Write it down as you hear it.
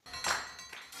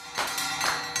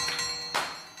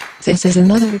This is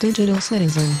another digital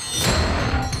citizen.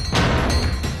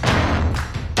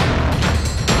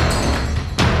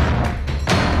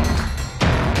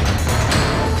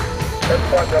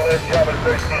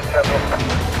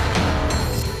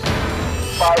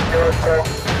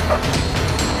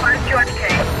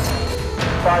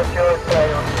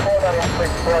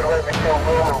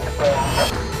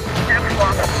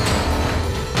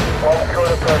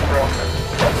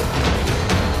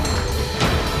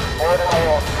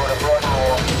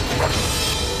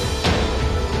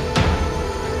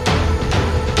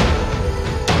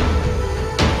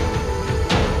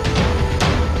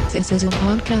 This is a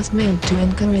podcast meant to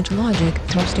encourage logic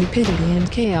through stupidity and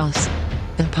chaos.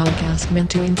 A podcast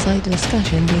meant to incite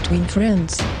discussion between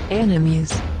friends,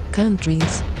 enemies,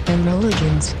 countries, and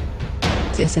religions.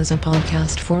 This is a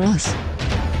podcast for us.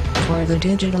 For the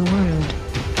digital world.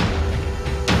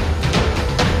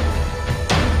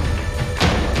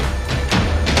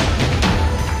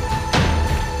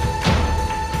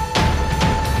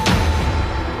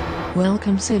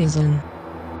 Welcome, citizen.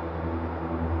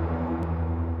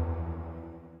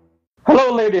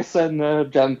 Hello, ladies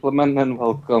and gentlemen, and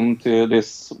welcome to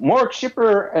this more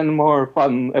chipper and more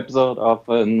fun episode of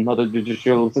Another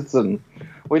Digital Citizen.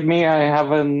 With me, I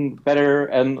have a better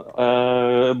and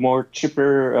more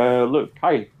chipper Luke.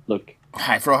 Hi, Luke.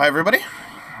 Hi, Fro. Hi, everybody.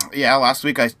 Yeah, last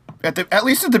week at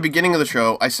least at the beginning of the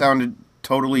show, I sounded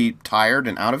totally tired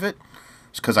and out of it.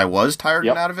 It's because I was tired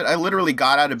and out of it. I literally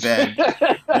got out of bed,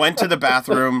 went to the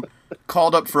bathroom,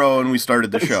 called up Fro, and we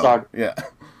started the show.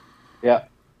 Yeah.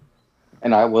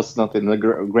 And I was not in the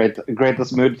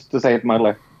greatest mood, to say it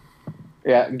mildly.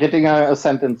 Yeah, getting a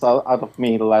sentence out of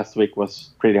me last week was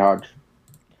pretty hard.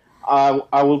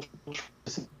 I will try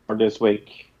for this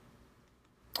week.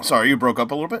 Sorry, you broke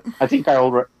up a little bit? I think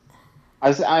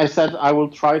I said I will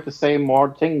try to say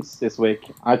more things this week.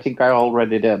 I think I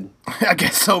already did. I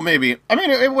guess so, maybe. I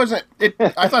mean, it wasn't...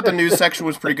 I thought the news section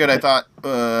was pretty good. I thought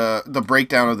the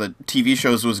breakdown of the TV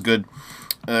shows was good.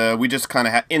 We just kind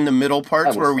of had in the middle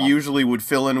parts where we usually would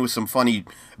fill in with some funny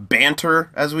banter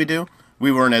as we do.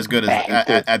 We weren't as good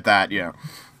as at that, yeah.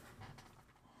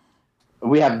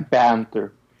 We have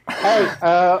banter. Hey,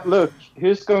 look,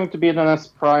 who's going to be the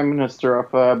next Prime Minister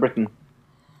of Britain?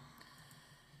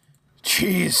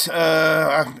 Jeez,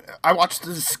 I watched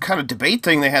this kind of debate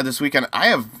thing they had this weekend. I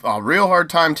have a real hard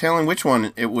time telling which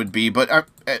one it would be, but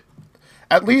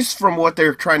at least from what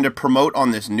they're trying to promote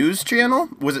on this news channel,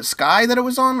 was it Sky that it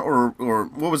was on, or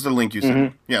what was the link you said?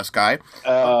 Mm-hmm. Yeah, Sky.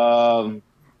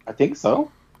 I think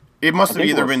so. It must have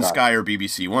either been Sky or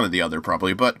BBC, one or the other,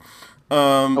 probably. But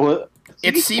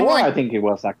it seemed like I think it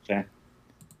was actually.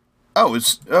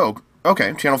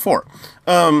 Okay, Channel 4.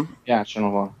 Yeah,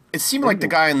 Channel 4. It seemed like the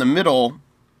guy in the middle,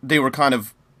 they were kind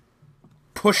of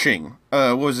pushing.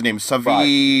 What was his name?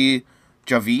 Javid?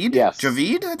 Yes.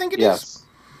 Javid, I think it is.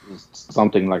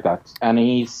 Something like that. And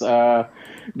he's they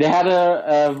had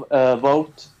a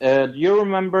vote. Do you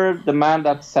remember the man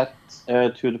that sat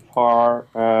to the far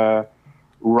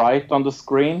right on the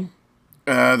screen?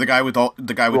 The guy with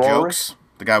Rory? jokes.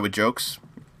 The guy with jokes.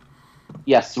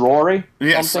 Yes, Rory.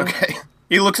 Yes. Something. Okay.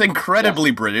 He looks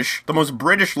incredibly British. The most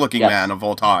British-looking man of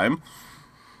all time.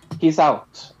 He's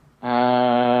out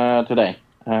today.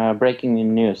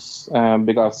 Breaking news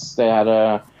because they had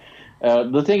a.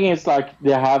 The thing is, like,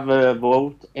 they have a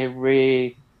vote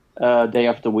every day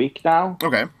of the week now.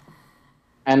 Okay.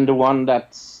 And the one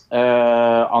that's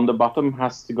on the bottom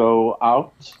has to go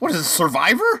out. What is it,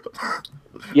 Survivor?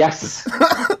 Yes.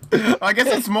 I guess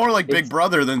it's more like Big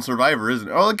Brother than Survivor, isn't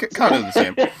it? Oh, kind of the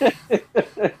same.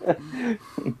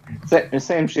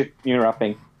 Same shit you're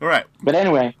upping. All right. But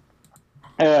anyway,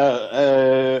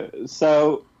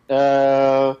 so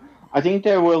I think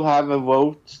they will have a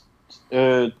vote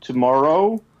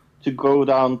tomorrow to go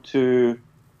down to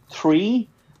 3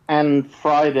 and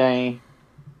Friday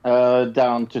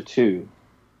down to 2.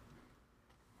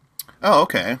 Oh,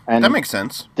 okay. And that makes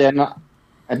sense. Then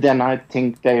I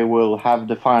think they will have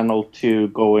the final 2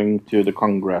 going to the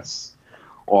Congress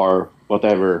or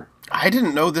whatever. I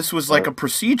didn't know this was like a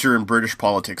procedure in British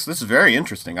politics. This is very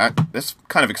interesting. This is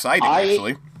kind of exciting,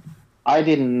 actually. I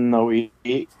didn't know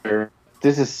either.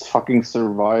 This is fucking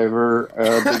Survivor,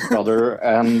 Big Brother,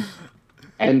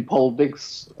 and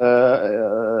politics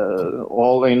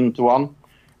all into one.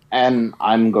 And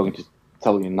I'm going to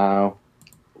tell you now,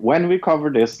 when we cover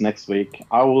this next week,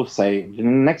 I will say the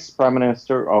next Prime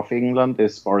Minister of England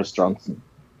is Boris Johnson.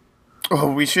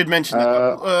 Oh, we should mention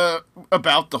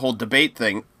about the whole debate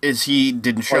thing. Is he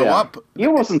didn't show up? He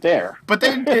wasn't there. But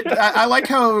I like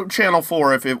how Channel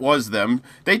 4, if it was them,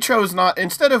 they chose not,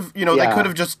 instead of, they could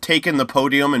have just taken the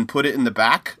podium and put it in the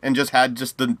back and just had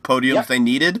just the podiums they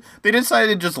needed. They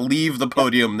decided to just leave the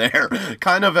podium there,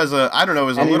 kind of as a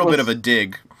little bit of a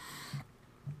dig.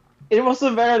 It was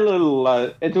a very little,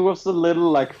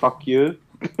 like, fuck you.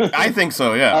 I think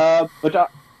so, yeah.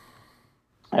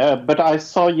 But I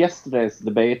saw yesterday's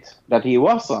debate that he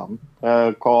was on,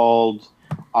 called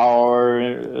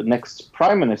Our Next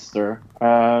Prime Minister.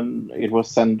 It was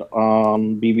sent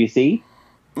on BBC.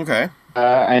 Okay.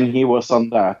 And he was on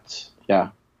that, yeah.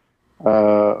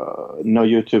 No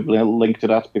YouTube link to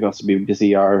that because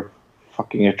BBC are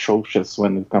fucking atrocious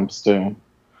when it comes to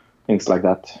things like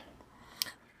that.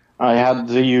 I had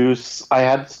to use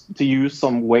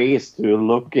some ways to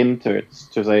look into it,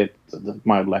 to say it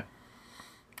mildly.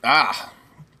 I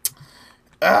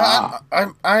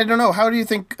don't know. How do you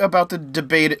think about the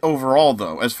debate overall,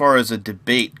 though, as far as a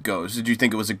debate goes? Did you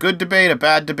think it was a good debate, a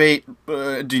bad debate?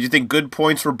 Did you think good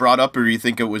points were brought up, or do you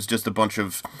think it was just a bunch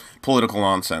of political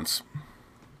nonsense?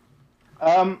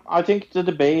 I think the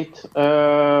debate,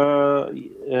 that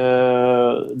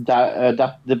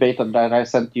debate that I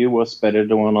sent you was better than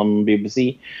the one on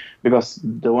BBC, because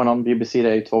the one on BBC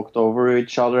they talked over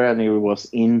each other and it was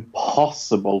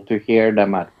impossible to hear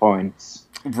them at points.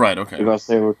 Right. Okay. Because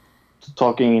they were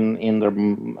talking in their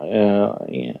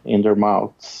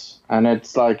mouths, and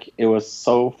it's like it was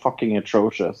so fucking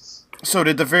atrocious. So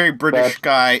did the very British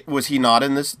guy, was he not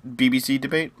in this BBC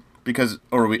debate? He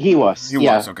was. He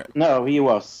was, okay. No, he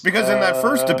was. Because in that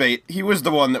first debate, he was the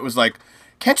one that was like,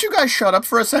 "Can't you guys shut up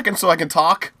for a second so I can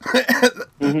talk?"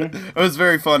 It was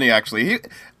very funny, actually.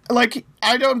 I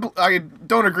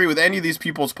don't agree with any of these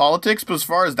people's politics, but as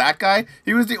far as that guy,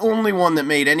 he was the only one that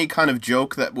made any kind of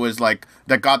joke that was like,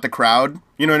 that got the crowd.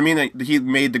 You know what I mean? He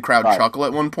made the crowd chuckle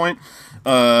at one point.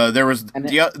 There was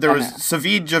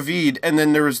Savid Javid, and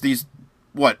then there was these,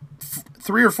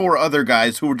 3 or 4 other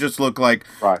guys who just look like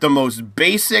the most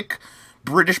basic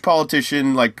British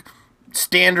politician, like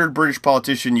standard British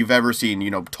politician you've ever seen.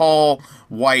 Tall,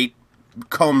 white,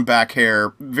 combed back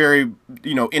hair, very,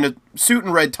 in a suit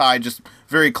and red tie, just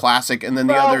very classic. And then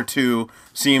the other two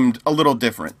seemed a little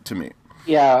different to me.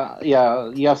 Yeah,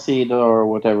 Yazid or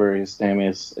whatever his name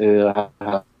is,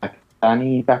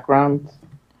 Pakistani background,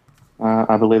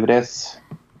 I believe it is.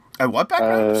 What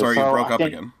background? Sorry, you broke up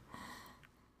again.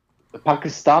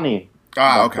 Pakistani.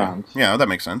 Okay. Yeah, that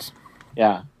makes sense.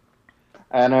 Yeah,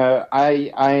 and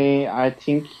I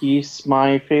think he's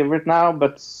my favorite now,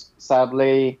 but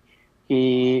sadly,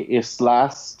 he is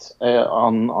last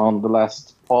on the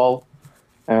last poll.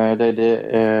 They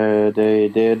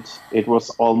did. It was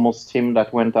almost him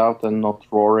that went out, and not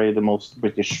Rory, the most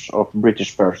British of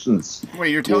British persons.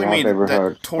 Wait, you're telling me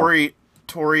that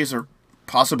Tories are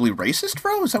possibly racist,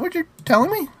 bro? Is that what you're telling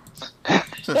me?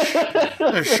 It's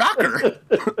a shocker.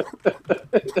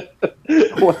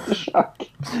 What a shock.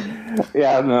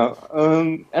 Yeah, no.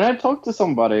 And I talked to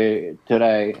somebody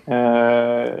today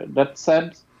that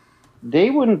said they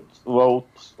wouldn't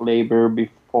vote Labour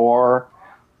before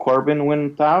Corbyn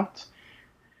went out.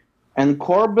 And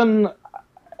Corbyn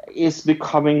is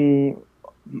becoming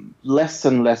less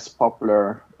and less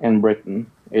popular in Britain,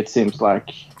 it seems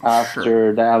like,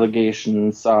 after the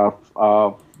allegations of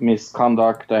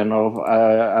misconduct and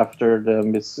after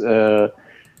the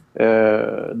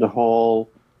whole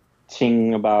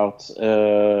thing about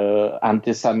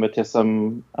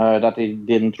anti-Semitism that he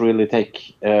didn't really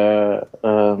take.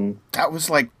 That was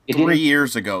like 3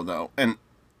 years ago, though, and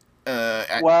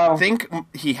I think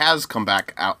he has come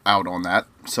back out on that.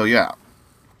 So yeah.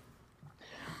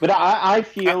 But I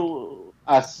feel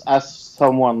as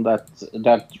someone that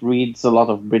reads a lot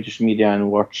of British media and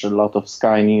watch a lot of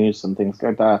Sky News and things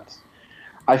like that,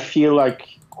 I feel like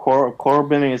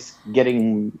Corbyn is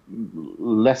getting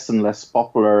less and less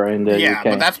popular in the UK. Yeah,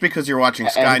 but that's because you're watching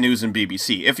Sky News and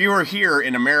BBC. If you were here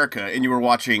in America and you were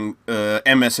watching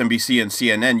MSNBC and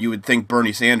CNN, you would think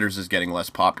Bernie Sanders is getting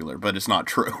less popular, but it's not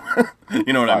true.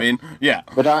 You know what I mean? Yeah.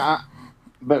 But I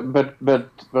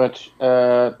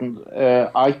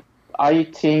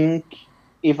think,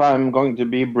 if I'm going to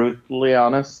be brutally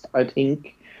honest, I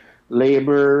think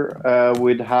Labour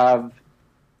would have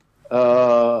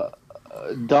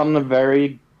done a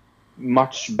very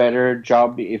much better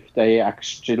job if they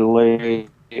actually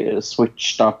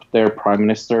switched up their prime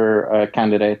minister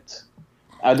candidate.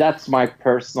 That's my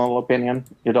personal opinion.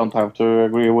 You don't have to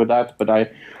agree with that, but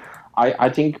I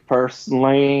think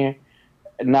personally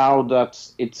now that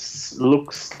it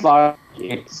looks like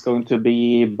it's going to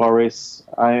be Boris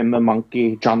I'm a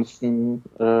Monkey Johnson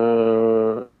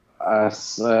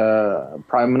as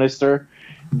Prime Minister,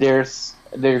 there's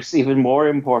even more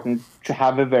important to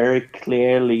have a very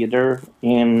clear leader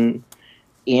in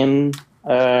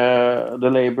the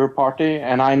Labour Party.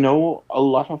 And I know a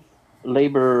lot of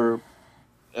Labour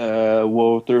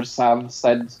voters have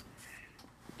said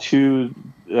to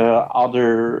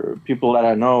other people that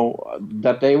I know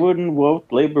that they wouldn't vote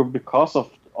Labour because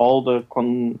of all the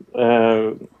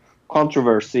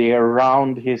controversy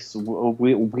around his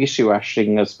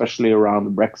wishy-washing, especially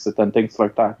around Brexit and things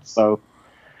like that. So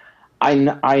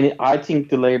I think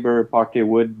the Labour Party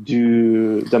would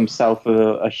do themselves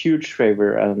a huge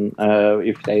favor, and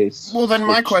if they. Well, then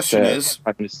my question is,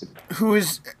 who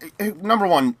is number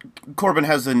one? Corbyn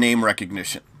has the name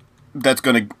recognition that's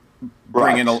going to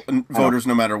bring in voters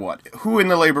no matter what. Who in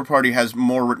the Labour Party has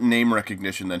more name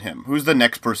recognition than him? Who's the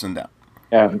next person down?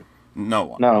 No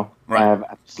one. No, right. I have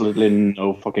absolutely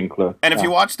no fucking clue. And if you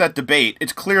watch that debate,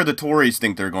 it's clear the Tories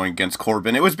think they're going against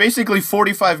Corbyn. It was basically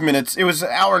 45 minutes. It was an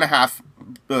hour and a half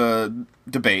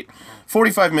debate.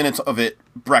 45 minutes of it,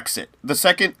 Brexit. The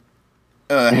second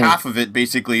half of it,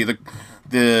 basically, the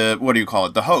what do you call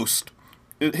it? The host.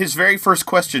 His very first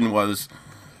question was,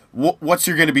 what's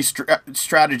your going to be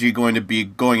strategy going to be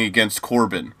going against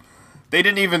Corbyn? They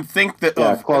didn't even think that.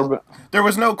 There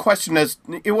was no question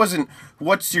it wasn't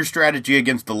what's your strategy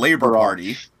against the Labour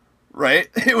Party, right?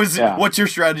 It was what's your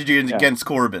strategy against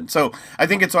Corbyn. So I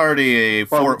think it's already a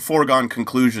foregone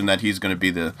conclusion that he's going to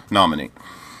be the nominee.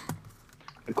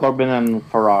 Corbyn and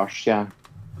Farage, yeah.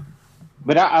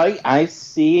 But I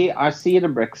see the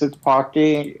Brexit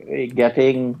Party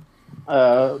getting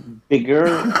bigger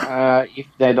if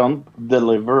they don't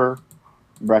deliver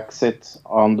Brexit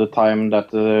on the time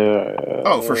that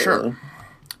for sure.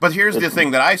 But here's the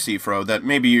thing that I see, Fro, that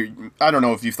maybe I don't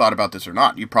know if you've thought about this or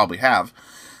not. You probably have.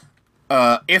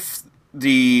 If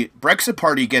the Brexit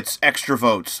Party gets extra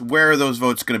votes, where are those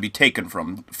votes going to be taken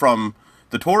from? From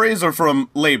the Tories or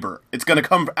from Labour? It's going to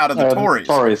come out of the Tories.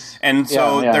 And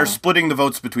so they're splitting the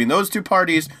votes between those two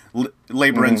parties.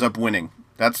 Labour ends up winning.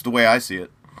 That's the way I see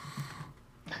it.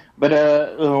 But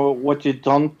what you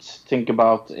don't think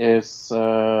about is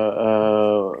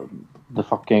the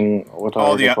fucking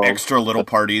all the extra little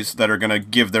parties that are going to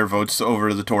give their votes over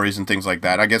to the Tories and things like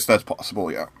that. I guess that's possible,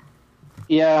 yeah.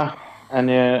 Yeah, and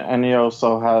you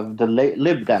also have the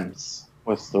Lib Dems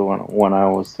was the one I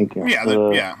was thinking of.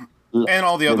 Yeah, and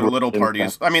all the other little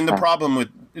parties. I mean, the problem with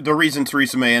the reason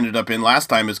Theresa May ended up in last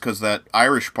time is because that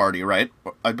Irish party, right?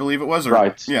 I believe it was,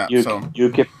 right? Yeah,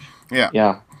 UKIP.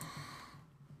 Yeah.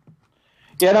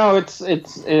 Yeah, no, it's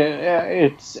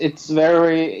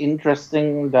very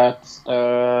interesting that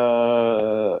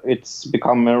it's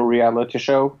become a reality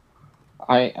show.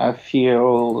 I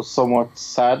feel somewhat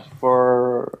sad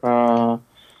for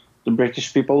the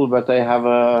British people, but they have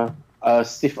a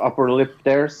stiff upper lip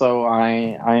there, so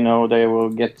I know they will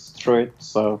get through it.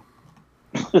 So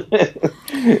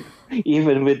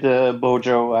even with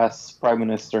Bojo as Prime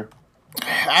Minister.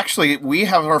 Actually, we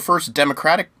have our first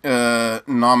Democratic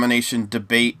nomination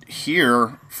debate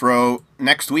here for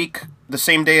next week, the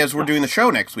same day as we're doing the show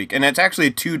next week. And it's actually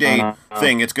a 2-day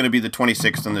thing. It's going to be the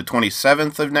 26th and the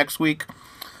 27th of next week.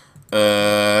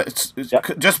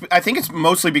 Just I think it's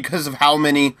mostly because of how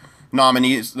many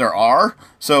nominees there are.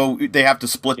 So they have to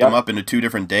split them up into 2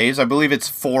 different days. I believe it's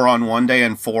 4 on one day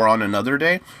and 4 on another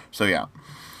day. So, yeah.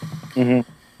 Mm-hmm.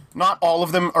 Not all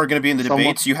of them are going to be in the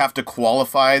debates. You have to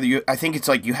qualify. I think it's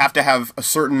like you have to have a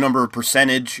certain number of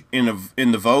percentage in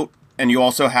the vote, and you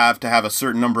also have to have a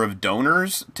certain number of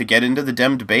donors to get into the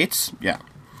Dem debates. Yeah.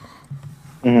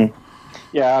 Mm-hmm.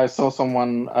 Yeah, I saw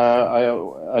someone.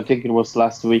 I think it was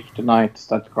last week tonight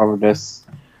that covered this,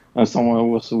 and someone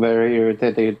was very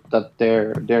irritated that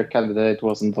their candidate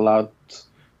wasn't allowed to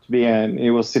be in.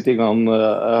 He was sitting on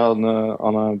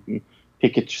a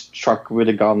picket truck with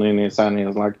a gun in his hand. He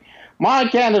was like, my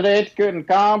candidate couldn't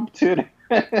come to the...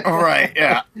 Right,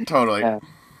 yeah, totally.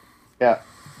 Yeah.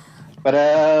 But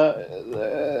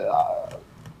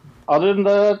other than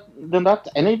that,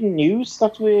 any news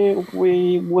that we're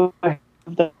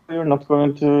not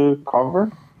going to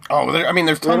cover? Oh,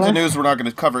 there's tons of news we're not going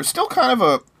to cover. It's still kind of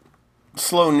a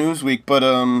slow news week, but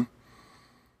in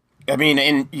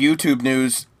YouTube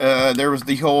news, there was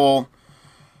the whole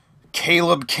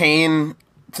Caleb Cain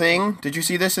thing. Did you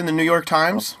see this in the New York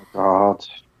Times? Oh, God.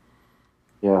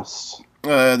 Yes.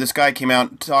 This guy came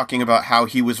out talking about how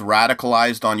he was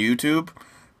radicalized on YouTube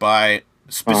by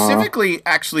specifically,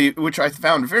 actually, which I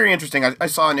found very interesting. I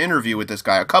saw an interview with this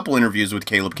guy, a couple interviews with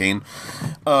Caleb Cain.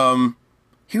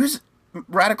 He was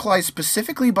radicalized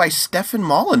specifically by Stefan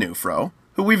Molyneux, Fro,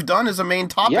 who we've done as a main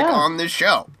topic on this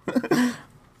show.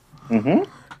 Mm-hmm.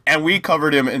 And we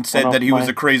covered him and said that he was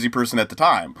a crazy person at the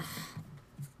time.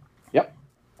 Yep.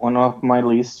 One of my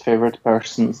least favorite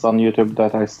persons on YouTube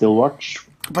that I still watch.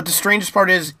 But the strangest part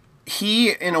is,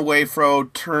 he, in a way, Fro,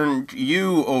 turned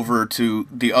you over to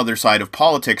the other side of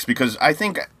politics, because I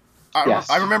think...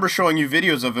 I remember showing you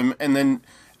videos of him, and then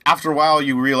after a while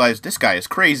you realized this guy is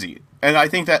crazy. And I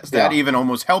think that even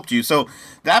almost helped you. So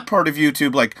that part of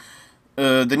YouTube, like,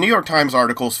 the New York Times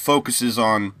articles focuses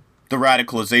on the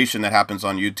radicalization that happens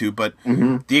on YouTube, but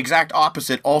the exact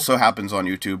opposite also happens on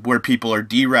YouTube, where people are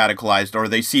de-radicalized, or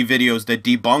they see videos that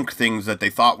debunk things that they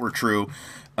thought were true,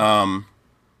 and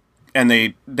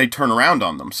they turn around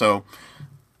on them. So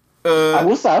I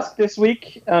was asked this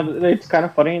week, it's kind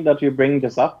of funny that you bring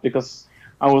this up, because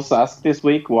I was asked this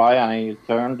week why I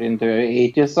turned into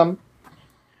atheism,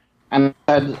 and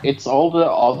said it's all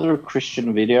the other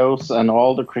Christian videos and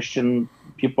all the Christian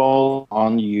people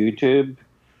on YouTube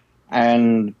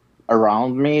and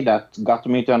around me that got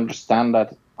me to understand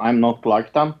that I'm not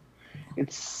like them.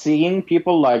 It's seeing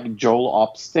people like Joel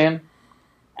Osteen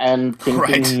and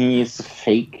thinking he's a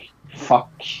fake fuck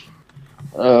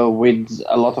with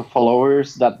a lot of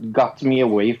followers that got me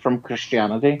away from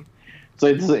Christianity. So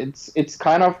it's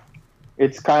kind of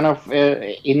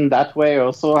in that way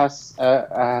also has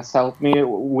helped me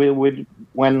with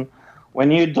when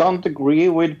you don't agree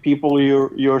with people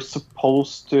you're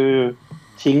supposed to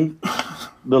think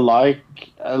the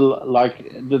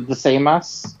same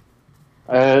as.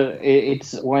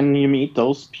 It's when you meet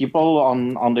those people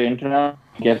on the internet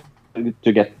get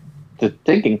to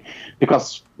thinking,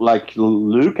 because like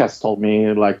Luke has told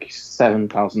me like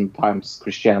 7,000 times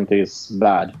Christianity is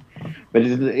bad, but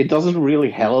it doesn't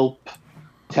really help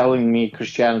telling me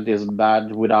Christianity is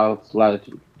bad without like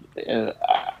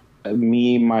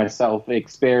me myself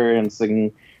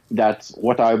experiencing that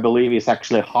what I believe is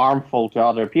actually harmful to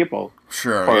other people.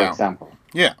 Sure. For example.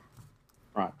 Yeah.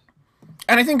 Right.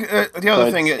 And I think the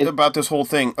other thing about this whole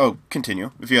thing. Oh,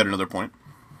 continue if you had another point.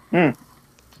 No,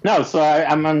 so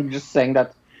I'm just saying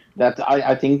that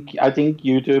I think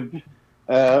YouTube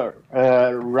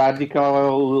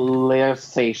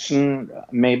radicalization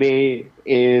maybe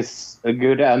is a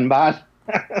good and bad.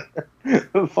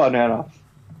 Funny enough.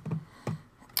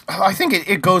 I think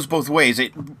it goes both ways.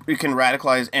 It can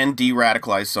radicalize and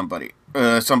de-radicalize somebody.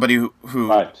 Somebody who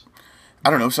right. I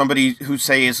don't know, somebody who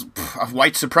say is a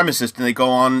white supremacist, and they go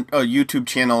on a YouTube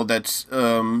channel that's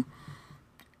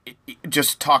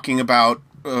just talking about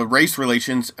race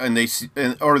relations, and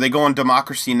or they go on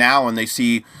Democracy Now! And they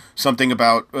see something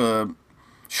about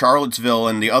Charlottesville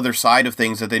and the other side of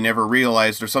things that they never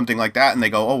realized, or something like that, and they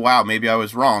go, oh wow, maybe I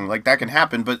was wrong. Like, that can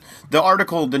happen. But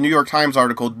the New York Times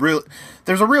article,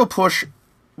 there's a real push,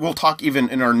 we'll talk even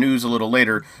in our news a little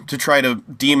later, to try to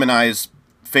demonize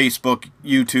Facebook,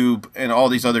 YouTube, and all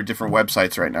these other different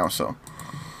websites right now. So,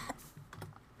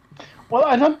 well,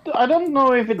 I don't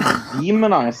know if it's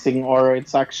demonizing or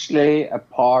it's actually a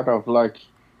part of like.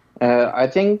 I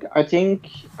think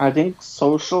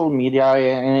social media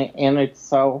in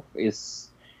itself is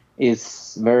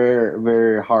very,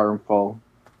 very harmful.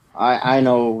 I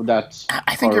know that.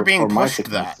 I think you're being pushed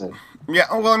to that.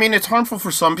 Yeah, well, I mean, it's harmful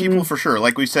for some people for sure.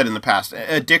 Like we said in the past,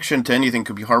 addiction to anything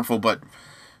could be harmful, but.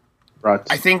 Right.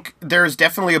 I think there's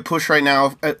definitely a push right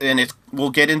now, and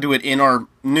we'll get into it in our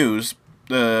news.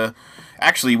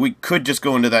 Actually, we could just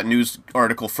go into that news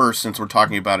article first, since we're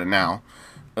talking about it now.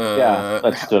 Yeah,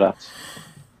 let's do that.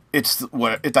 It's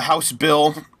the House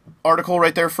bill article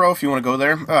right there, Fro, if you want to go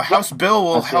there. House bill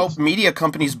will help media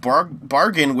companies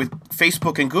bargain with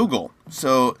Facebook and Google.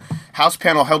 So, House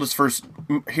panel held its first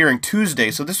hearing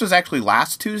Tuesday. So this was actually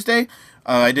last Tuesday.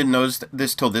 I didn't notice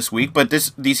this till this week, but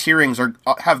these hearings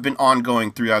have been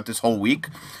ongoing throughout this whole week.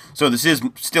 So this is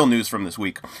still news from this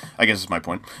week, I guess is my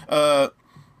point.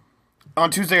 On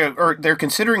Tuesday, they're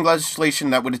considering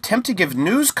legislation that would attempt to give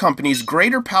news companies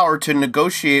greater power to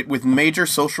negotiate with major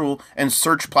social and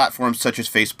search platforms such as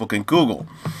Facebook and Google.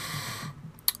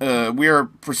 We are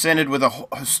presented with a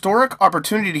historic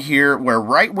opportunity here where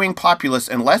right-wing populists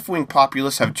and left-wing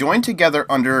populists have joined together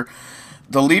under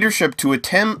the leadership to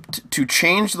attempt to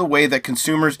change the way that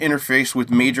consumers interface with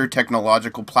major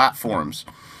technological platforms.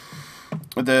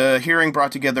 The hearing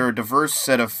brought together a diverse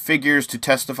set of figures to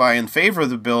testify in favor of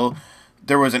the bill.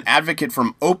 There was an advocate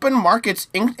from Open Markets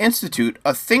Institute,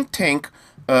 a think tank,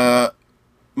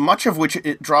 much of which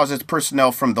it draws its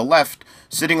personnel from the left,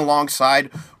 sitting alongside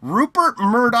Rupert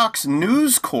Murdoch's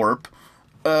News Corp,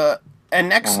 and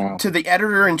next to the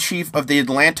editor-in-chief of the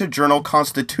Atlanta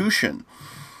Journal-Constitution.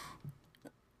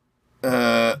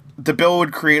 the bill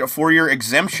would create a 4-year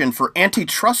exemption for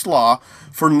antitrust law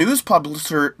for news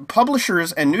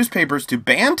publishers and newspapers to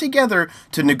band together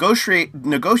to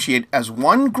negotiate as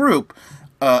one group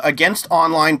against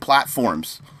online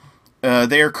platforms.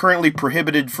 They are currently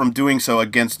prohibited from doing so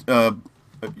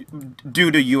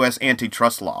due to U.S.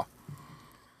 antitrust law.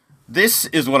 This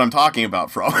is what I'm talking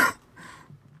about, Fro.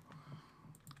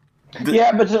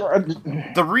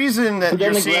 The reason that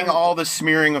you're seeing all the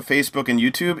smearing of Facebook and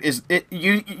YouTube is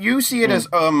you see it as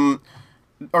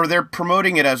or they're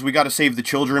promoting it as we got to save the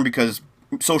children because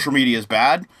social media is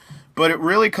bad, but it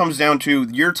really comes down to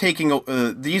you're taking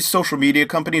these social media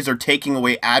companies are taking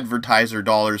away advertiser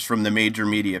dollars from the major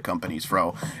media companies,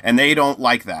 Fro, and they don't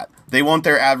like that. They want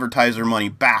their advertiser money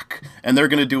back, and they're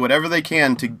going to do whatever they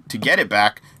can to get it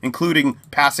back, including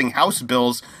passing House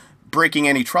bills breaking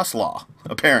antitrust law,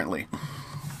 apparently.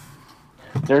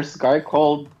 There's a guy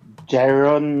called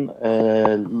Jaron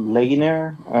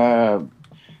Lanier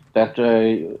that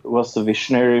was a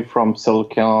visionary from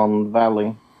Silicon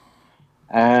Valley.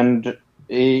 And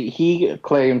he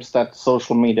claims that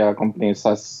social media companies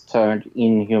has turned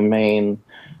inhumane,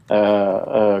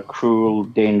 cruel,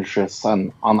 dangerous,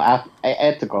 and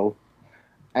unethical.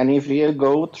 And if you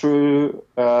go through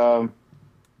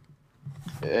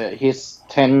his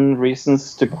 10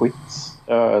 reasons to quit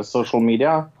social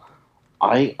media,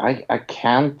 I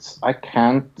can't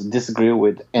disagree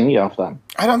with any of them.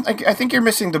 I think you're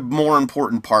missing the more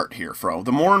important part here, Fro.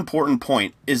 The more important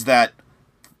point is that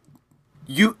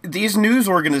these news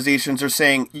organizations are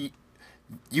saying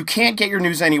you can't get your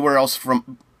news anywhere else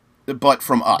but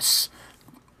from us.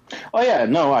 Oh yeah,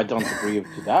 no, I don't agree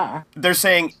with that. They're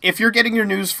saying if you're getting your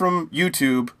news from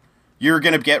YouTube, you're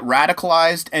going to get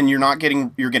radicalized and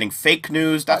you're getting fake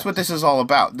news. That's what this is all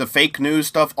about. The fake news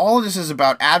stuff. All of this is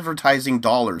about advertising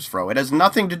dollars, Fro. It has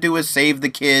nothing to do with save the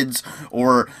kids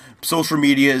or social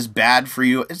media is bad for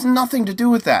you. It's nothing to do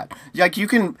with that. Like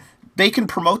they can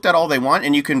promote that all they want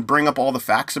and you can bring up all the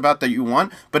facts about that you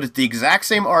want, but it's the exact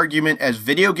same argument as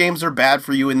video games are bad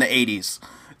for you in the 80s.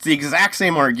 It's the exact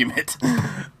same argument.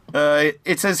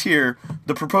 It says here,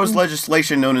 the proposed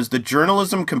legislation known as the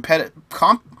Journalism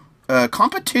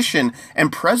Competition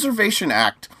and Preservation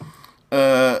Act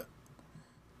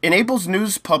enables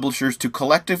news publishers to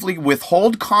collectively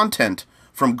withhold content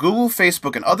from Google,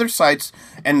 Facebook, and other sites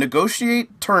and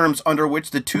negotiate terms under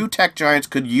which the two tech giants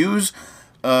could use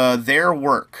their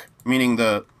work, meaning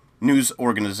the news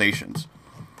organizations.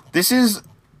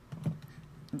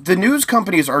 The news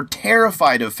companies are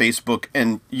terrified of Facebook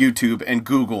and YouTube and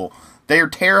Google. They are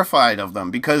terrified of them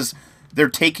because they're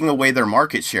taking away their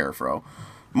market share, Fro.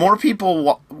 More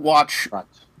people watch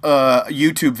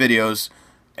YouTube videos,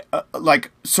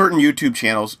 like certain YouTube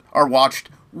channels are watched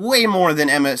way more than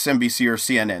MSNBC or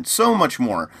CNN, so much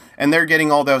more. And they're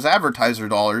getting all those advertiser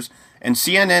dollars, and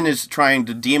CNN is trying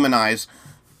to demonize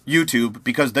YouTube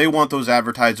because they want those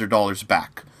advertiser dollars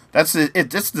back. That's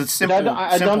the simple.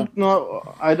 I don't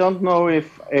know. I don't know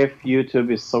if YouTube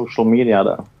is social media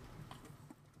though.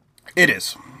 It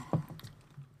is.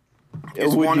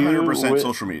 It's 100%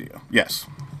 social media. Yes.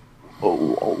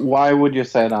 Why would you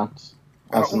say that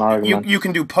as an argument? You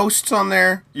can do posts on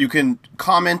there. You can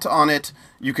comment on it.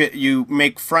 You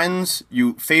make friends.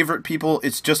 You favorite people.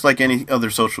 It's just like any other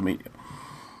social media.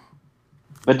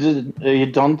 But you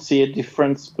don't see a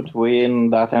difference between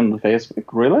that and Facebook,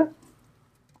 really?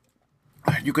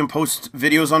 You can post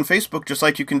videos on Facebook just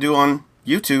like you can do on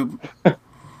YouTube.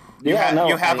 You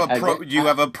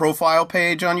have a profile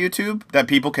page on YouTube that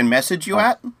people can message you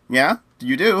at? Yeah,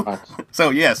 you do. Right.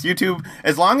 So yes, YouTube,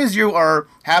 as long as you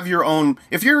have your own,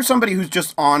 if you're somebody who's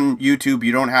just on YouTube,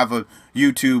 you don't have a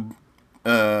YouTube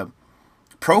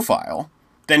profile,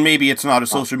 then maybe it's not a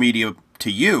social media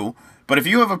to you. But if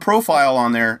you have a profile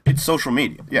on there, it's social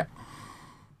media. Yeah.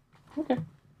 Okay.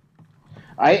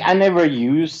 I never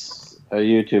use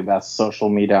YouTube as social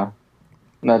media.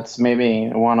 That's maybe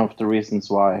one of the reasons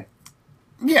why.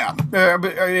 Yeah, but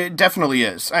it definitely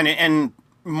is. And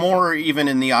more even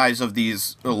in the eyes of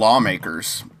these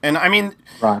lawmakers. And I mean,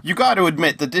 You got to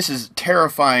admit that this is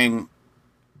terrifying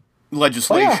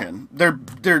legislation. Oh,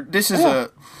 yeah.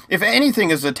 If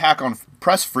anything is an attack on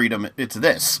press freedom, it's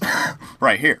this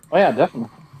right here. Oh yeah, definitely.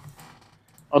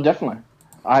 Oh, definitely.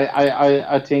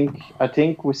 I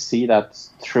think we see that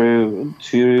through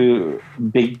two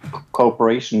big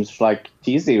corporations like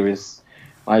T-Series,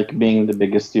 like being the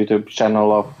biggest YouTube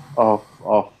channel of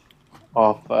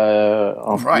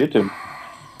right. YouTube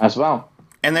as well.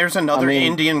 And there's another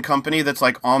Indian company that's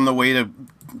like on the way to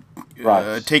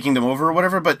taking them over or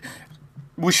whatever. But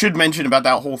we should mention about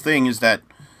that whole thing is that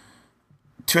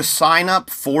to sign up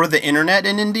for the internet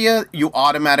in India, you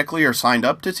automatically are signed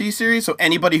up to T-Series. So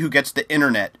anybody who gets the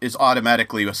internet is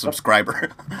automatically a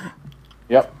subscriber.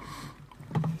 Yep.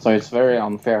 So it's very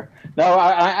unfair. No,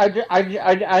 I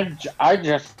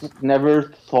just never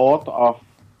thought of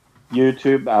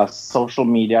YouTube as social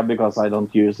media because I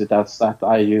don't use it as that.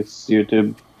 I use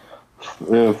YouTube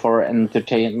for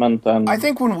entertainment and I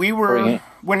think when we were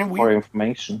for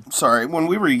information. Sorry, when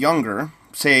we were younger,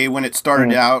 say when it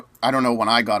started out, I don't know when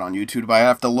I got on YouTube, but I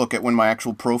have to look at when my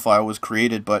actual profile was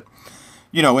created, but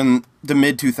you know, in the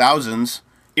mid 2000s,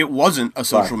 it wasn't a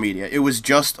social media. It was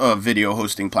just a video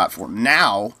hosting platform.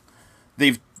 Now,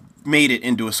 they've made it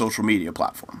into a social media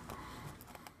platform.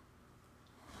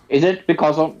 Is it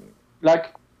because of,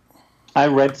 like, I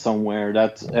read somewhere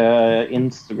that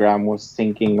Instagram was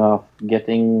thinking of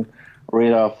getting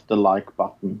rid of the like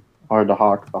button or the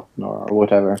heart button or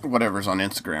whatever. Whatever's on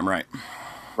Instagram, right?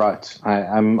 Right.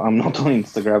 I'm not on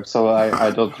Instagram, so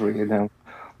I don't really know.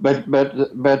 But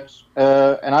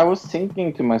and I was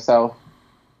thinking to myself,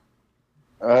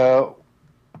 what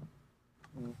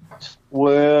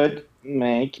would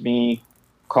make me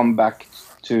come back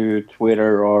to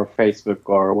Twitter or Facebook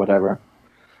or whatever?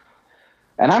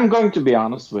 And I'm going to be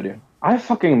honest with you. I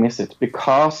fucking miss it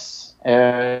because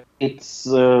it's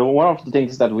one of the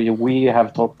things that we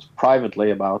have talked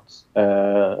privately about,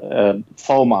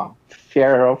 FOMO,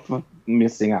 fear of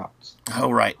missing out. Oh,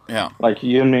 right, yeah. Like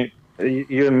you and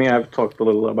me have talked a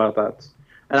little about that.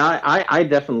 And I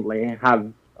definitely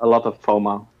have a lot of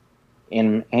FOMO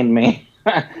in me.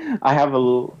 I have a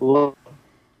lot of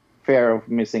fear of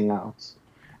missing out.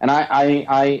 And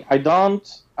I don't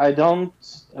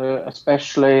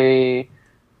especially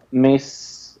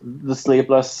miss the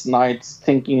sleepless nights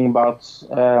thinking about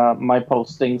my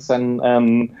postings and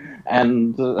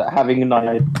having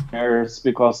nightmares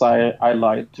because I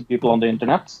lied to people on the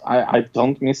internet. I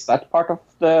don't miss that part of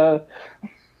the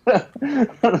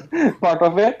part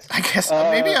of it. I guess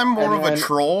maybe I'm more of a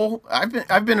troll.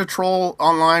 I've been a troll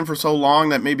online for so long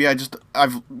that maybe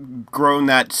I've grown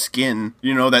that skin,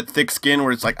 you know, that thick skin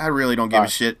where it's like I really don't give a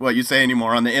shit what you say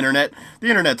anymore on the internet. The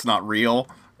internet's not real.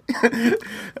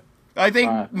 I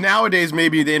think nowadays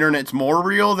maybe the internet's more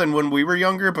real than when we were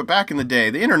younger, but back in the day,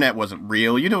 the internet wasn't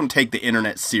real. You don't take the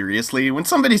internet seriously. When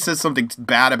somebody says something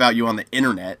bad about you on the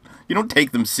internet, you don't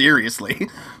take them seriously.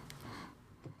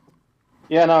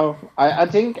 Yeah, no, I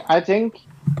think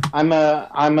I'm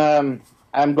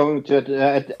going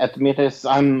to admit this.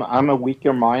 I'm a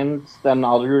weaker mind than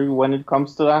others when it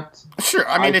comes to that. Sure,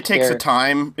 I mean it takes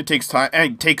time. It takes time,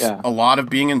 and it takes a lot of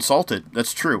being insulted.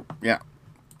 That's true. Yeah.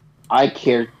 I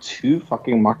care too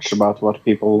fucking much about what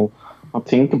people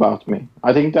think about me.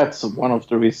 I think that's one of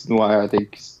the reasons why I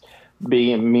think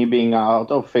being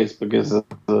out of Facebook is a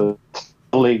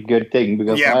really good thing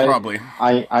because probably.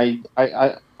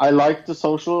 I like the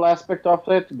social aspect of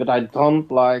it, but I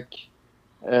don't like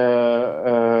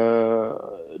the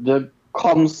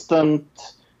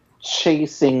constant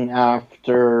chasing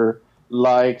after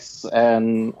likes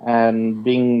and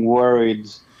being worried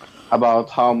about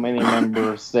how many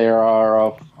members there are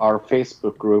of our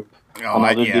Facebook group on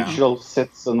other digital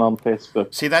sites and on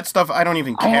Facebook. See, that stuff I don't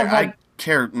even care. I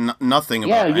care nothing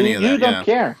about any of that. You don't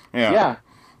care. Yeah.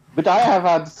 But I have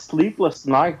had sleepless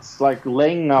nights, like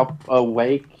laying up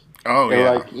awake,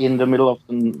 like in the middle of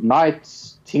the night,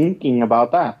 thinking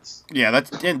about that. Yeah,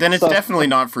 then it's definitely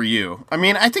not for you. I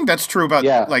mean, I think that's true about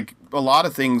like a lot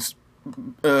of things.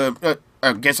 I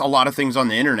guess a lot of things on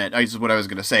the internet is what I was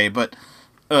gonna say, but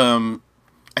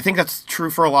I think that's true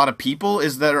for a lot of people.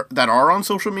 Is that are on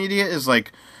social media is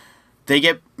like they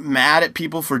get mad at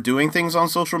people for doing things on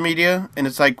social media, and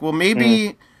it's like, well,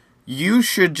 maybe. You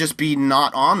should just be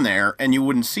not on there and you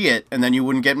wouldn't see it and then you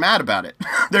wouldn't get mad about it.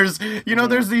 There's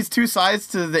these two sides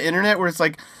to the internet where it's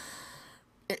like,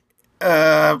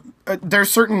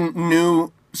 there's certain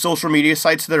new social media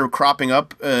sites that are cropping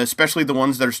up, especially the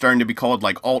ones that are starting to be called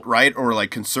like alt-right or like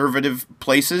conservative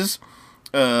places,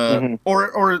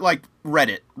 or like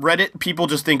Reddit. Reddit, people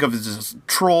just think of as this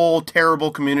troll,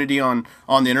 terrible community on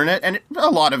the internet, and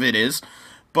a lot of it is,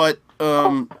 but,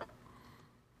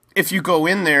 if you go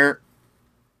in there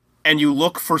and you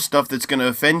look for stuff that's going to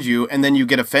offend you and then you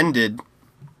get offended,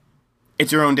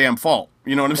 it's your own damn fault.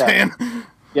 You know what I'm saying?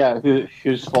 Yeah,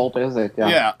 whose fault is it?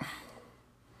 Yeah.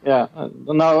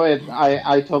 No,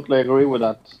 I totally agree with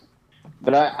that.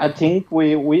 But I think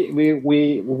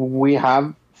we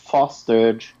have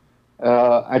fostered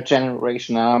a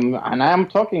generation, and I'm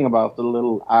talking about the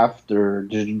little after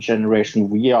the generation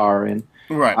we are in.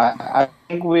 Right. I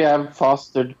think we have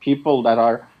fostered people that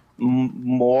are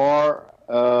more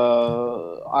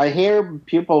I hear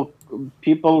people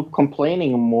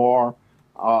complaining more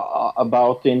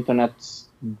about the internet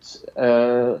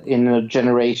in a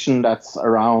generation that's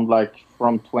around like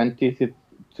from 20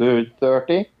 to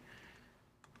 30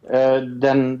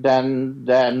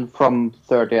 than from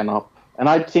 30 and up. And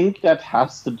I think that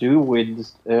has to do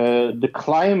with the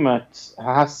climate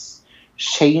has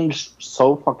changed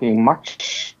so fucking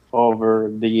much over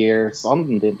the years on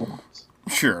the internet.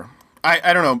 Sure.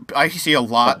 I don't know. I see a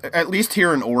lot, at least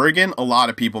here in Oregon, a lot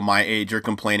of people my age are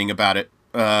complaining about it.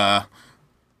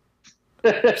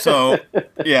 So,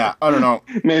 yeah, I don't know.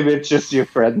 Maybe it's just your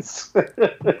friends.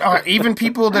 Even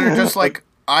people that are just like,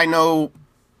 I know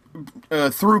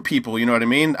through people, you know what I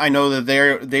mean? I know that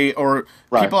they or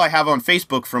Right. people I have on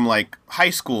Facebook from like high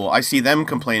school, I see them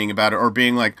complaining about it or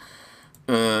being like,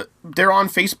 they're on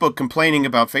Facebook complaining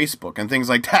about Facebook and things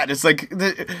like that. It's like,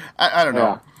 I don't know.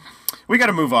 Yeah. We got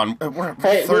to move on. We're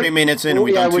 30 minutes in and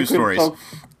we've done two stories.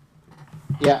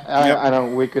 Yep. I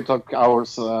know. We could talk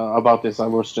hours about this. I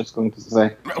was just going to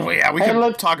say. Well, yeah, we Hey, can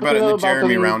let's talk about it in the talk about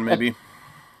Jeremy the- round, maybe.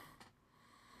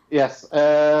 Yes.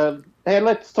 Hey,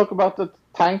 let's talk about the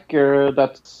tanker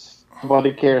that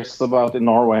nobody cares about in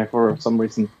Norway for some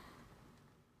reason.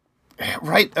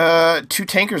 Right. Two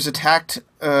tankers attacked,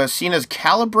 seen as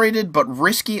calibrated but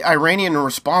risky Iranian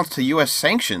response to U.S.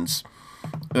 sanctions.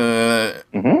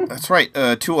 That's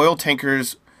right. Two oil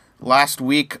tankers last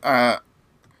week.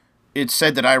 It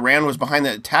said that Iran was behind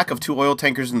the attack of two oil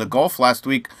tankers in the Gulf last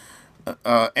week,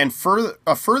 and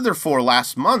a further four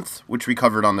last month, which we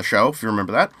covered on the show, if you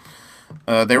remember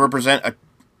that. They represent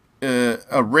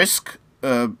a risk,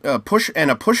 a push,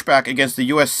 and a pushback against the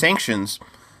U.S. sanctions.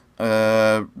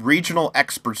 Regional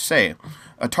experts say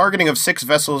a targeting of 6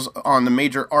 vessels on the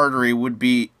major artery would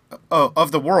be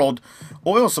of the world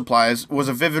oil supplies was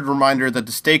a vivid reminder that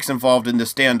the stakes involved in the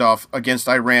standoff against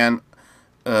Iran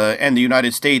and the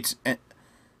United States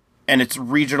and its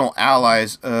regional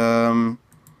allies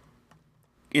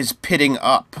is pitting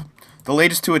up. The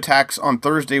latest 2 attacks on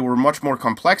Thursday were much more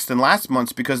complex than last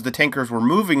month's because the tankers were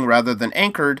moving rather than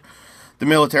anchored. The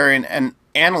military and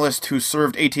analyst who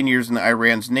served 18 years in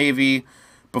Iran's navy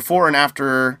before and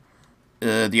after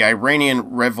the Iranian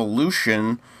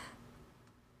Revolution,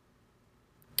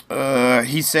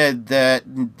 he said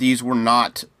that these were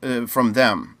not from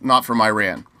them, not from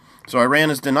Iran. So Iran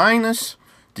is denying this.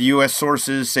 The U.S.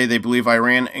 sources say they believe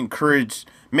Iran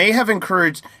may have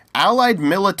encouraged allied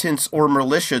militants or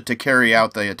militia to carry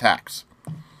out the attacks.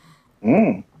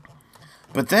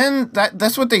 But then,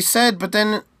 that's what they said, but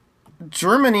then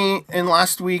Germany in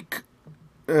last week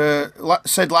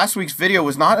said last week's video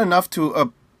was not enough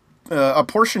to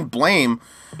apportion blame,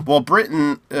 while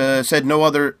Britain said no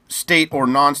other state or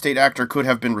non-state actor could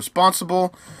have been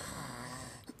responsible.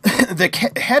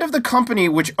 The head of the company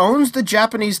which owns the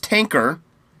Japanese tanker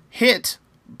hit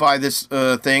by this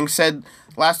thing said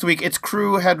last week its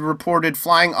crew had reported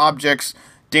flying objects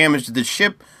damaged the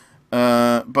ship,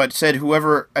 but said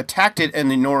whoever attacked it and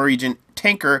the Norwegian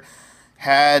tanker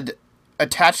had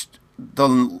attached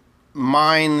the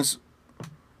mines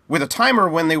with a timer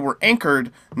when they were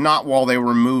anchored, not while they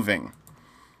were moving.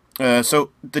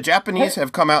 So the Japanese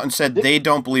have come out and said they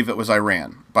don't believe it was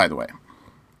Iran, by the way.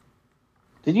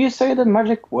 Did you say the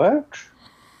magic word?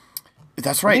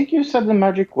 That's I right. think you said the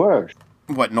magic word.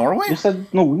 What, Norway? You said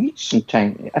Norwegian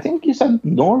tanker. I think you said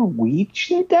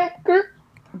Norwegian tanker.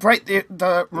 Right.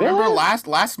 Remember Really?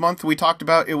 last month we talked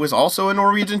about it was also a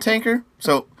Norwegian tanker?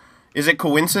 So is it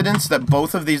coincidence that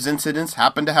both of these incidents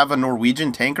happen to have a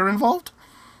Norwegian tanker involved?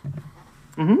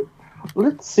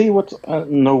 Let's see what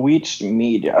Norwegian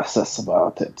media says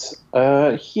about it.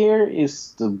 Here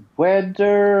is the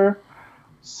weather,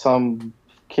 some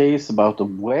case about the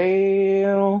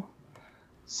whale,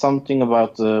 something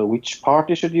about which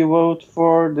party should you vote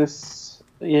for, this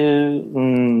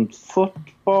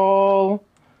football,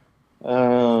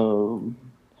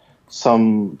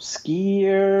 some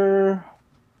skier,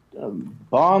 a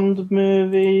Bond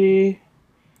movie,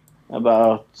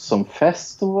 about some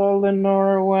festival in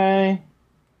Norway.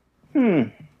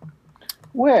 Weird.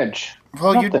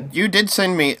 Well, Nothing. you did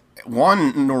send me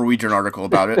one Norwegian article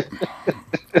about it.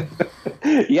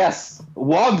 Yes,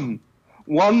 one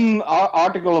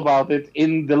article about it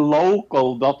in the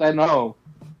local.no.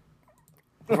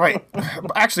 Right.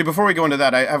 Actually, before we go into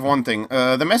that, I have one thing.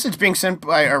 The message being sent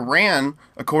by Iran,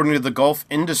 according to the Gulf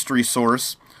industry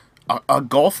source, a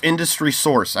Gulf industry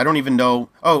source, I don't even know,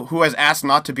 who has asked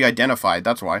not to be identified,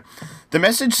 that's why. The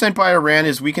message sent by Iran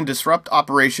is we can disrupt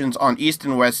operations on East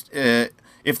and West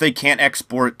if they can't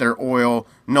export their oil,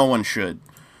 no one should.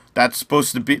 That's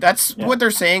supposed to be. That's what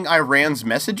they're saying. Iran's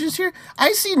message is here.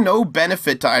 I see no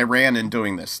benefit to Iran in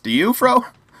doing this. Do you, Fro?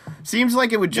 Seems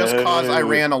like it would just cause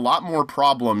Iran a lot more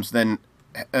problems than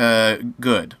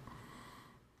good.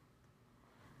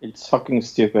 It's fucking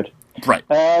stupid. Right.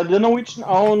 The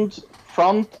Norwegian-owned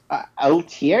Front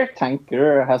Altair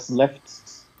tanker has left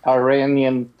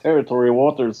Iranian territory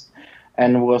waters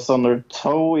and was under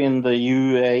tow in the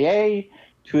UAE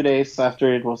 2 days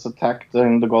after it was attacked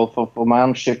in the Gulf of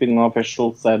Oman, shipping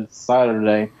officials said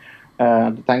Saturday.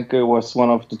 The tanker was one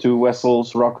of the two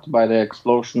vessels rocked by the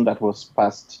explosion that was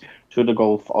passed to the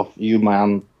Gulf of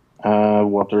Oman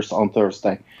waters on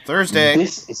Thursday.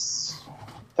 This is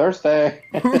Thursday.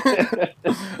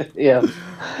 Yes,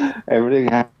 everything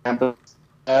happens.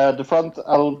 The Front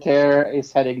Altair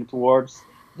is heading towards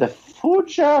the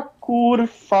Fujairah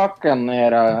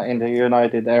area in the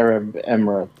United Arab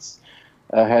Emirates,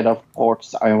 ahead of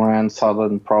ports Iran's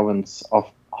southern province of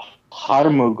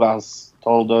Hormuz,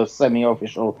 told the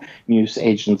semi-official news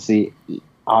agency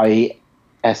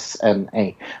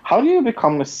ISNA. How do you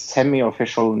become a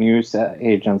semi-official news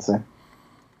agency?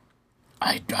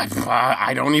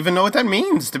 I don't even know what that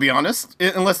means, to be honest.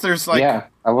 Unless there's like... Yeah,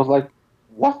 I was like,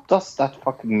 what does that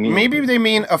fucking mean? Maybe they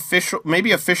mean official.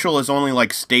 Maybe official is only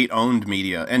like state-owned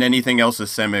media, and anything else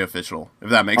is semi-official, if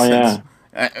that makes sense.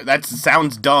 Yeah. That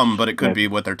sounds dumb, but it could be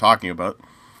what they're talking about.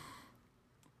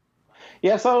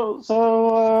 Yeah,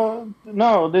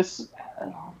 no, this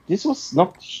was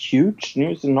not huge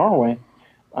news in Norway.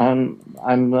 I'm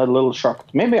a little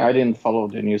shocked. Maybe I didn't follow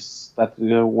the news that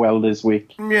well this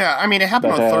week. Yeah, I mean, it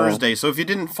happened on Thursday, so if you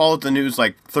didn't follow the news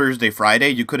like Thursday, Friday,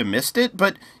 you could have missed it,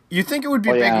 but you think it would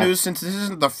be big news since this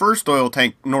isn't the first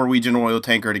Norwegian oil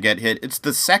tanker to get hit. It's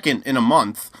the second in a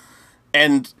month,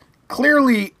 and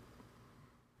clearly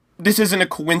this isn't a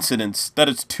coincidence that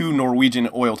it's two Norwegian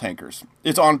oil tankers.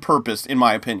 It's on purpose, in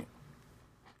my opinion.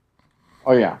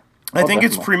 Oh, yeah. I think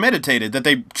it's premeditated that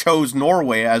they chose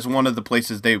Norway as one of the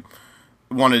places they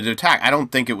wanted to attack.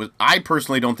 I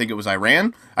personally don't think it was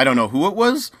Iran. I don't know who it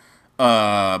was.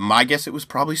 My guess it was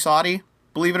probably Saudi,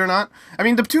 believe it or not. I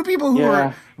mean, the two people who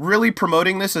are really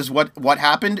promoting this as what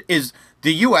happened is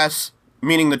the U.S.,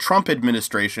 meaning the Trump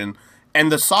administration, and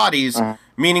the Saudis,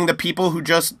 meaning the people who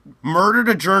just murdered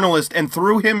a journalist and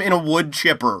threw him in a wood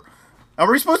chipper. Are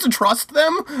we supposed to trust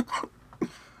them?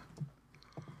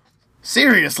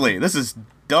 Seriously, this is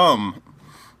dumb.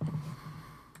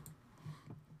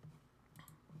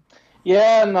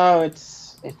 Yeah, no,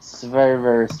 it's very,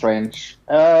 very strange.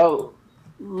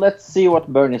 Let's see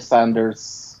what Bernie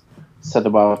Sanders said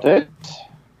about it.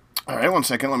 All right, 1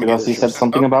 second. Because he said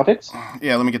something about it.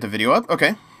 Yeah, let me get the video up.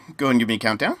 Okay, go ahead and give me a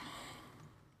countdown.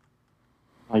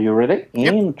 Are you ready?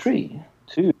 Yep. In 3,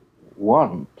 2,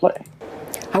 1, play.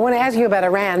 I want to ask you about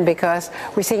Iran because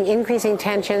we're seeing increasing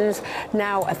tensions.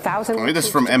 Now, 1,000. This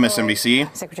is from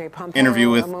MSNBC. Secretary Pompeo interview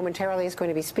with momentarily is going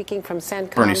to be speaking from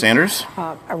CENTCOM. Bernie Sanders.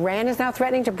 Iran is now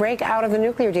threatening to break out of the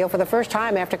nuclear deal for the first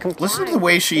time after complying. Listen to the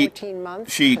way she 14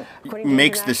 months,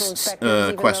 makes this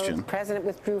question. The president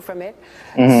withdrew from it.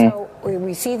 So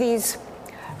we see these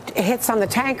hits on the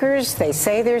tankers. They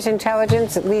say there's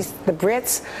intelligence. At least the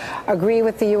Brits agree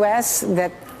with the U.S.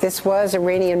 that this was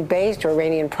Iranian-based or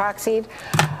Iranian proxied.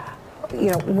 You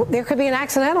know, there could be an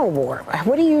accidental war.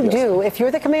 What do you do if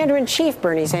you're the commander-in-chief,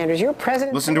 Bernie Sanders? You're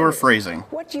president. Listen to her phrasing.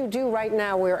 What do you do right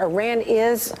now where Iran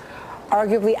is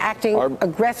arguably acting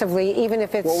aggressively, even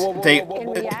if it's in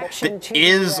reaction to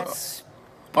US?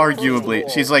 Arguably.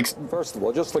 She's like... First of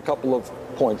all, just a couple of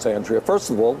points, Andrea. First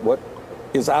of all, what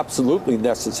is absolutely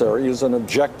necessary is an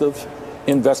objective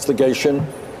investigation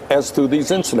as to these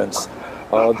incidents.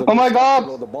 Oh my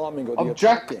God! The bombing or the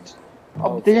Objective.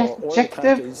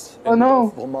 Oh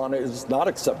no! Oman is not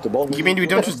acceptable. You mean we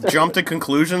don't just jump to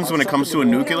conclusions when it comes to a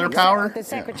nuclear power? The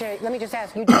Secretary, let me just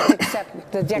ask, you don't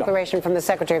accept the declaration from the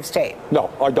Secretary of State? No,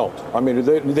 I don't. I mean,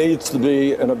 there needs to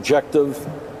be an objective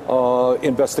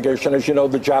investigation. As you know,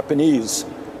 the Japanese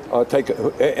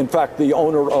in fact, the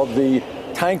owner of the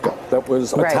tanker that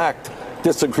was attacked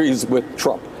disagrees with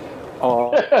Trump.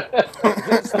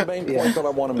 Here's the main point that I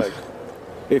want to make.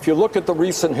 If you look at the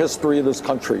recent history of this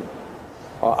country,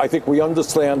 I think we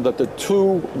understand that the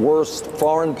two worst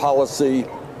foreign policy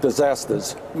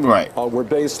disasters were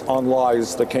based on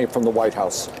lies that came from the White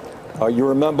House. You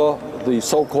remember the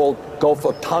so-called Gulf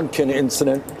of Tonkin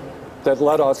incident that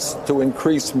led us to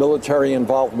increase military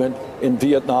involvement in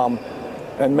Vietnam.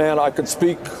 And man, I could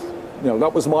speak,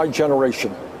 that was my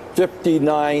generation.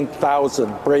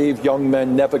 59,000 brave young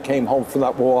men never came home from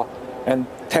that war, and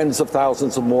tens of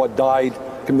thousands of more died,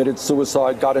 committed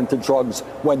suicide, got into drugs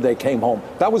when they came home.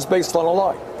 That was based on a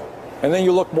lie. And then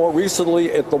you look more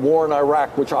recently at the war in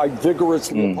Iraq, which I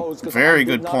vigorously opposed. Very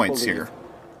good points here.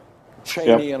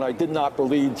 Cheney, and I did not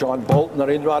believe John Bolton. I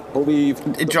did not believe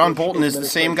John Bolton is the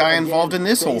same guy involved in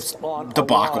this whole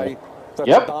debacle. That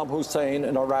Saddam Hussein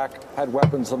in Iraq had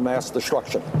weapons of mass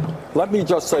destruction. Let me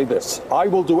just say this. I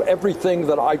will do everything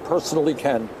that I personally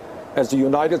can as a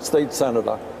United States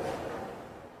Senator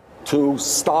to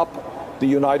stop the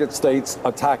United States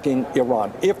attacking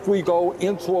Iran. If we go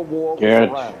into a war with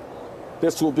Iran,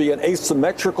 this will be an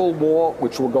asymmetrical war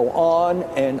which will go on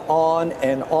and on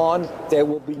and on. There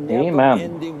will be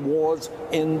never-ending wars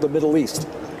in the Middle East.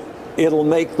 It'll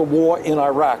make the war in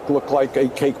Iraq look like a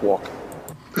cakewalk.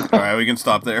 All right, we can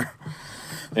stop there.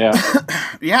 Yeah.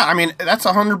 Yeah, I mean, that's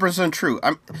 100% true.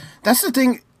 That's the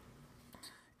thing.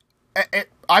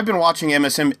 I've been watching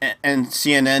MSM and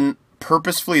CNN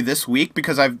purposefully this week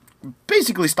because I've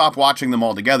basically stopped watching them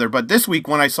altogether. But this week,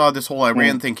 when I saw this whole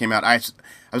Iran thing came out, I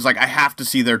was like, I have to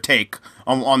see their take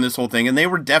on this whole thing. And they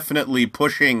were definitely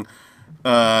pushing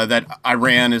that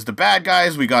Iran is the bad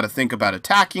guys. We got to think about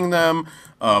attacking them.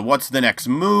 What's the next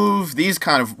move? These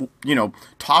kind of,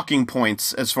 talking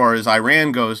points as far as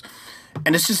Iran goes.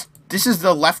 And it's just, this is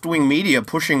the left-wing media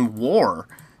pushing war.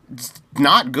 It's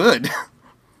not good.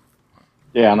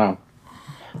 Yeah, I know.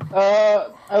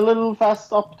 A little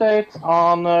fast update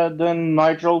on the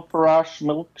Nigel Farage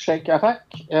milkshake attack.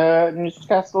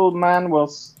 Newcastle man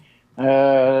was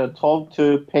told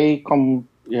to pay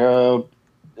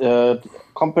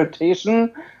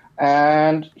compensation,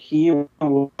 and he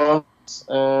was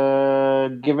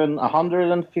given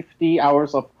 150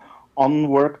 hours of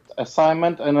unworked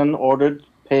assignment and then ordered to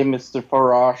pay Mr.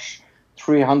 Farage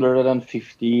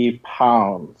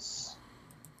 £350.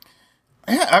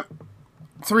 Yeah,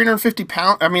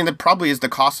 £350. I mean, that probably is the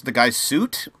cost of the guy's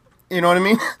suit. You know what I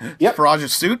mean? Yep.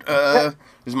 Farage's suit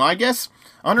is my guess.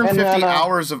 150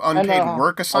 hours of unpaid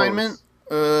work assignment.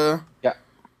 Yeah. I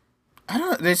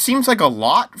don't know. It seems like a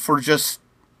lot for just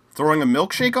throwing a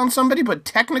milkshake on somebody, but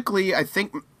technically, I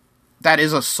think that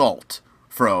is assault,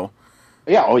 Fro.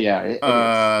 Yeah. Oh,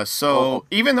 yeah. So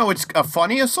even though it's a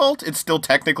funny assault, it's still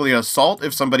technically assault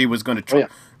if somebody was going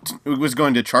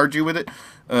to charge you with it.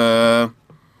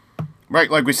 Right,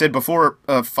 like we said before,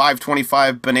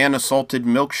 $5.25 banana salted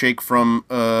milkshake from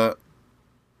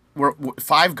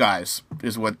Five Guys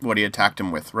is what he attacked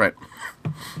him with. Right.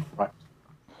 Right.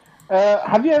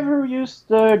 Have you ever used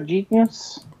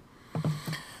Genius?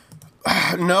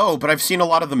 No, but I've seen a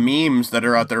lot of the memes that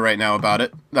are out there right now about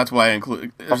it. That's why I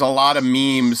include. There's a lot of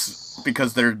memes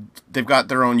because they've got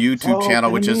their own YouTube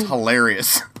channel, which is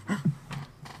hilarious.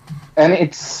 And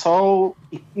it's so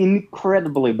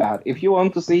incredibly bad. If you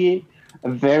want to see a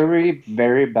very,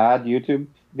 very bad YouTube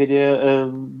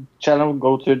video channel,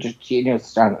 go to the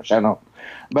Genius channel.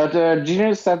 But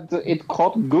Genius said it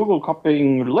caught Google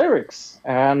copying lyrics,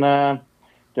 and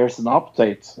there's an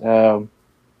update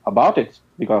about it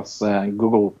because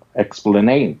Google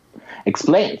explains.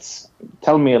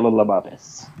 Tell me a little about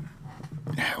this.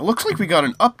 It looks like we got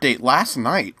an update last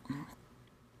night.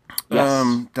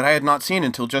 Yes. That I had not seen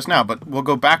until just now, but we'll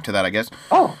go back to that, I guess.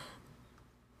 Oh.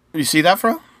 You see that,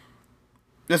 Fro?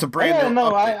 There's a brand new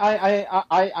update.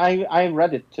 I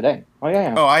read it today. Oh,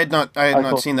 yeah. Oh, I had not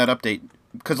seen that update.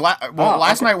 Because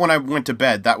last night when I went to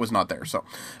bed, that was not there. So,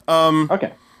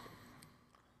 okay.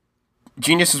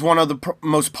 Genius is one of the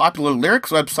most popular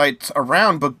lyrics websites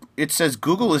around, but it says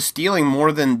Google is stealing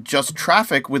more than just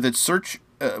traffic with its search.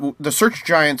 The search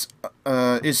giant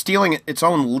is stealing its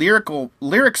own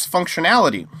lyrics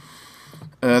functionality.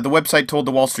 The website told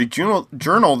the Wall Street Journal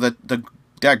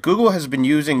that Google has been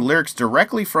using lyrics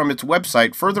directly from its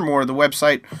website. Furthermore, the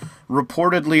website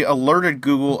reportedly alerted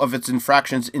Google of its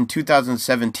infractions in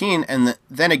 2017 and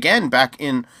then again back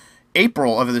in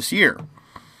April of this year.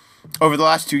 Over the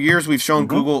last 2 years, we've shown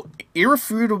Google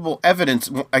irrefutable evidence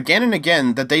again and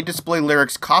again that they display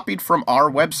lyrics copied from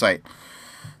our website.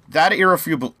 That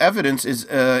irrefutable evidence is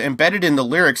embedded in the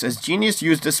lyrics as Genius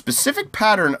used a specific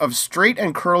pattern of straight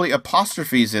and curly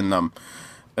apostrophes in them.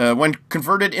 When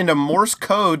converted into Morse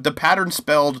code, the pattern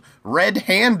spelled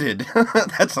red-handed.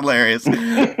 That's hilarious.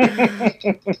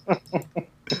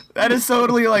 That is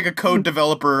totally like a code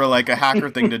developer or like a hacker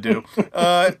thing to do.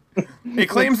 It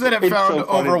claims that it found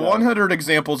over 100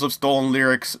 examples of stolen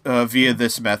lyrics via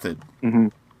this method. Mm-hmm.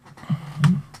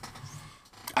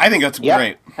 I think that's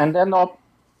great. And then the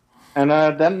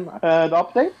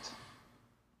update?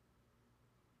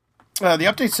 The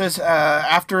update says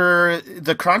after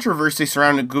the controversy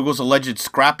surrounding Google's alleged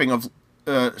scraping of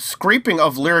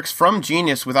lyrics from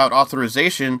Genius without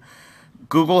authorization,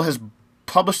 Google has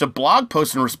published a blog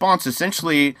post in response.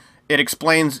 Essentially, it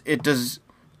explains it does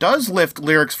does lift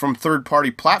lyrics from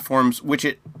third-party platforms, which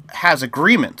it has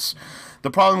agreements.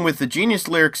 The problem with the Genius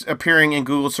lyrics appearing in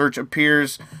Google search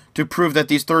appears to prove that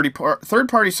these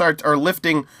third-party sites are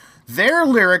lifting their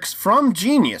lyrics from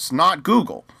Genius, not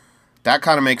Google. That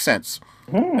kind of makes sense.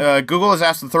 Google has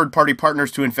asked the third-party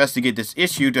partners to investigate this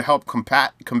issue to help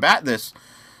combat this.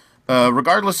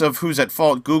 Regardless of who's at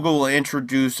fault, Google will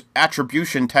introduce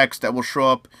attribution text that will show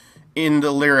up in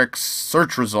the lyrics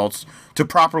search results to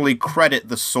properly credit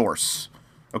the source.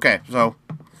 Okay, so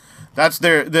that's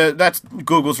that's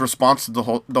Google's response to the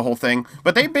whole thing.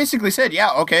 But they basically said,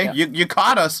 yeah, okay, yeah. You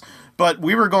caught us, but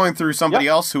we were going through somebody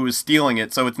else who was stealing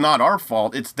it, so it's not our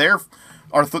fault. It's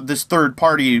this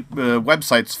third-party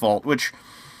website's fault, which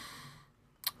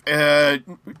I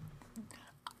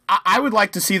would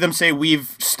like to see them say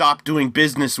we've stopped doing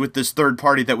business with this third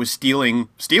party that was stealing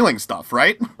stuff,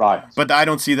 right? Right. But I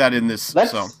don't see that in this.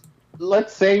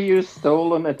 Let's say you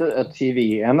stolen a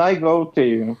TV, and I go to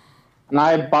you, and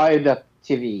I buy that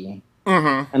TV,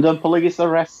 and the police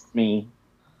arrest me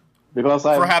because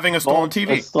I for having a stolen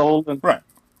TV. A stolen right.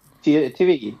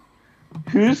 TV.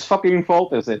 Whose fucking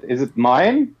fault is it? Is it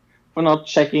mine for not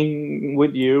checking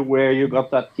with you where you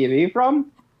got that TV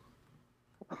from?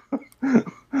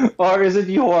 Or is it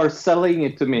yours selling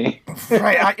it to me?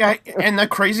 Right. And the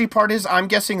crazy part is, I'm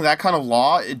guessing that kind of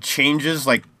law, it changes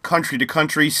like country to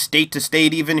country, state to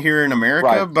state, even here in America.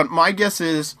 Right. But my guess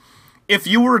is, if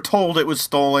you were told it was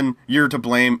stolen, you're to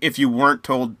blame. If you weren't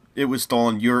told it was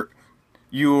stolen,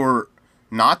 you're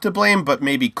not to blame, but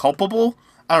maybe culpable.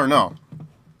 I don't know.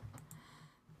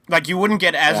 Like, you wouldn't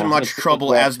get as much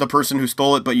trouble as the person who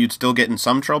stole it, but you'd still get in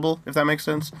some trouble, if that makes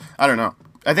sense. I don't know.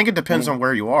 I think it depends on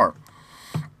where you are.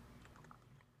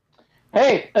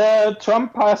 Hey,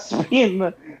 Trump has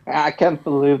been... I can't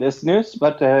believe this news,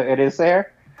 but it is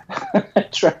there.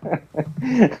 This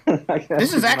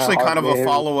is actually kind of a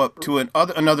follow-up to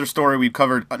another story we've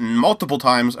covered multiple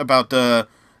times about the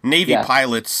Navy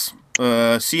pilots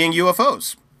seeing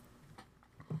UFOs.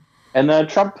 And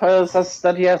Trump says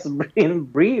that he has been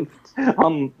briefed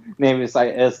on Navy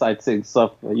sightings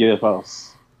of UFOs.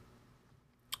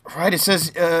 Right, it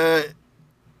says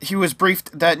he was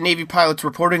briefed that Navy pilots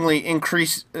reportedly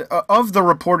increased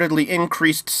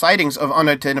sightings of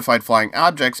unidentified flying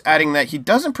objects, adding that he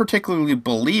doesn't particularly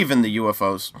believe in the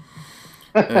UFOs.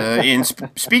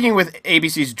 Speaking with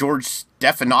ABC's George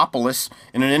Stephanopoulos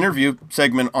in an interview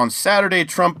segment on Saturday,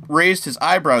 Trump raised his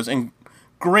eyebrows and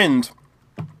grinned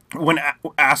when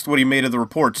asked what he made of the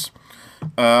reports.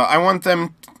 I want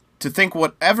them to think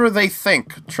whatever they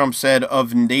think, Trump said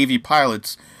of Navy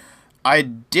pilots. I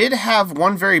did have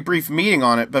one very brief meeting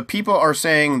on it, but people are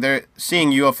saying they're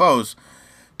seeing UFOs.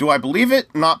 Do I believe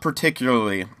it? Not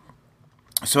particularly.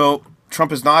 So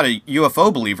Trump is not a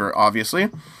UFO believer, obviously.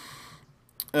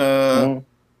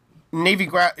 Navy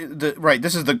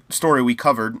this is the story we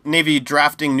covered. Navy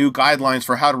drafting new guidelines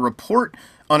for how to report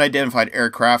unidentified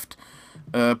aircraft.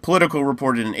 Politico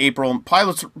reported in April.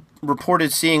 Pilots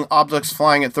reported seeing objects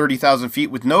flying at 30,000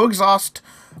 feet with no exhaust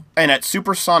and at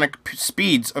supersonic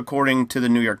speeds, according to the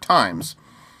New York Times.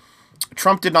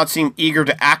 Trump did not seem eager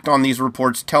to act on these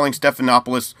reports, telling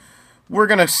Stephanopoulos, "We're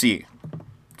going to see."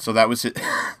 So that was it.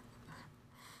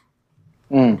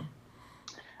 Hey,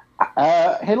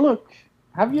 look.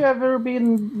 Have you ever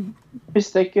been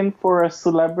mistaken for a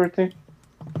celebrity?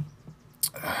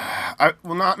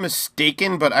 Not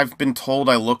mistaken, but I've been told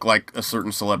I look like a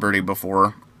certain celebrity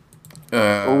before.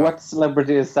 What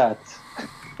celebrity is that?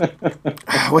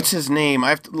 What's his name?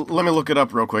 Let me look it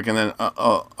up real quick, and then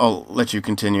I'll let you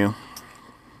continue.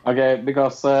 Okay,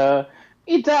 because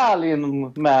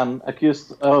Italian man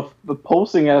accused of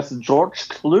posing as George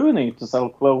Clooney to sell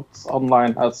clothes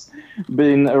online has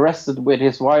been arrested with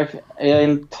his wife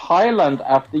in Thailand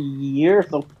after years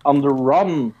on the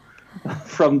run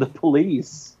from the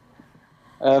police.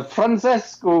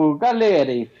 Francesco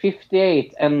Galleri,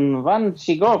 58, and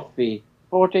Vanchi Goffi,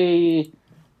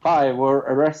 45, were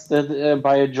arrested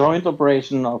by a joint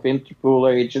operation of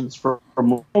Interpol agents from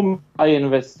Mumbai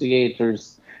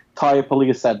investigators, Thai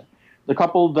police said. The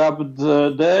couple, dubbed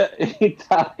the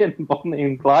Italian Bonnie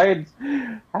and Clyde,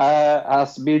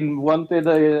 has been wanted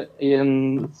of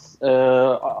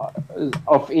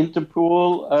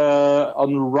Interpol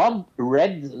on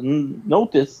red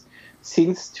notice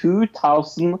since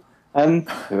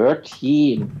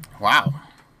 2013. Wow.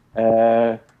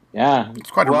 Yeah.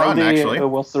 It's quite a run, actually.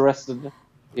 Was arrested.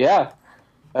 Yeah.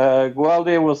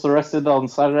 Gualdi was arrested on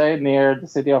Saturday near the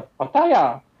city of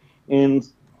Pattaya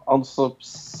on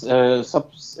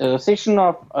supposition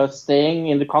of staying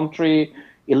in the country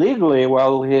illegally,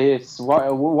 while his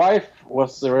wife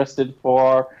was arrested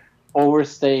for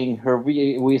overstaying her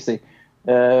visa.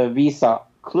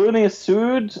 Clooney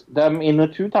sued them in a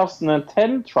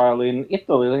 2010 trial in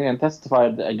Italy and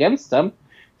testified against them,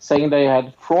 saying they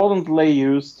had fraudulently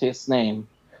used his name.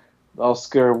 The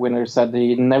Oscar winner said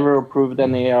he never approved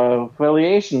any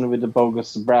affiliation with the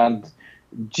bogus brand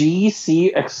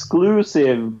GC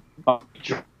Exclusive by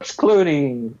George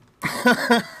Clooney.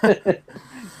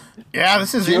 Yeah,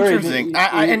 this is interesting.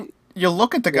 And you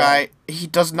look at the guy, he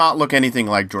does not look anything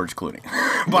like George Clooney.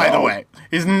 By the way,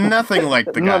 he's nothing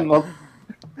like the guy.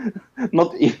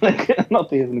 Not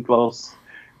even close.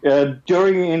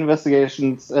 During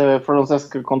investigations,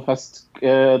 Francesca confessed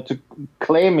to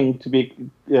claiming to be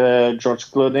George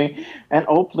Clooney and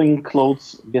opening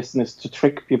clothes business to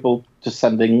trick people to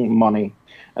sending money.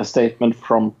 A statement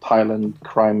from Thailand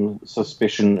Crime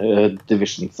Suspicion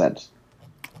Division said.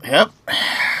 Yep.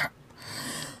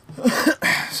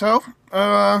 So,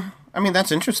 I mean, that's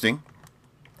interesting.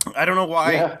 I don't know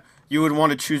why you would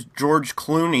want to choose George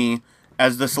Clooney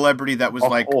as the celebrity that was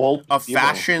like a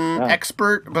fashion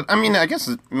expert. But, I mean, I guess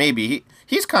maybe.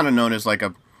 He's kind of known as like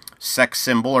a sex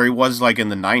symbol, or he was like in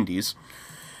the 90s.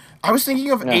 I was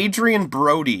thinking of Adrian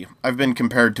Brody. I've been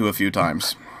compared to a few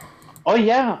times. Oh,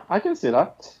 yeah, I can see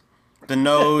that. The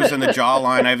nose and the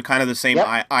jawline, I have kind of the same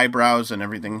eyebrows and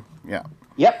everything. Yeah.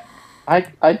 Yep,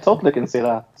 I totally can see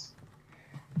that.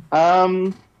 I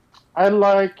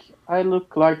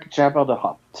look like Jabba the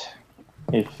Hutt,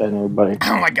 if anybody.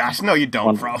 Oh my gosh, no you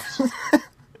don't, bro.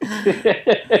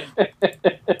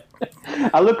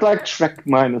 I look like Shrek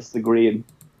minus the green.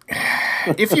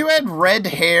 If you had red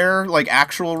hair, like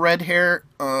actual red hair,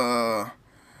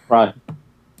 right.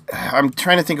 I'm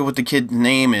trying to think of what the kid's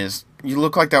name is. You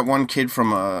look like that one kid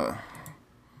from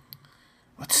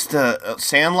what's the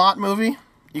Sandlot movie?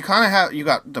 You kind of you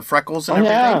got the freckles and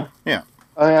everything. Yeah.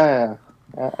 Oh yeah.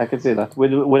 I can see that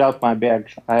without my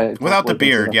beard. Without the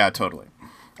beard, yeah, totally.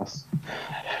 Yes.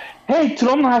 Hey,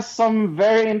 Trond has some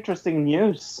very interesting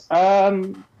news.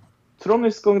 Trond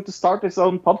is going to start his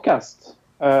own podcast.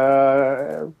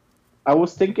 I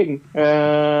was thinking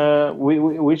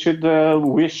we should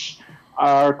wish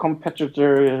our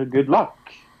competitor good luck.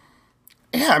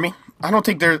 Yeah, I mean, I don't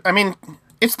think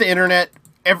it's the internet.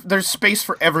 There's space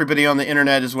for everybody on the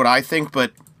internet is what I think,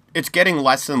 but it's getting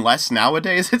less and less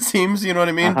nowadays, it seems, you know what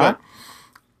I mean? But,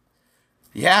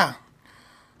 yeah.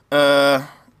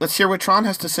 Let's hear what Trond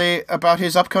has to say about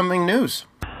his upcoming news.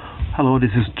 Hello,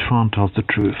 this is Trond Tells the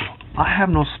Truth. I have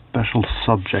no special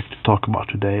subject to talk about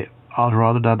today,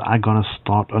 rather that I'm gonna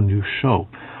start a new show.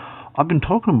 I've been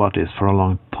talking about this for a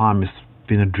long time. It's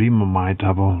been a dream of mine to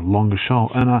have a longer show,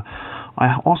 and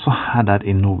I also had that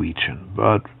in Norwegian,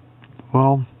 but,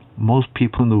 well, most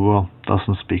people in the world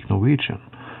doesn't speak Norwegian.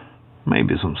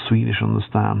 Maybe some Swedish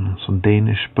understand, some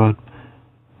Danish, but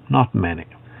not many.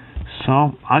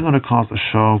 So I'm gonna cast a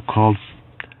show called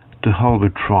The Hell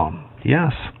with Trond.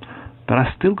 Yes, but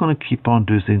I'm still gonna keep on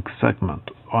doing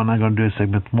segment, and I'm gonna do a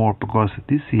segment more because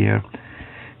this year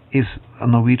is a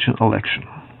Norwegian election.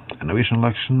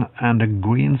 And the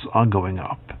Greens are going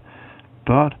up.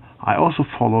 But I also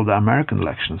follow the American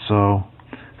election, so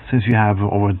since you have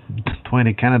over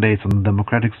 20 candidates on the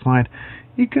Democratic side,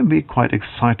 it can be quite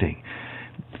exciting.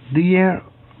 The year,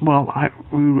 well,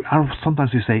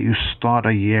 sometimes you say you start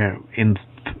a year in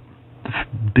the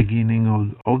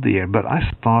beginning of the year, but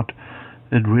I start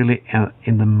it really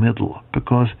in the middle,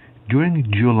 because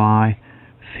during July,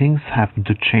 things happen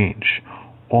to change.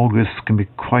 August can be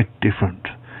quite different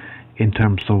in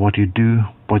terms of what you do,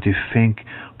 what you think,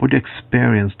 what you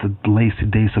experience the lazy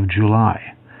days of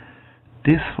July.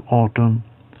 This autumn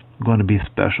going to be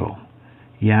special.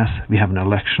 Yes, we have an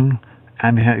election,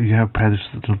 and you have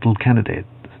presidential candidates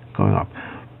going up,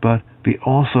 but we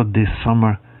also this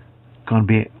summer going to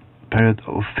be a period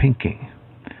of thinking.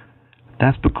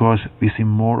 That's because we see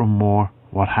more and more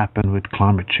what happened with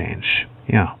climate change.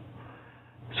 Yeah.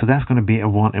 So that's going to be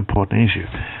one important issue.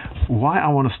 Why I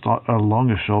want to start a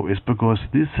longer show is because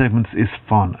this segment is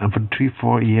fun, and for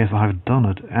 3-4 years I have done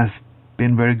it. Has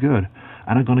been very good,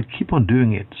 and I'm going to keep on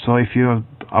doing it. So if you're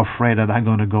afraid that I'm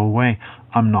going to go away,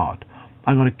 I'm not.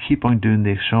 I'm going to keep on doing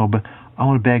this show, but I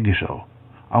want a bigger show.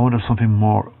 I want something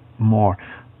more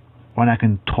when I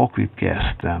can talk with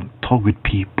guests and talk with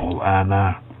people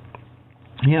and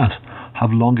yes,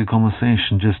 have longer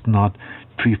conversation, just not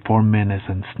 3-4 minutes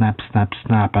and snap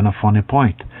and a funny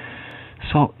point.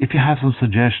 So if you have some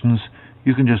suggestions,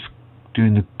 you can just do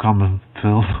in the comment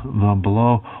field down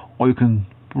below, or you can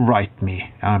write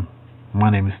me. My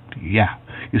name is,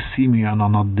 you see me on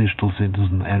a Digital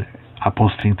Citizen, and I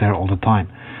post things there all the time.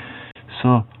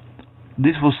 So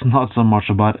this was not so much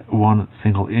about one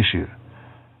single issue,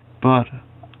 but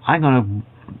I'm gonna,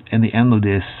 in the end of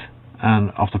this,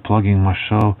 and after plugging my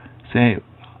show, say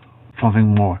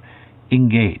something more.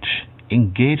 Engage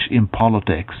in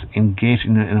politics, engage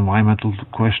in environmental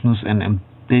questions, and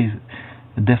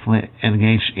definitely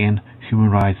engage in human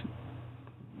rights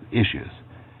issues.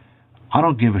 I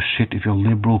don't give a shit if you're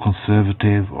liberal,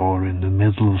 conservative, or in the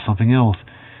middle or something else.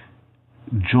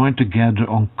 Join together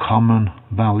on common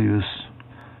values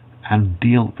and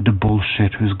deal with the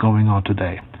bullshit who's going on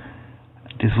today.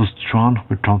 This was Tron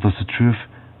with Tron Tells the Truth,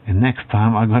 and next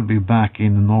time I'm going to be back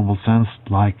in the normal sense,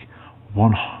 like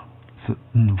one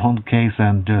case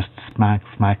and just smack.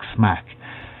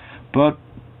 But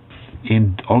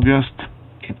in August,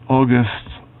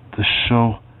 the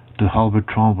show The Hell with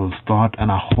Tron will start,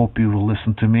 and I hope you will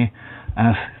listen to me,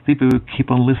 as people will keep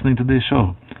on listening to this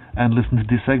show and listen to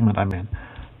this segment.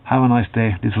 Have a nice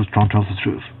day. This was Tron Tells the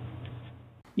Truth.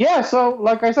 Yeah, so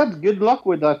like I said, good luck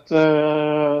with that,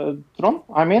 Tron.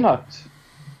 I mean it.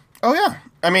 Oh yeah,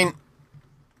 I mean,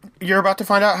 you're about to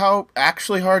find out how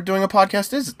actually hard doing a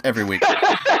podcast is every week.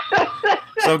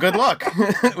 So good luck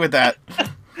with that.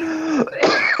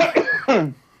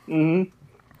 Mm-hmm.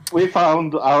 We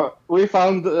found out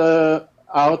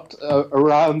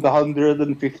around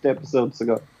 150 episodes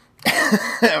ago.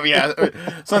 Yeah,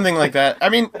 something like that. I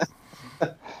mean,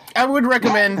 I would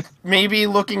recommend maybe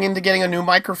looking into getting a new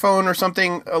microphone or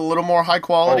something a little more high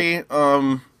quality,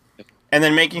 and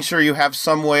then making sure you have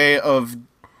some way of,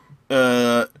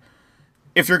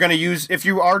 if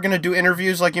you are gonna do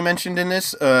interviews like you mentioned in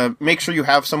this, make sure you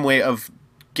have some way of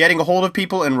getting a hold of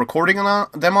people and recording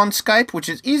them on Skype, which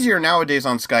is easier nowadays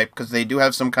on Skype because they do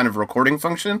have some kind of recording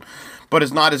function, but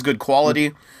it's not as good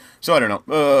quality. So I don't know.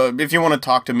 If you want to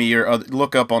talk to me or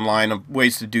look up online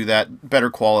ways to do that, better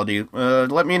quality,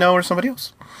 let me know or somebody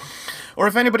else. Or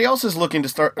if anybody else is looking to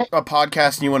start a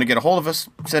podcast and you want to get a hold of us,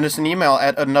 send us an email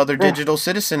at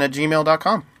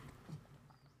anotherdigitalcitizen@gmail.com.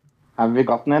 Have we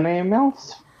gotten any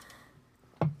emails?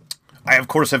 I, of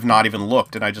course, have not even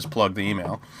looked, and I just plugged the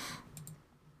email.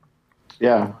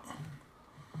 Yeah.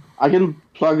 I can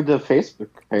plug the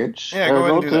Facebook page. Yeah, go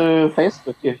ahead and do to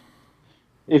Facebook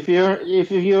if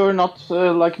you're not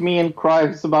like me and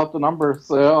cries about the numbers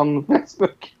on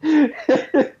Facebook.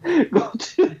 Go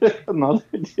to Another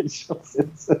Digital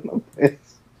Citizen on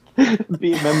Facebook.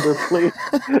 Be a member, please.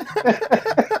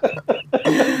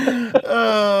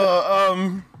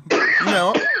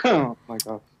 No. Oh my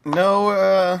god.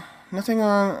 No,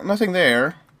 nothing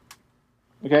there.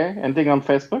 Okay, anything on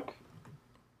Facebook?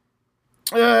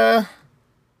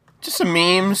 Just some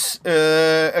memes,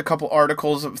 a couple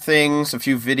articles of things, a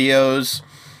few videos,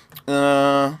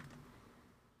 the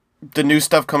new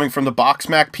stuff coming from the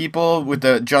Boxmac people with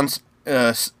the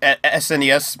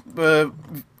SNES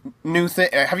new thing.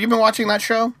 Have you been watching that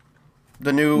show?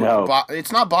 The new, no.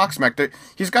 It's not Boxmac.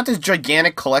 He's got this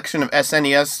gigantic collection of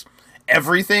SNES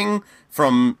everything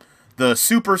from the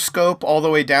Super Scope all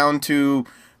the way down to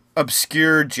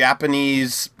obscure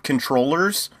Japanese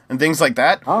controllers and things like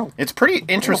that. Oh. It's pretty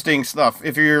interesting stuff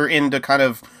if you're into kind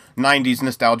of 90s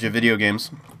nostalgia video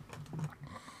games.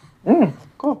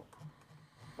 Cool.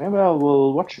 Maybe I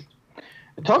will watch it.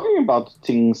 Talking about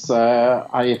things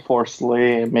I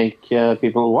forcefully make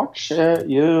people watch,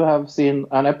 you have seen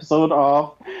an episode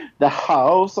of The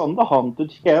House on the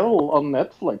Haunted Hill on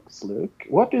Netflix, Luke.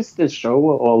 What is this show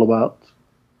all about?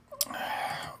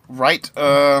 Right,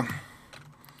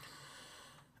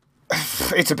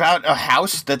 it's about a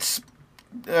house that's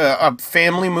a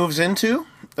family moves into.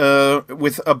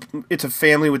 It's a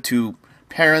family with two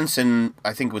parents and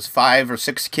I think it was 5 or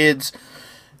 6 kids,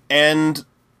 and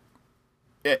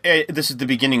this is the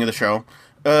beginning of the show.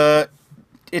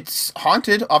 It's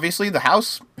haunted, obviously, the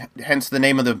house, hence the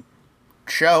name of the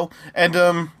show. And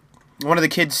one of the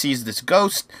kids sees this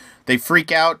ghost. They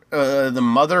freak out. The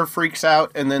mother freaks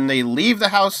out, and then they leave the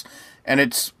house. And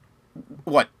it's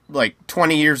like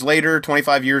 20 years later,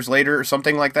 25 years later, or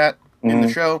something like that in the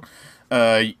show.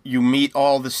 You meet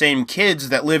all the same kids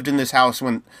that lived in this house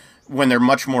when they're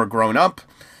much more grown up,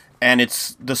 and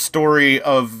it's the story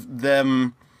of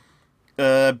them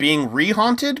being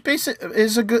re-haunted.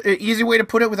 Is a good, easy way to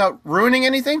put it without ruining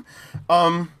anything.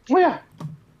 Yeah.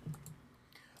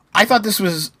 I thought this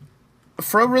was.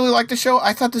 Fro really liked the show.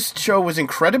 I thought this show was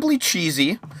incredibly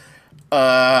cheesy.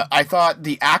 I thought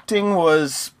the acting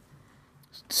was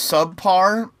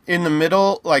subpar in the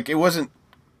middle. Like, it wasn't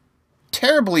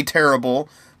terribly terrible,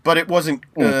 but it wasn't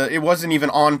even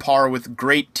on par with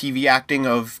great TV acting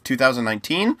of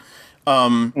 2019.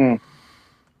 I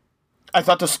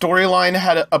thought the storyline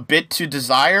had a bit to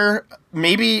desire.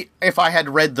 Maybe if I had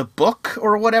read the book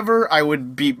or whatever, I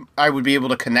would be able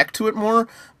to connect to it more,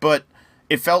 but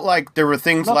it felt like there were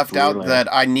things Not left out really. that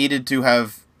I needed to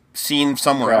have seen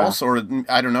somewhere Yeah. else, or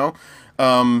I don't know.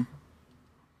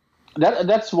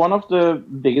 That's one of the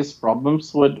biggest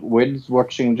problems with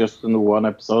watching just in one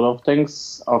episode of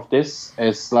this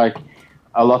is like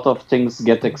a lot of things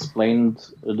get explained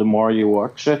the more you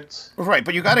watch it. Right,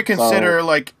 but you got to consider,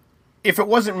 like, if it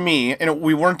wasn't me, and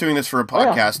we weren't doing this for a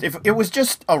podcast, if it was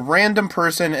just a random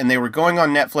person and they were going on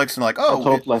Netflix and like,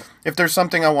 Totally. if there's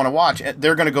something I want to watch,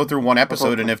 they're going to go through one episode,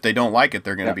 Totally. and if they don't like it,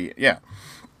 they're going to be,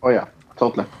 Oh yeah,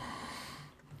 totally.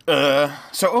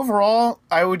 So overall,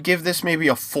 I would give this maybe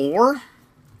a 4.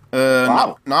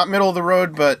 Wow. Not middle of the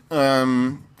road, but a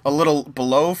little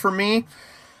below for me.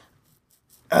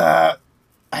 I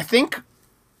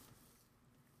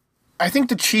think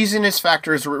the cheesiness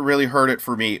factors really hurt it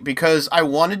for me because I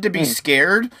wanted to be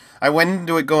scared. I went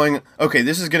into it going, okay,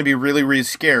 this is going to be really, really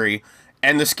scary.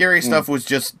 And the scary stuff was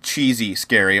just cheesy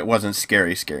scary. It wasn't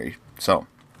scary. So.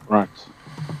 Right.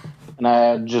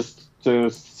 And just to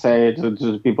say to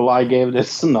the people, I gave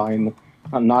this a 9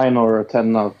 or a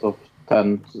 10 out of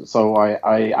 10. So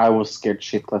I was scared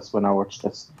shitless when I watched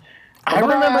this. I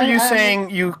remember you saying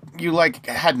you like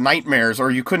had nightmares or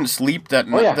you couldn't sleep the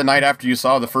night after you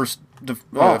saw the first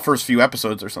few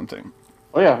episodes or something.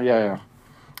 Oh yeah.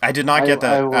 I did not get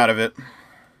that out of it.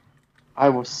 I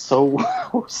was so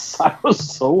I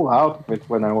was so out of it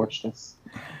when I watched this.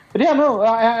 But yeah, no,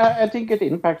 I think it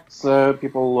impacts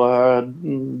people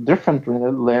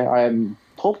differently. I'm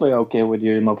totally okay with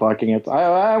you not liking it.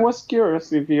 I was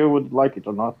curious if you would like it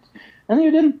or not, and you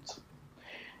didn't.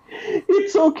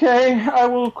 It's okay. I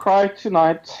will cry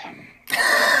tonight.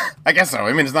 I guess so.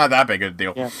 I mean, it's not that big a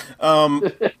deal. Yeah.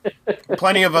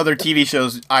 Plenty of other TV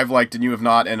shows I've liked and you have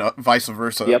not, and vice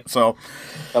versa. Yep. So,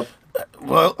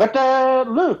 well, But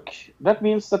look, that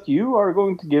means that you are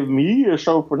going to give me a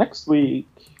show for next week.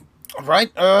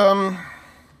 right.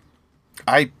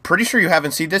 I'm pretty sure you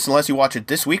haven't seen this unless you watch it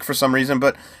this week for some reason.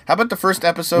 But how about the first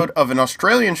episode of an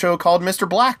Australian show called Mr.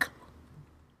 Black?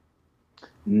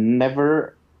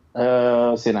 Never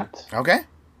seen it. Okay.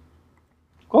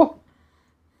 Cool.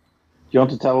 You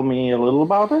want to tell me a little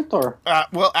about it, or?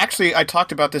 Well, actually, I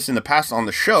talked about this in the past on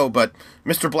the show, but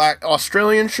Mr. Black,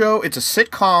 Australian show, it's a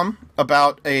sitcom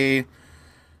about a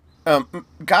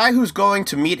guy who's going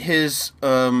to meet his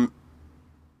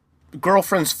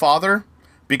girlfriend's father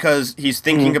because he's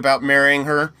thinking about marrying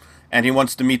her, and he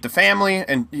wants to meet the family,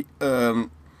 and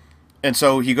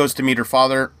so he goes to meet her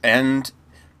father, and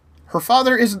her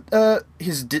father is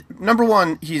number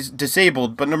one, he's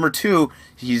disabled, but number two,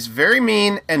 he's very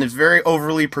mean and is very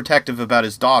overly protective about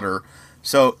his daughter.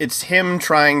 So it's him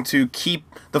trying to keep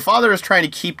the father is trying to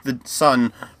keep the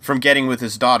son from getting with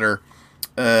his daughter,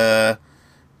 and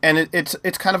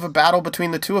it's kind of a battle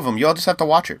between the two of them. You'll just have to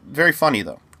watch it. Very funny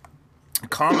though,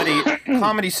 comedy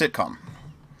sitcom.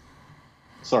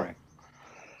 Sorry.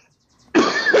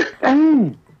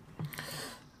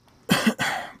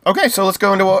 Okay, so let's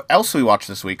go into what else we watched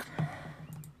this week.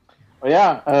 Oh,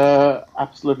 yeah,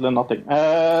 absolutely nothing.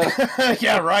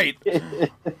 Yeah, right.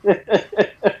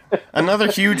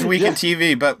 Another huge week in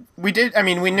TV, but we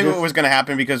knew it was going to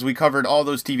happen because we covered all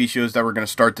those TV shows that were going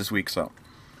to start this week, so.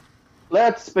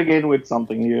 Let's begin with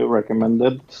something you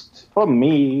recommended for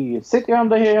me. City on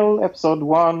the Hill, episode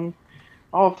 1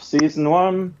 of season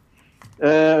 1.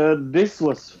 This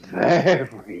was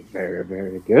very, very,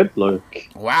 very good, Luke.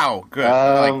 Wow,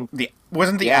 good.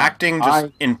 Wasn't the acting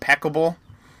just impeccable?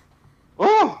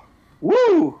 Oh,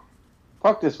 woo!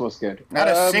 Fuck, this was good. Not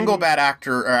a single bad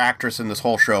actor or actress in this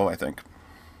whole show, I think.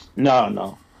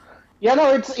 No. Yeah,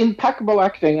 no, it's impeccable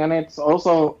acting, and it's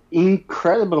also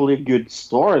incredibly good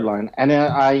storyline. And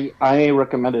I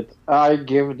recommend it. I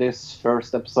give this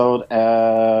first episode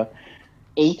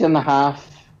 8.5,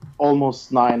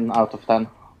 almost 9 out of 10.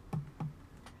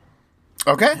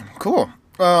 Okay, cool.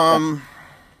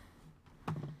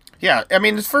 Yeah, I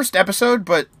mean, it's first episode,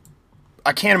 but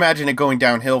I can't imagine it going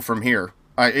downhill from here.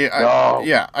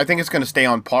 Yeah, I think it's going to stay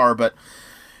on par, but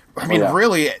I mean,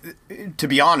 really, to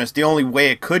be honest, the only way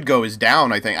it could go is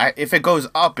down, I think. If it goes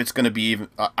up, it's going to be even...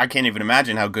 I can't even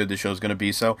imagine how good the show's going to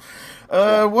be, so...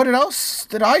 What else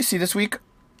did I see this week?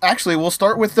 Actually, we'll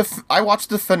start with I watched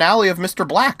the finale of Mr.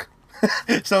 Black.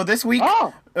 So this week,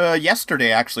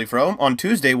 yesterday, actually, on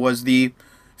Tuesday, was the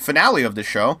finale of the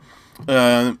show.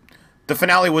 The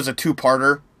finale was a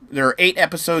 2-parter. There are 8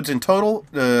 episodes in total.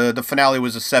 The finale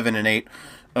was a 7 and 8.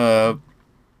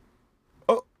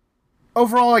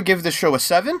 Overall, I give this show a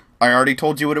 7. I already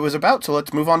told you what it was about, so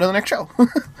let's move on to the next show.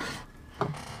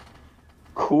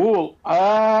 Cool.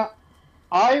 I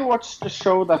watched a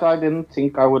show that I didn't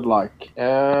think I would like.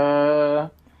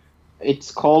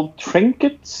 It's called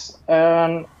Trinkets,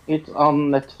 and it's on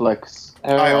Netflix.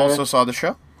 I also saw the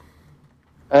show.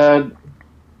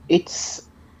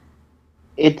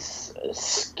 It's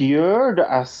skewed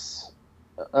as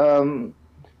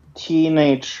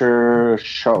teenager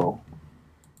show,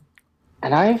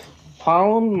 and I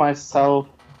found myself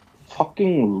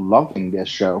fucking loving this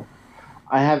show.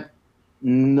 I have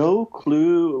no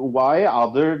clue why,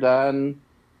 other than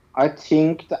I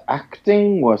think the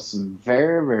acting was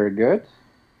very, very good.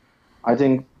 I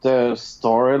think the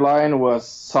storyline was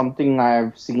something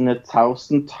I've seen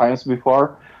 1,000 times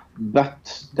before.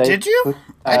 But did you?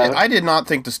 I did not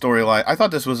think the storyline. I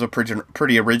thought this was a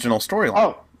pretty original storyline.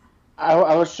 Oh,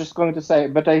 I was just going to say,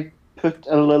 but I put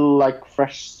a little like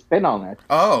fresh spin on it.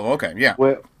 Oh, okay, yeah.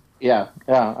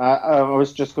 I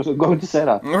was just going to say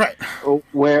that. Right.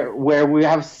 Where we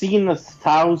have seen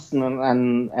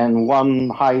 1,001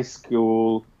 high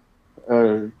school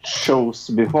shows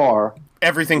before.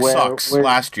 Everything sucks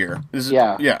last year.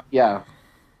 Yeah.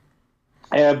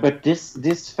 But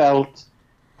this felt,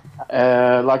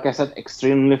 like I said,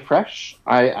 extremely fresh.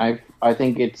 I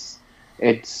think it's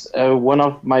one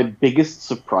of my biggest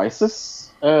surprises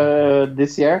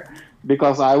this year,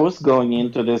 because I was going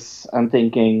into this and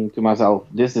thinking to myself,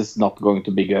 this is not going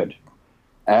to be good.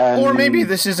 Or maybe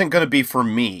this isn't going to be for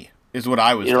me, is what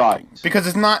I was thinking. Right. Because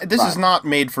it's not. This is not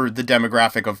made for the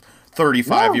demographic of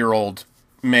 35-year-old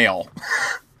male.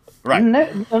 Right.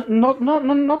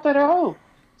 Not at all.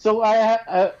 So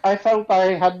I felt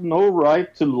I had no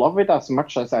right to love it as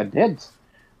much as I did.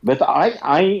 But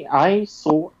I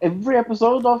saw every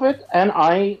episode of it, and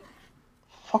I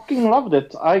fucking loved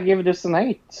it. I give this an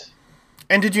 8.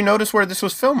 And did you notice where this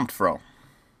was filmed, Fro?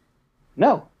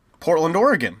 No. Portland,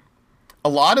 Oregon. A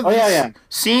lot of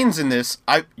scenes in this,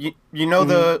 you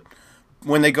know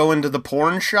when they go into the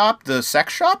porn shop, the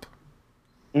sex shop?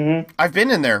 Mm-hmm. I've been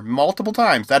in there multiple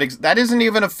times. That isn't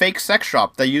even a fake sex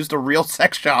shop. They used a real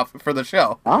sex shop for the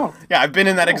show. Oh. Yeah, I've been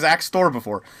in that exact store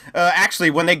before. Actually,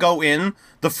 when they go in,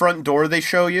 the front door they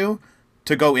show you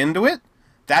to go into it,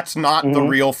 that's not the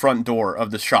real front door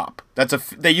of the shop.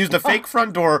 They used a fake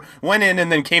front door, went in,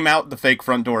 and then came out the fake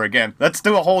front door again. That's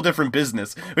still a whole different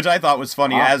business, which I thought was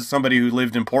funny as somebody who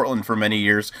lived in Portland for many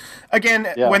years. Again,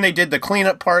 when they did the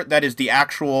cleanup part, that is the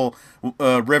actual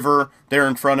river there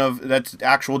in front of, that's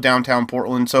actual downtown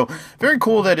Portland. So very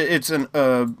cool that it's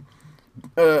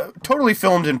totally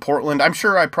filmed in Portland. I'm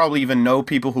sure I probably even know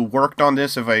people who worked on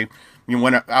this if I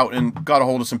went out and got a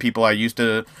hold of some people I used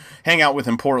to hang out with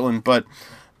in Portland. But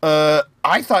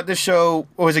I thought this show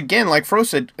was, again, like Fro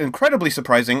said, incredibly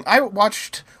surprising. I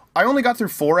only got through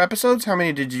 4 episodes. How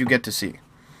many did you get to see?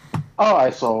 Oh, I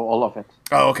saw all of it.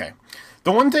 Oh, okay.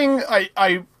 The one thing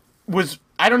I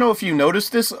don't know if you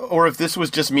noticed this or if this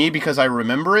was just me because I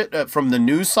remember it from the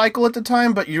news cycle at the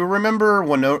time, but you remember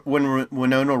when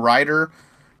Winona Ryder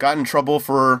got in trouble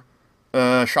for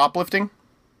shoplifting?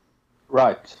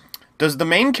 Right. Does the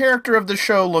main character of the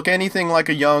show look anything like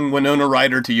a young Winona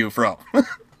Ryder to you, Fro?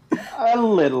 A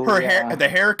little. Her hair, the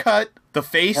haircut, the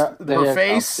face, her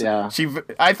face. Yeah.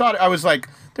 I was like,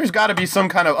 there's got to be some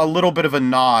kind of a little bit of a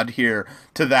nod here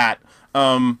to that.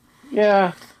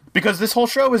 Yeah. Because this whole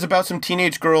show is about some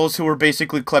teenage girls who are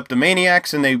basically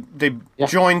kleptomaniacs, and they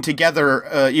join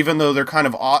together, even though they're kind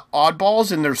of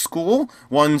oddballs in their school.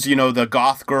 One's, the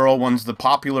goth girl, one's the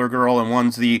popular girl, and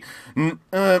one's the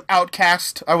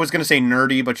outcast. I was going to say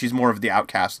nerdy, but she's more of the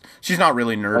outcast. She's not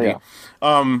really nerdy.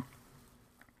 Oh, yeah.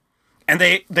 And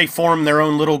they form their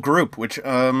own little group, which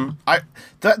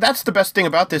that's the best thing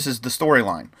about this is the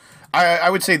storyline. I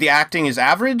would say the acting is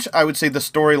average. I would say the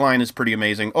storyline is pretty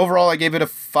amazing. Overall, I gave it a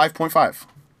 5.5.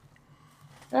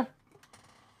 Yeah.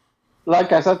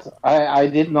 Like I said, I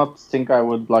did not think I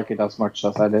would like it as much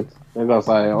as I did, because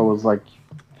I was like,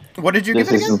 what did you give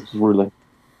it again? This isn't really...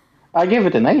 I gave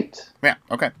it an 8. Yeah,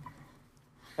 okay.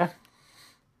 Yeah.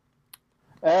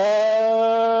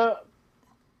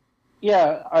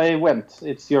 Yeah, I went.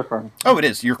 It's your turn. Oh, it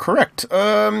is. You're correct.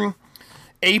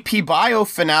 AP Bio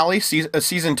finale,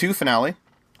 season 2 finale.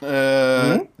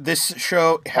 This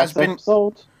show has been...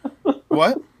 Episode.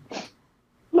 What?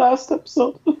 Last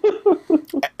episode.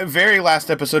 Very last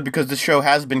episode, because the show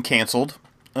has been canceled.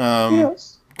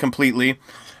 Yes. Completely.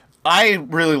 I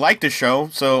really like this show,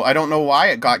 so I don't know why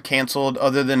it got canceled,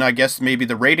 other than I guess maybe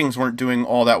the ratings weren't doing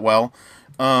all that well.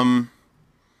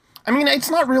 I mean, it's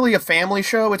not really a family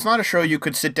show. It's not a show you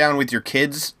could sit down with your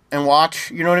kids and watch.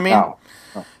 You know what I mean? No.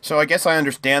 So I guess I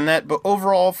understand that. But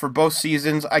overall, for both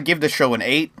seasons, I give the show an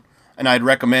 8. And I'd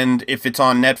recommend, if it's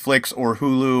on Netflix or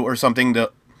Hulu or something,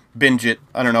 to binge it.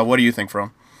 I don't know. What do you think,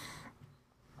 Fro?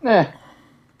 Eh.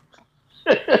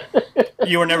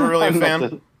 You were never really a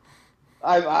fan?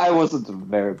 I wasn't a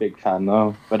very big fan,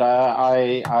 no. But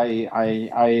I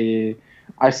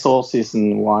saw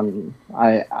season 1.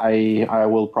 I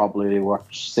will probably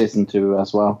watch season 2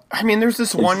 as well. I mean, there's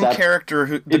this one character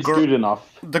who it's good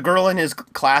enough. The girl in his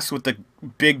class with the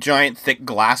big, giant, thick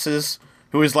glasses,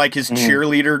 who is like his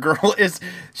cheerleader girl, it's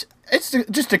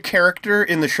just a character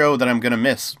in the show that I'm gonna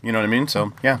miss. You know what I mean?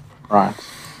 So yeah. Right.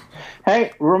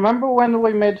 Hey, remember when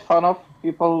we made fun of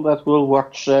people that will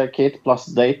watch Kate plus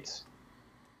Date?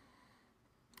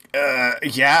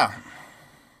 Yeah.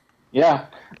 Yeah.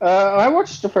 I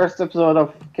watched the first episode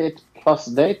of Kate plus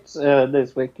Date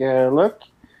this week, look.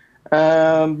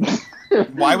 Why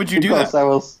would you do that?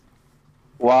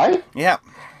 Why? Yeah.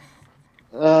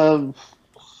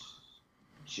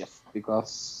 Just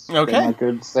because okay. Then I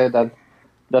could say that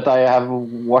I have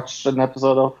watched an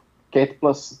episode of Kate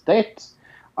plus Date.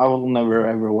 I will never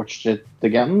ever watch it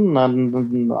again,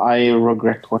 and I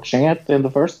regret watching it in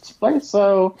the first place,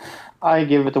 so I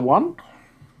give it a 1.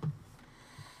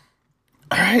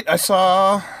 Alright, I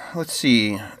saw... Let's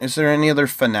see. Is there any other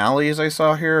finales I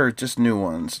saw here, or just new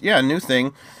ones? Yeah, new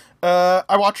thing. I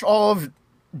watched all of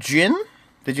Jin.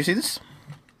 Did you see this?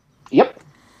 Yep.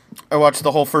 I watched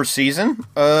the whole first season.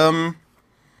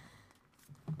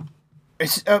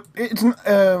 It's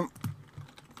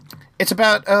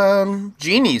about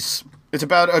genies. It's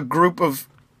about a group of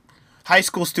high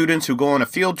school students who go on a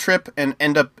field trip and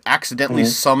end up accidentally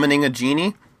summoning a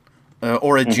genie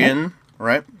or a jinn,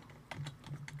 right?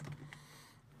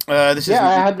 I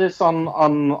had this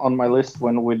on my list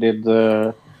when we did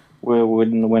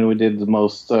when we did the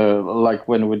most like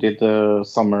when we did the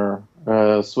summer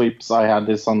sweeps. I had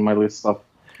this on my list of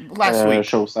last week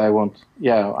shows I want.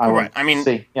 Yeah, I want to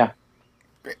see.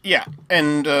 Yeah,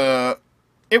 and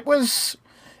it was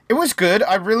good.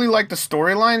 I really liked the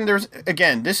storyline.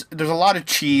 There's a lot of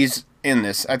cheese in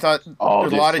this. I thought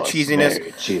there's a lot of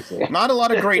cheesiness. Not a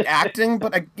lot of great acting,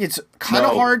 but it's kind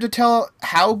of hard to tell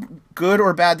how good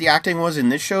or bad the acting was in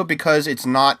this show because it's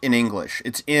not in English.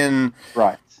 It's in...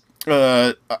 Right.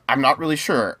 I'm not really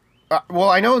sure. Well,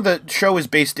 I know the show is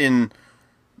based in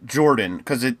Jordan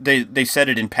because they said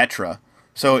it in Petra.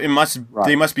 So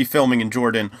they must be filming in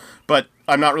Jordan, but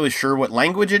I'm not really sure what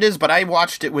language it is, but I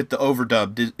watched it with the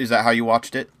overdub. Is that how you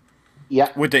watched it?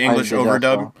 Yeah. With the English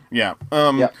overdub? Well. Yeah.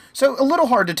 So a little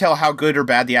hard to tell how good or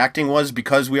bad the acting was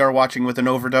because we are watching with an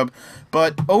overdub,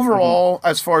 but overall,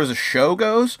 as far as the show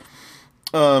goes,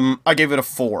 I gave it a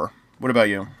 4. What about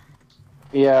you?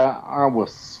 Yeah, I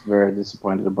was very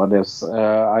disappointed about this.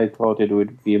 I thought it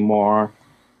would be more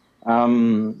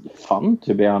fun,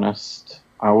 to be honest.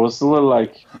 I was a little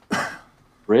like,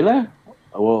 really?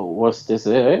 Was this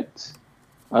it?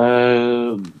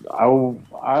 I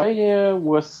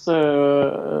was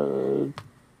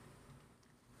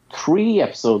 3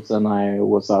 episodes and I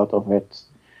was out of it.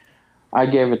 I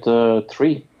gave it a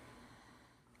 3.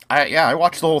 I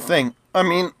watched the whole thing. I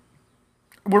mean,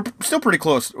 we're still pretty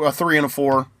close, a 3 and a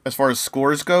 4 as far as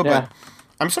scores go, but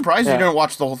I'm surprised you didn't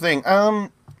watch the whole thing.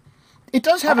 It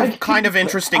does have a kind of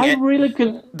interesting...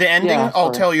 The ending,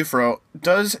 I'll tell you, Fro,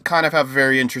 does kind of have a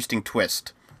very interesting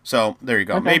twist. So, there you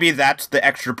go. Okay. Maybe that's the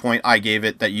extra point I gave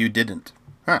it that you didn't.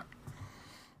 Huh.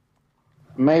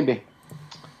 Maybe.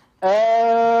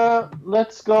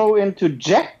 Let's go into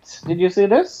Jet. Did you see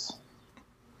this?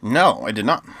 No, I did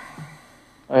not.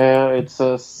 It's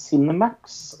a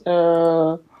Cinemax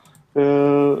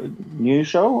new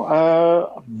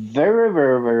show. Very,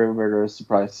 very, very, very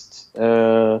surprised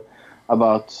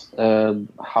about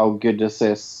how good this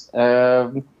is.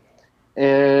 I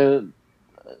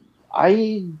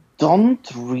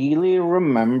don't really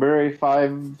remember if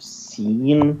I've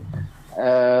seen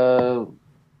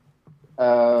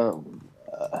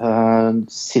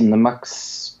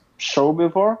Cinemax show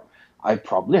before. I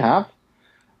probably have,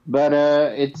 but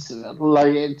it's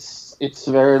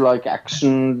very like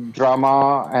action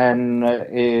drama, and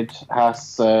it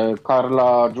has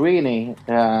Carla Drini.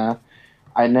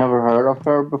 I never heard of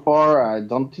her before. I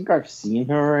don't think I've seen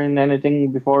her in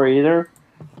anything before either,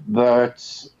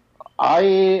 but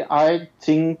I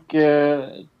think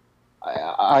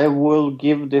I will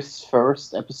give this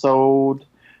first episode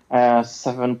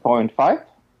 7.5.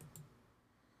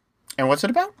 And what's it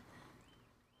about?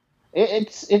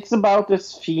 It's about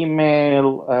this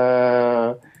female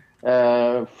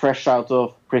fresh out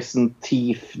of prison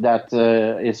thief that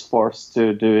is forced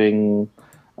to doing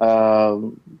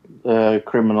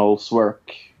criminals'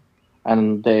 work,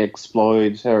 and they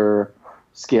exploit her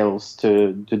skills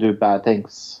to do bad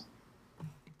things.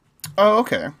 Oh,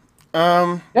 okay.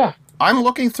 Yeah. I'm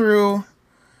looking through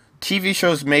TV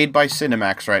shows made by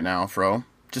Cinemax right now, Fro,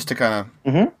 just to kind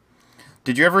of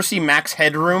Did you ever see Max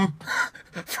Headroom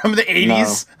from the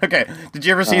 80s? No. Okay. Did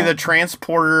you ever see the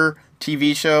Transporter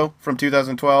TV show from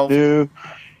 2012?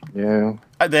 Yeah.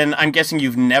 Then I'm guessing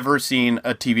you've never seen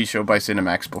a TV show by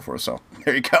Cinemax before, so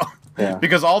there you go. Yeah.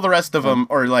 Because all the rest of them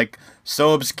are like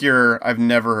so obscure, I've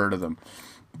never heard of them.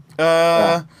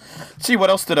 Let's see, what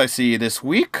else did I see this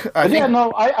week? I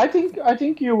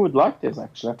think you would like this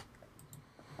actually.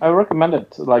 I recommend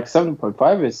it. Like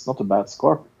 7.5 is not a bad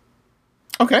score.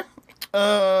 Okay.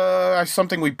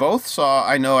 Something we both saw.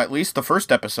 I know at least the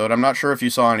first episode. I'm not sure if you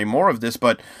saw any more of this,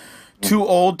 but Too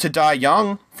Old to Die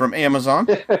Young from Amazon.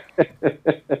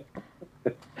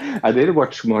 I did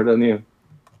watch more than you.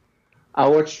 I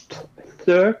watched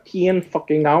 13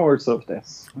 fucking hours of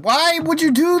this. Why would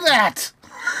you do that?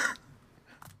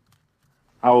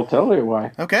 I will tell you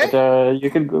why. Okay. But,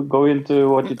 you can go into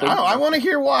what you think. I want to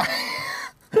hear why.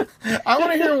 I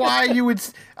want to hear why you would.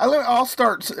 I'll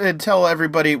start and tell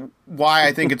everybody why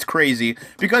I think it's crazy.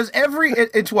 Because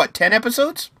it's what, 10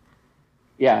 episodes?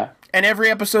 Yeah. And every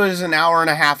episode is an hour and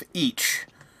a half each,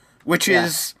 which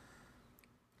is.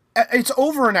 It's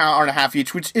over an hour and a half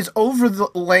each, which is over the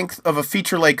length of a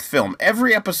feature-length film.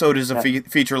 Every episode is a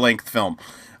feature-length film.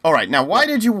 All right, now why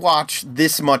did you watch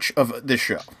this much of this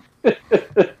show?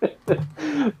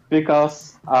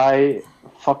 Because I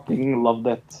fucking loved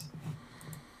it.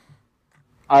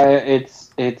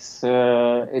 It's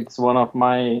one of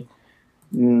my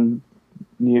new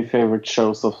favorite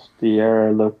shows of the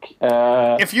year. Look,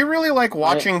 if you really like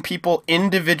watching people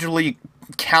individually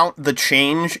count the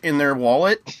change in their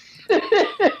wallet,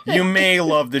 you may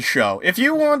love the show. If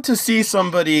you want to see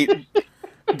somebody,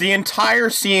 the entire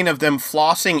scene of them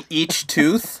flossing each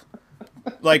tooth,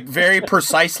 like very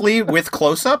precisely with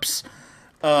close-ups,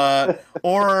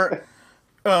 or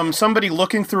somebody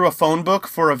looking through a phone book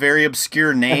for a very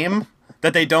obscure name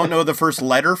that they don't know the first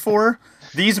letter for,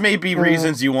 these may be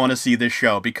reasons you want to see this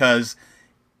show, because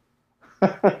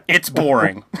it's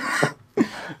boring.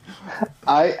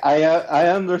 I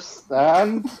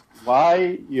understand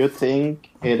why you think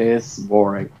it is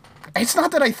boring. It's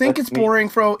not that I think it's boring,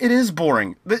 Fro. It is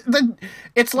boring.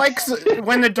 It's like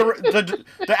when the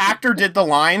actor did the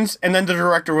lines, and then the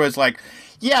director was like,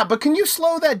 "Yeah, but can you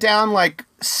slow that down like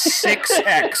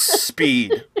 6x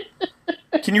speed?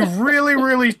 Can you really,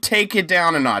 really take it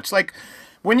down a notch?" Like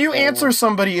when you answer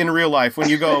somebody in real life, when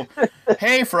you go,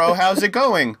 "Hey, Fro, how's it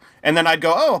going?" And then I'd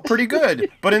go, "Oh, pretty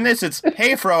good." But in this, it's,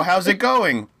 "Hey, Fro, how's it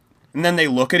going?" And then they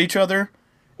look at each other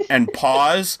and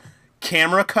pause,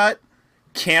 camera cut,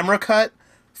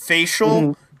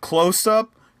 facial, close up.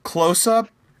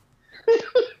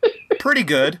 Pretty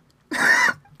good.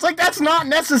 It's like, that's not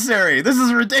necessary. This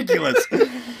is ridiculous.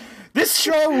 This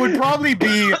show would probably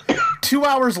be 2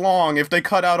 hours long if they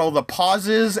cut out all the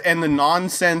pauses and the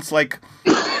nonsense, like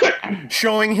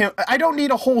showing him. I don't need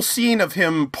a whole scene of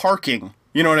him parking.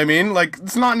 You know what I mean? Like,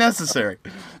 it's not necessary.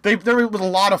 There was a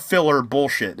lot of filler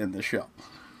bullshit in this show.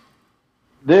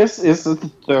 This is a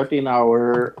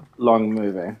 13-hour long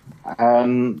movie,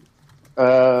 and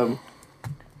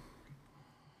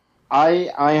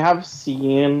I have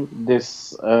seen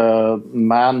this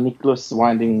man Nicholas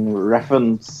Winding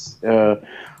Refn's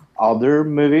other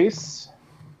movies,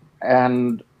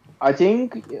 and I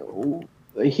think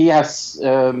he has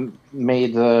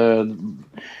made the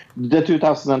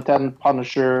 2010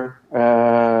 Punisher,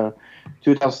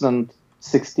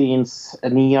 2016's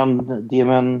Neon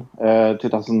Demon,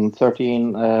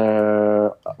 2013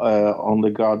 Only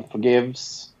God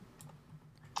Forgives.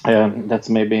 That's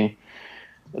maybe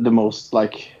the most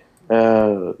like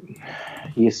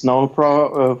he's known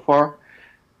for,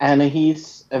 and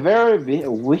he's a very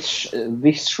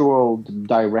visual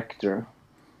director.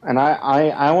 And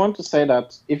I want to say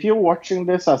that if you're watching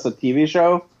this as a TV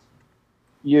show,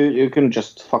 you can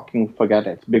just fucking forget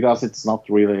it, because it's not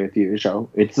really a TV show.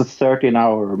 It's a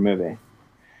 13-hour movie.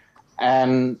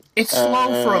 And it's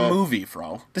slow for a movie,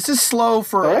 Fro. This is slow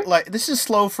for this is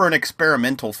slow for an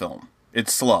experimental film.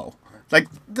 It's slow. Like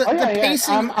the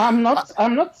pacing. Yeah. I'm not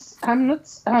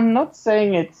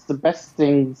saying it's the best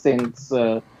thing since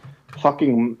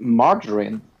fucking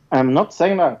Margarine. I'm not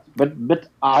saying that, but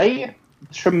I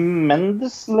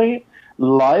tremendously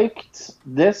liked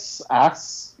this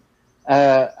as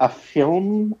a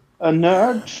film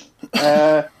nerd,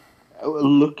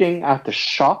 looking at the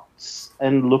shots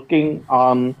and looking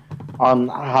on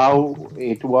how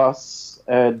it was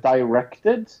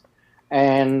directed.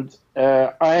 And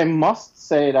I must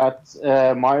say that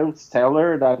Miles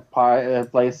Teller, that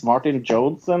plays Martin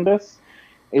Jones in this,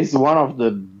 is one of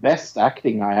the best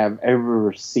acting I have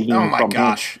ever seen. Oh my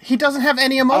gosh, he doesn't have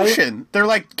any emotion. They're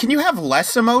like, can you have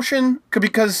less emotion?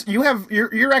 Because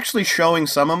you're actually showing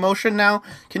some emotion now.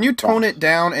 Can you tone it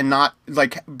down and not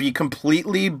like be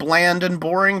completely bland and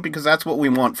boring? Because that's what we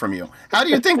want from you. How do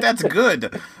you think that's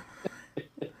good?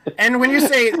 And when you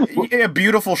say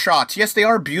beautiful shots, yes, they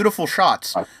are beautiful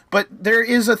shots, but there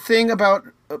is a thing about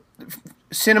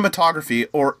cinematography,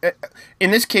 or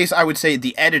in this case, I would say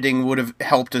the editing would have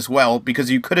helped as well, because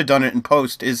you could have done it in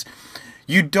post, is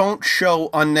you don't show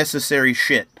unnecessary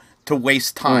shit to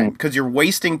waste time, because you're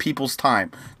wasting people's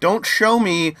time. Don't show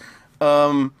me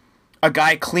a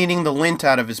guy cleaning the lint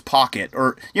out of his pocket,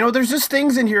 or, there's just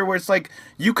things in here where it's like,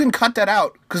 you can cut that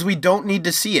out, because we don't need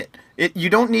to see it. You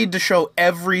don't need to show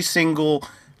every single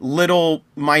little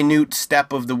minute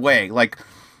step of the way. Like,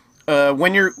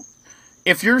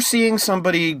 if you're seeing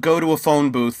somebody go to a phone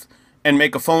booth and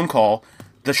make a phone call,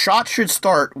 the shot should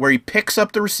start where he picks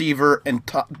up the receiver and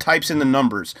types in the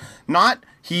numbers. Not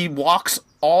he walks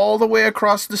all the way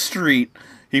across the street,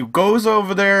 he goes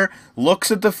over there, looks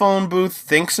at the phone booth,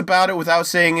 thinks about it without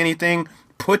saying anything,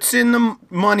 puts in the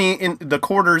money, in the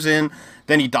quarters in,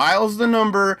 then he dials the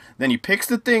number, then he picks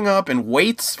the thing up and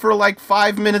waits for like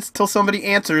 5 minutes till somebody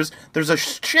answers. There's a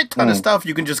shit ton of stuff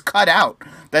you can just cut out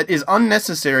that is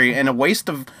unnecessary and a waste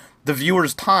of the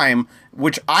viewer's time,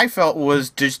 which I felt was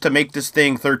just to make this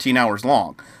thing 13 hours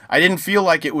long. I didn't feel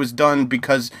like it was done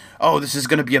because, this is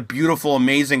going to be a beautiful,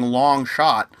 amazing, long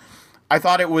shot. I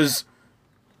thought it was,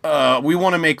 we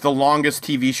want to make the longest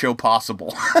TV show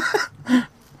possible.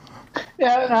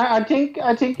 Yeah, I think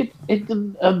it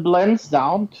blends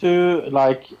down to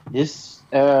like this.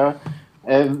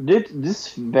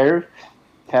 This very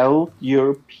felt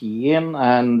European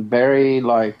and very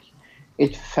like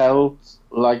it felt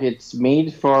like it's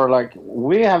made for like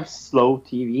we have slow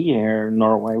TV here in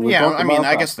Norway.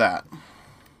 I guess that.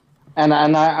 And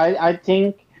I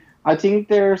think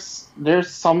there's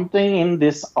something in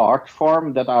this art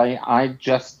form that I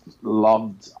just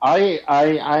loved.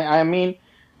 I mean.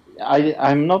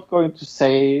 I'm not going to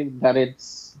say that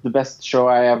it's the best show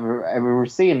I ever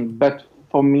seen, but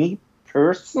for me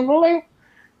personally,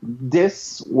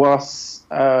 this was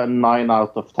a 9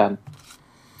 out of 10.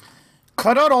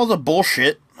 Cut out all the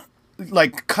bullshit.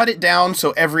 Like, cut it down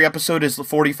so every episode is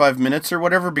 45 minutes or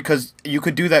whatever, because you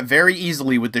could do that very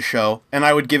easily with the show, and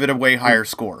I would give it a way higher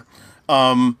score.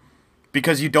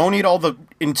 Because you don't need all the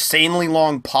insanely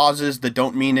long pauses that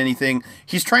don't mean anything.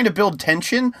 He's trying to build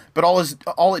tension, but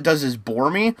all it does is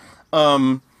bore me.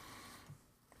 And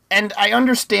I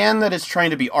understand that it's trying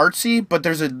to be artsy, but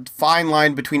there's a fine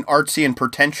line between artsy and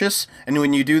pretentious. And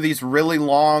when you do these really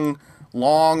long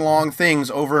things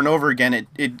over and over again,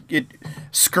 it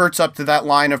skirts up to that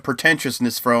line of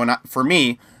pretentiousness for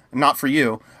me, not for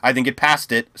you. I think it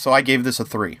passed it, so I gave this a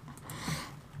 3.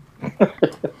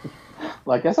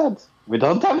 Like I said, we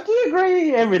don't have to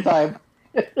agree every time.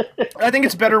 I think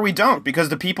it's better we don't, because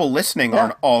the people listening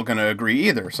aren't all going to agree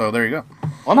either. So there you go.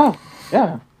 Oh, no.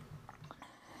 Yeah.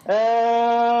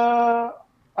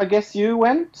 I guess you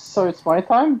went, so it's my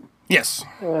time. Yes.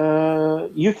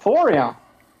 Euphoria.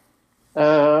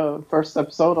 First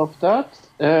episode of that.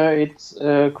 It's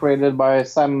created by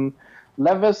Sam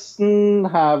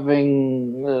Levinson,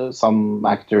 having some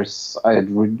actors I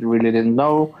really didn't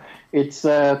know. It's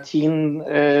a teen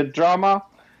drama.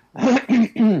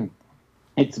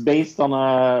 It's based on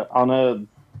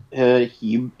a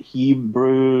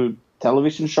Hebrew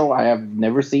television show I have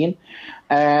never seen,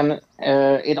 and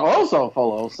it also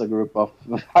follows a group of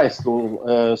high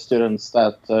school students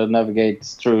that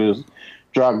navigates through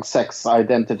drugs, sex,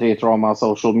 identity, trauma,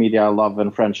 social media, love,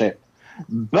 and friendship.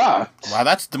 But wow,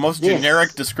 that's the most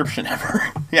generic description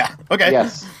ever. Yeah. Okay.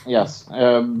 Yes.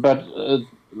 But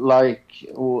like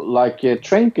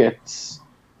Trinkets,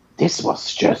 this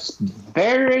was just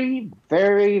very,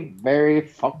 very, very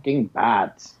fucking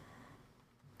bad.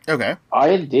 Okay.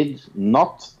 I did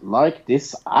not like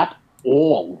this at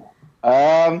all.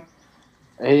 It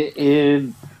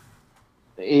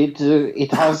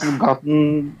has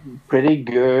gotten pretty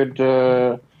good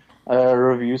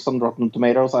reviews on Rotten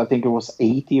Tomatoes. I think it was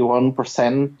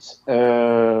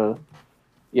 81%.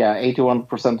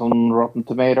 81% on Rotten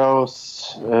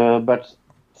Tomatoes. But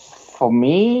for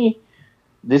me,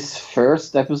 this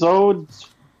first episode,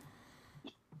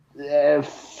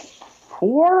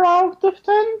 4 out of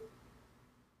 10.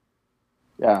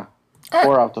 Yeah,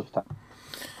 4 out of 10.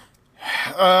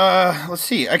 Let's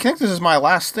see. I think this is my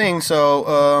last thing, so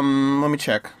let me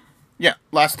check. Yeah,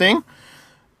 last thing.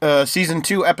 Season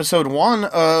 2, episode 1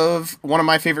 of one of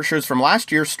my favorite shows from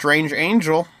last year, Strange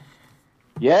Angel.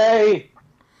 Yay!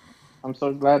 I'm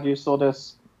so glad you saw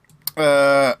this.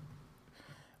 I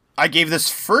gave this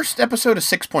first episode a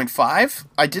 6.5.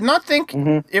 I did not think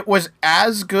it was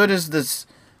as good as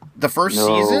the first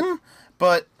season,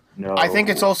 but I think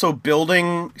it's also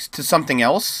building to something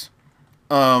else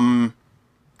in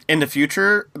the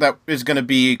future that is going to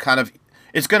be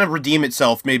it's going to redeem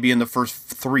itself maybe in the first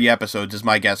 3 episodes is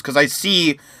my guess, because I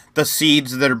see the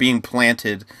seeds that are being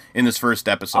planted in this first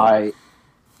episode.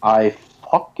 I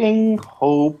fucking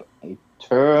hope it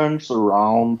turns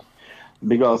around,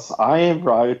 because I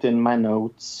write in my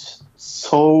notes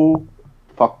so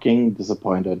fucking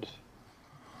disappointed,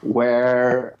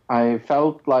 where I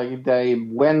felt like they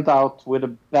went out with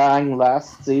a bang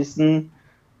last season,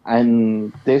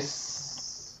 and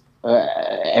this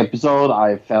episode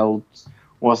I felt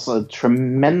was a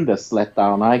tremendous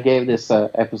letdown. I gave this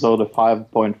episode a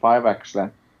 5.5 actually.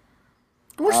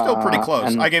 We're still pretty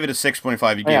close. I gave it a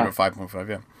 6.5. You gave it a 5.5.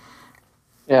 Yeah.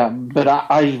 Yeah, but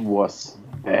I was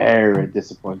very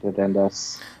disappointed in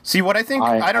this. See, what I think,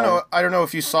 I don't know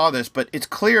if you saw this, but it's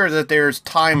clear that there's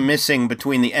time missing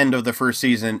between the end of the first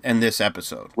season and this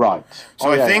episode. Right.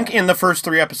 So I think in the first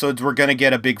 3 episodes we're going to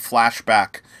get a big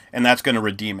flashback, and that's going to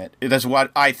redeem it. That's what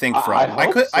I think.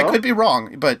 I could be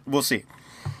wrong, but we'll see.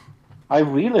 I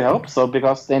really hope so,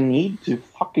 because they need to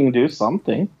fucking do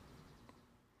something.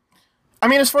 I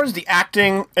mean, as far as the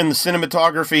acting and the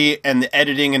cinematography and the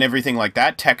editing and everything like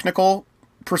that, technical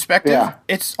perspective,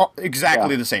 it's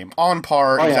exactly the same. On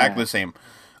par, exactly the same.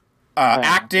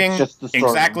 Acting,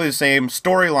 exactly the same.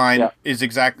 Storyline is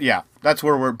exactly, that's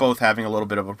where we're both having a little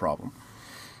bit of a problem.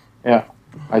 Yeah,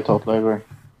 I totally agree.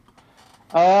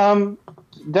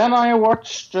 Then I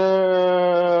watched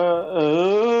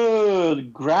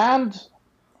Grand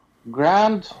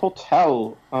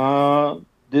Hotel.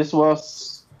 This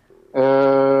was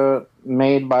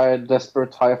made by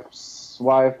Desperate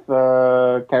Housewife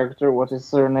character. What is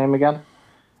her name again?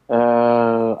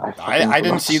 I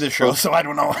didn't see the show, so I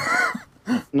don't know.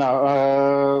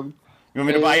 No. You want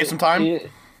me to buy you some time?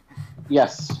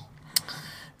 Yes.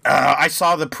 I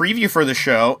saw the preview for the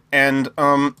show, and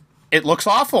it looks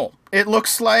awful. It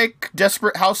looks like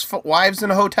Desperate Housewives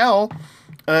in a hotel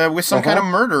with some kind of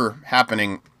murder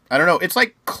happening. I don't know. It's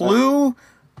like Clue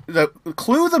the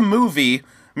movie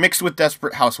mixed with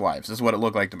Desperate Housewives is what it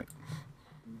looked like to me.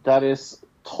 That is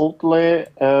totally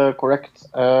correct.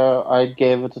 I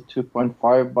gave it a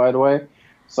 2.5, by the way.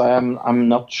 So I'm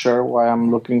not sure why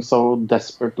I'm looking so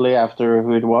desperately after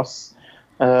who it was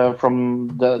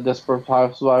from the Desperate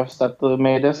Housewives that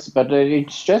made this. But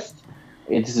it's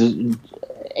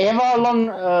Eva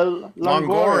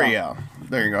Longoria.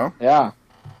 There you go. Yeah,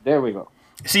 there we go.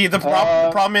 See, the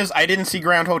problem is I didn't see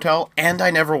Grand Hotel, and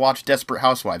I never watched Desperate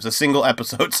Housewives, a single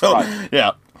episode. So,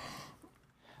 yeah.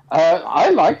 I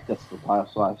like Desperate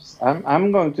Housewives.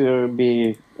 I'm going to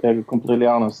be completely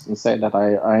honest and say that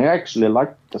I actually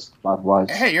like Desperate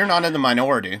Housewives. Hey, you're not in the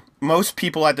minority. Most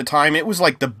people at the time, it was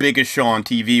like the biggest show on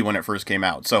TV when it first came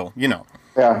out. So, you know.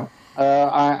 Yeah.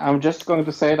 I'm just going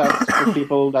to say that for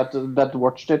people that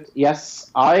watched it,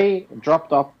 yes, I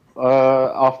dropped off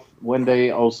when they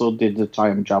also did the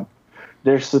time jump.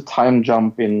 There's a time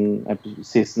jump in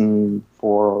season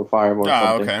 4 or 5 or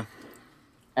something. Okay.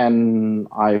 And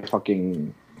I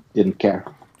fucking didn't care.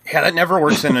 Yeah, that never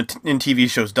works in TV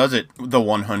shows, does it? The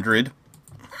 100.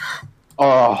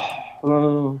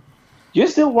 Do you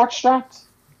still watch that?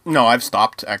 No, I've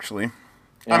stopped, actually.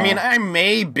 Yeah. I mean, I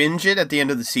may binge it at the end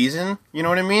of the season, you know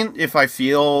what I mean? If I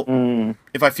feel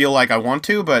like I want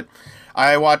to, but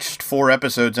I watched 4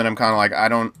 episodes and I'm kind of like, I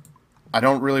don't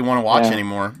really want to watch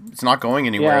anymore. It's not going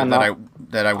anywhere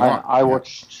that I want. I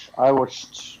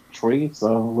watched 3,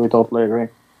 so we totally agree.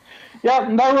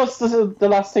 Yeah, that was the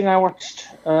last thing I watched.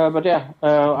 But yeah,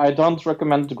 I don't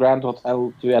recommend Grand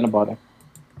Hotel to anybody.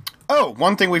 Oh,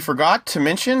 one thing we forgot to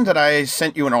mention that I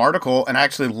sent you an article and I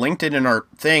actually linked it in our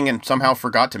thing and somehow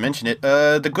forgot to mention it.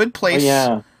 The Good Place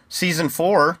season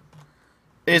 4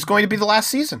 is going to be the last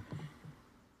season.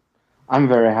 I'm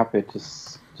very happy to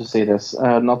see this.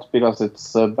 Not because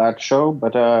it's a bad show,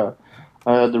 but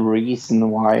the reason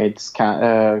why it's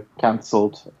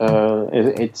cancelled.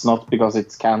 It's not because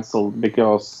it's cancelled,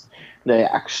 because they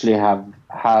actually have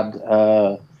had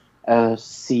a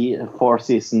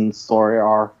 4-season story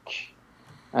arc,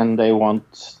 and they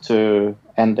want to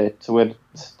end it with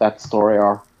that story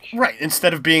arc. Right,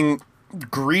 instead of being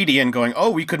greedy and going, oh,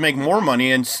 we could make more money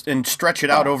and stretch it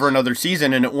out over another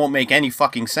season and it won't make any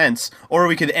fucking sense, or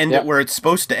we could end it where it's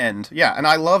supposed to end. Yeah, and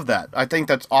I love that. I think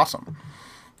that's awesome.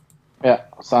 Yeah,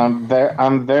 so I'm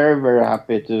very, very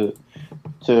happy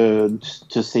to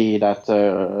see that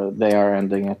they are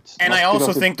ending it. And I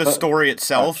also think the story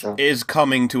itself is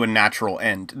coming to a natural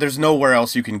end. There's nowhere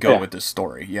else you can go with this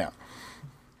story. Yeah.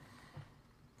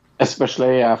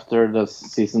 Especially after the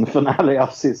season finale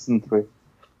of season 3.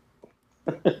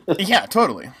 Yeah,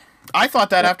 totally. I thought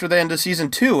that after the end of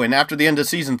season 2, and after the end of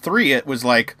season 3, it was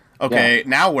like, okay,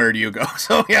 now where do you go?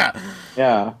 So yeah.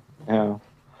 Yeah. Now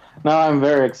I'm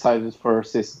very excited for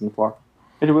season 4.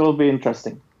 It will be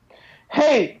interesting.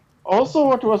 Hey, also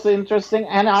what was interesting,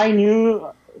 and I knew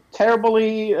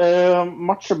terribly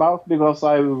much about, because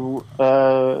I,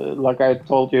 like I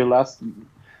told you last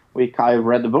week, I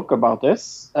read a book about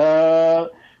this. The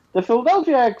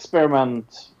Philadelphia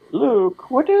experiment.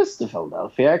 Luke, what is the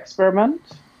Philadelphia experiment?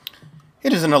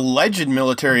 It is an alleged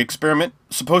military experiment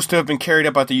supposed to have been carried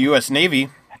out by the U.S. Navy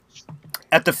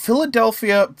at the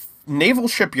Philadelphia Naval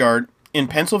Shipyard in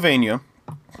Pennsylvania.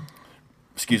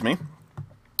 Excuse me.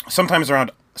 Sometime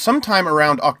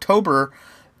around October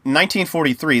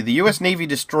 1943, the U.S. Navy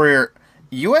destroyer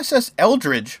USS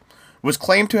Eldridge was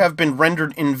claimed to have been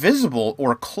rendered invisible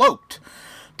or cloaked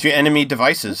to enemy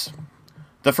devices.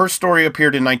 The first story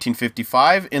appeared in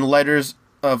 1955 in letters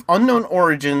of unknown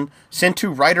origin sent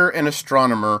to writer and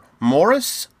astronomer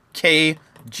Morris K.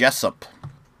 Jessup.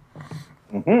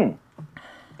 Mm-hmm.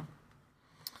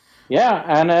 Yeah,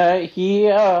 and he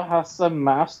has a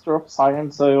Master of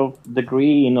Science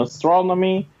degree in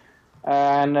astronomy,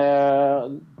 and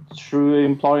through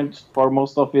employed for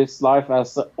most of his life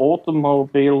as an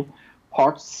automobile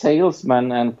parts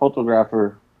salesman and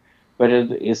photographer, but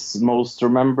it is most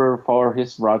remembered for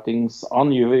his writings on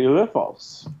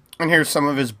UFOs. And here's some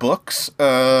of his books.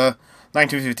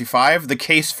 1955, The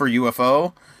Case for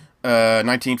UFO.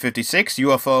 1956,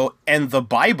 UFO and the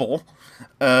Bible.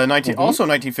 Also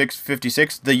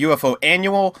 1956, The UFO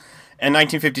Annual. And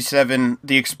 1957,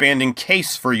 The Expanding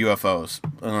Case for UFOs.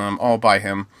 All by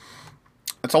him.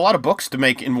 It's a lot of books to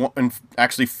make in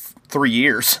actually 3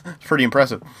 years. It's pretty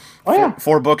impressive. Oh, yeah.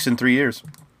 4 books in 3 years.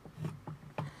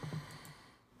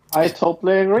 I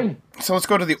totally agree. So let's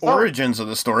go to the origins of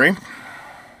the story.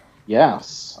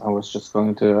 Yes, I was just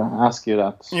going to ask you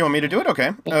that. You want me to do it? Okay.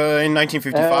 In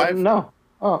 1955. No.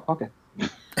 Oh, okay.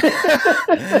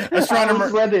 Astronomer. I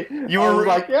was ready. You were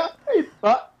like, yeah.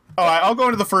 I'll go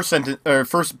into the first sentence,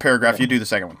 first paragraph. You do the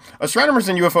second one. Astronomers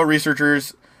and UFO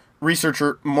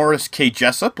researcher Morris K.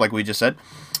 Jessup, like we just said,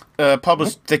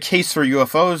 published The Case for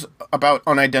UFOs about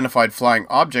unidentified flying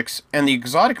objects and the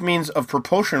exotic means of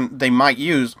propulsion they might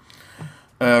use,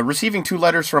 receiving 2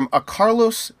 letters from a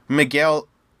Carlos Miguel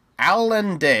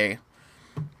Allende,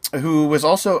 who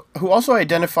also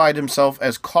identified himself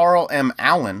as Carl M.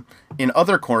 Allen in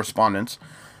other correspondence,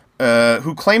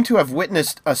 who claimed to have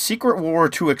witnessed a secret World War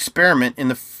II experiment in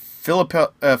the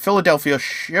Philadelphia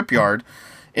shipyard.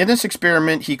 In this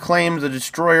experiment, he claimed the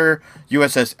destroyer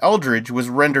USS Eldridge was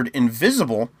rendered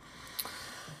invisible,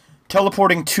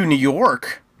 teleporting to New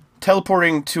York,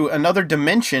 teleporting to another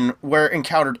dimension where it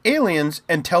encountered aliens,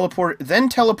 and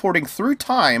teleporting through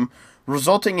time,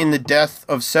 resulting in the death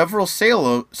of several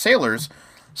sailors,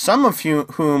 some of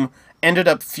whom ended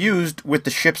up fused with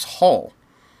the ship's hull.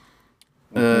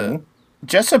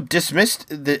 Jessup dismissed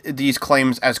these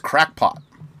claims as crackpot.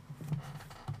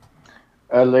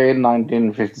 Early in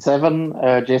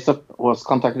 1957, Jessup was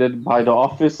contacted by the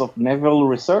Office of Naval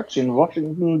Research in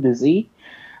Washington, D.C.,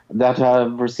 that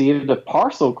have received a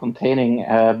parcel containing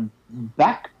a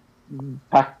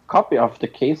backpack copy of The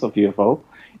Case of UFO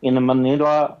in a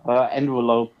manila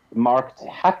envelope marked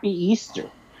Happy Easter.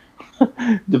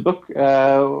 The book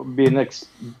being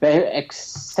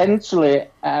essentially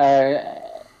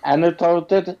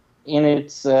annotated in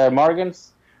its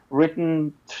margins,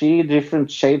 written 3 different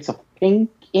shades of pink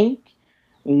ink,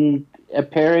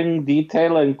 appearing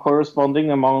detail and corresponding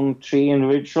among 3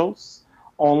 individuals.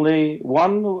 Only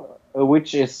one,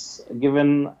 which is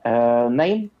given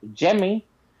name, Jemmy,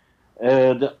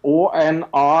 the O and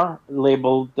R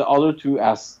labeled the other 2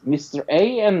 as Mr.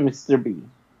 A and Mr. B.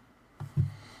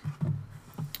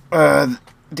 I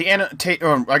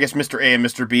guess Mr. A and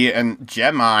Mr. B and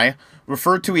Jemmy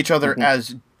referred to each other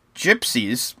as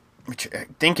gypsies, which I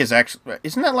think is actually,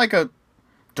 isn't that like a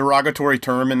derogatory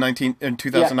term in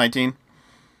 2019? Yeah.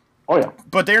 Oh yeah.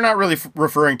 But they're not really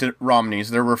referring to Romneys.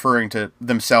 They're referring to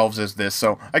themselves as this.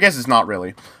 So I guess it's not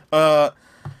really.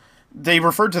 They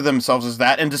referred to themselves as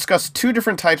that and discussed 2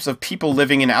 different types of people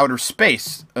living in outer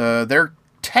space. Their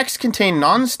texts contain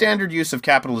non-standard use of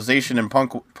capitalization and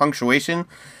punctuation,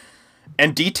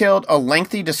 and detailed a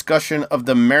lengthy discussion of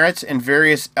the merits and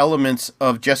various elements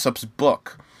of Jessup's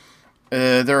book.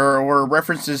 There were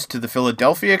references to the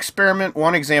Philadelphia experiment.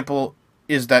 One example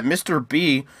is that Mr.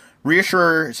 B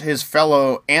reassures his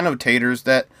fellow annotators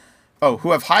that,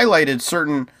 who have highlighted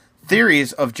certain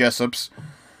theories of Jessup's,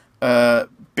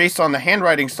 based on the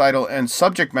handwriting style and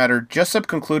subject matter. Jessup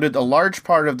concluded a large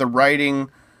part of the writing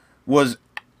was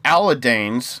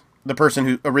Aladane's, the person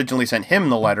who originally sent him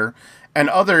the letter, and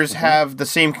others have the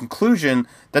same conclusion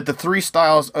that the three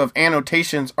styles of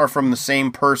annotations are from the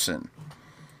same person.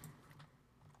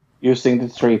 Using the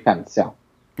three pens, yeah.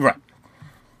 Right.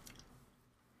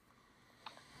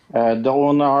 The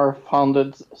owner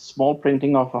founded small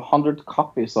printing of 100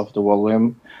 copies of the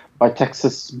volume by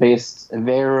Texas-based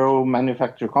Vero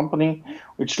Manufacture Company,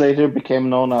 which later became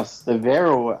known as the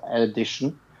Vero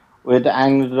Edition, with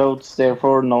anecdotes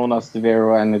therefore known as the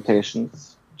Vero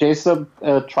Annotations. Jessup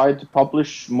tried to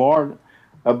publish more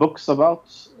books about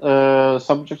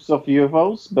subjects of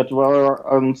UFOs, but were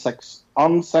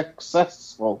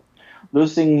unsuccessful.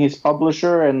 Losing his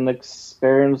publisher and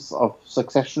experience of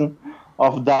succession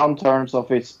of downturns of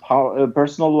his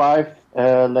personal life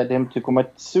led him to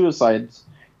commit suicide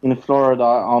in Florida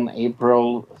on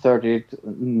April 30th,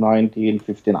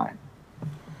 1959.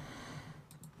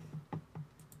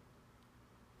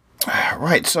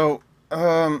 Right, so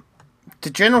the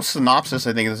general synopsis,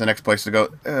 I think, is the next place to go.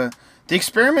 The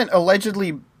experiment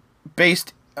allegedly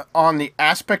based on the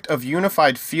aspect of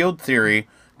unified field theory,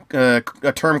 a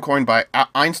term coined by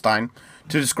Einstein,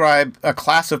 to describe a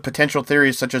class of potential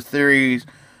theories such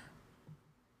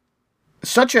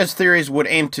as theories would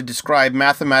aim to describe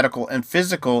mathematical and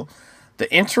physical,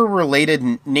 the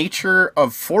interrelated nature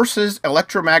of forces,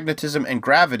 electromagnetism, and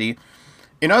gravity.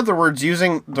 In other words,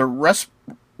 using the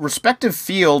respective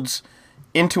fields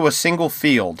into a single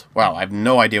field. Wow, I have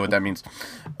no idea what that means.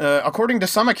 According to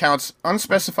some accounts,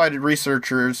 unspecified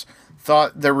researchers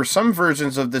thought there were some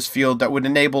versions of this field that would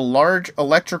enable large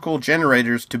electrical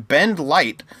generators to bend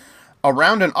light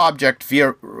around an object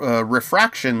via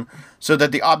refraction so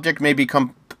that the object may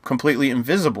become completely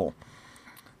invisible.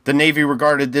 The Navy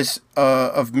regarded this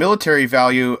of military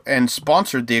value and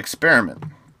sponsored the experiment.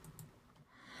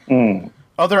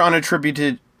 Other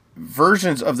unattributed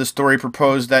versions of the story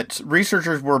proposed that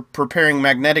researchers were preparing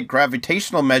magnetic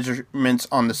gravitational measurements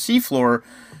on the seafloor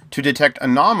to detect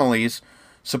anomalies,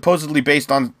 supposedly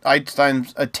based on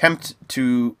Einstein's attempt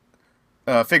to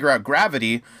figure out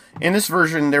gravity. In this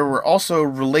version, there were also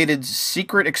related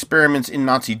secret experiments in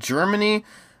Nazi Germany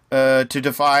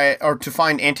to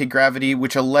find anti-gravity,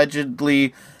 which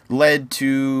allegedly led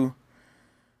to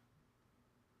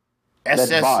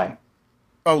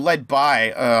led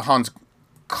by Hans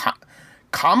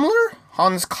Kammler?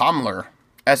 Hans Kammler.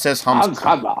 SS Hans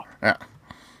Kammler. Yeah.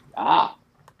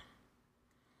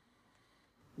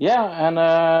 Yeah, and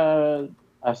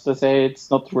as they say,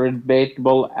 it's not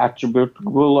rebatable,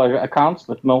 attributable accounts,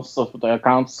 but most of the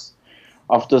accounts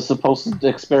of the supposed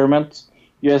experiment,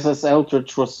 USS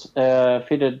Eldridge was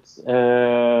fitted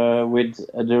with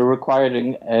the required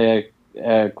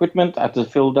equipment at the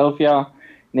Philadelphia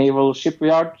Naval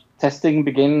Shipyard. Testing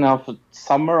began of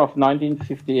summer of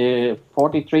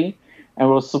 1943 and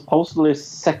was supposedly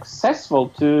successful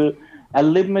to a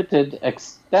limited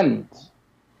extent.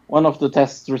 One of the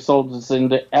tests resulted in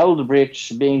the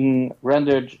Eldridge being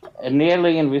rendered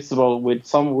nearly invisible, with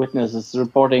some witnesses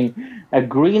reporting a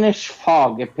greenish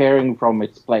fog appearing from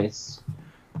its place.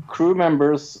 Crew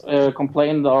members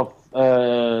complained of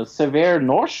severe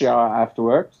nausea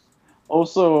afterwards.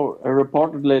 Also,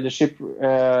 reportedly, the ship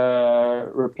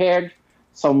repaired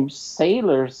some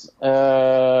sailors.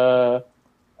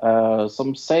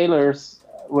 Some sailors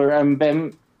were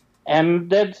embedded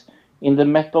in the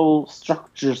metal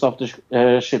structures of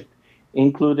the ship,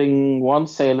 including one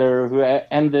sailor who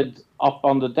ended up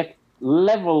on the deck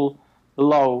level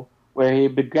below, where he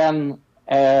began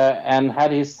and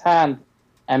had his hand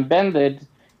embedded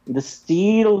in the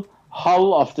steel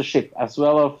hull of the ship, as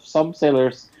well as some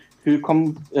sailors who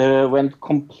went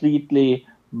completely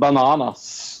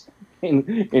bananas,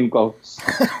 in quotes.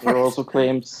 There are also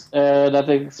claims that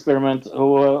the experiment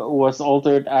was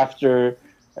altered after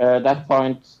that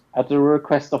point at the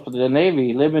request of the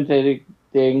Navy, limiting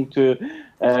to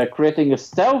creating a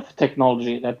stealth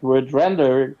technology that would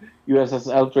render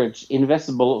USS Eldridge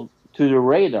invisible to the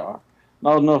radar.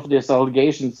 None of these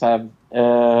allegations have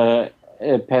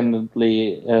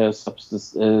independently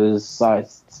subsisted.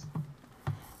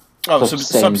 Oh,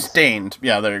 substained.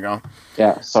 Yeah, there you go.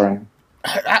 Yeah, sorry.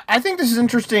 I think this is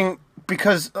interesting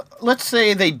because let's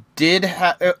say they did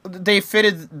they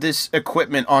fitted this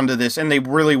equipment onto this and they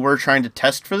really were trying to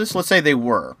test for this. Let's say they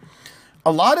were.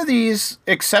 A lot of these,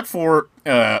 except for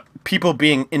people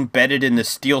being embedded in the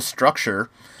steel structure,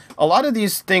 a lot of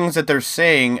these things that they're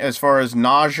saying as far as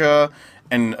nausea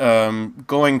and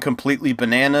going completely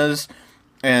bananas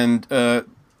and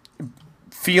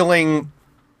feeling,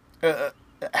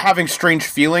 having strange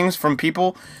feelings from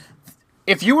people.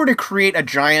 If you were to create a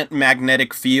giant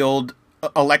magnetic field,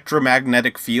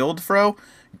 electromagnetic field, Fro,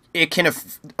 it can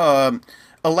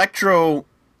electro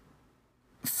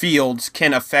fields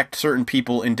can affect certain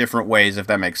people in different ways, if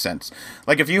that makes sense.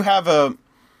 Like if you have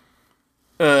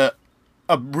a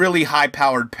really high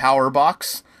powered power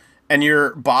box and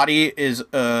your body is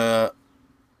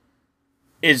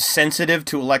sensitive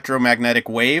to electromagnetic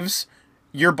waves,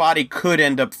 your body could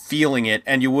end up feeling it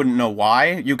and you wouldn't know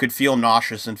why. You could feel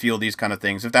nauseous and feel these kind of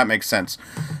things, if that makes sense.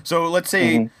 So let's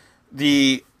say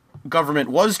the government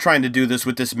was trying to do this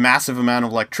with this massive amount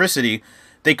of electricity.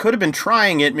 They could have been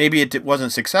trying it. Maybe it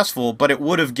wasn't successful, but it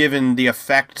would have given the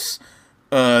effects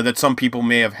that some people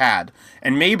may have had.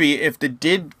 And maybe if it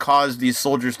did cause these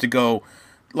soldiers to go,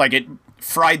 like it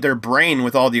fried their brain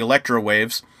with all the electro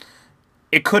waves,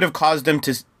 it could have caused them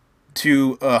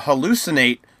to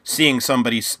hallucinate seeing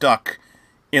somebody stuck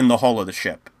in the hull of the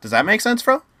ship. Does that make sense,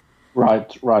 Fro?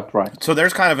 Right. So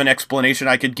there's kind of an explanation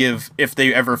I could give if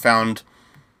they ever found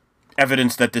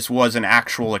evidence that this was an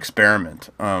actual experiment.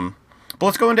 But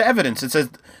let's go into evidence. It says,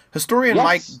 historian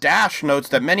Mike Dash notes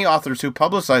that many authors who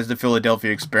publicized the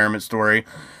Philadelphia experiment story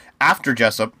after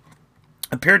Jessup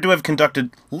appeared to have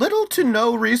conducted little to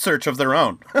no research of their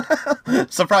own.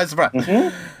 Surprise, surprise.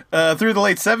 Through the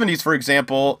late 70s, for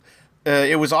example,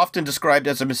 it was often described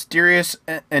as a mysterious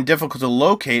and difficult to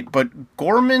locate, but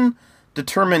Gorman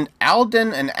determined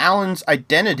Alden and Allen's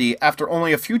identity after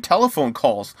only a few telephone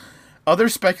calls.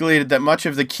 Others speculated that much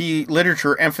of the key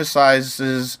literature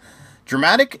emphasizes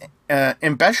dramatic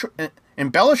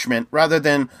embellishment rather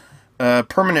than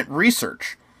permanent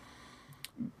research.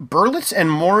 Berlitz and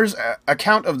Moore's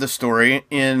account of the story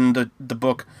in the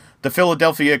book The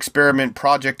Philadelphia Experiment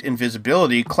Project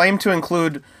Invisibility claim to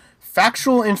include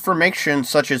factual information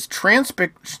such as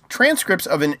transcripts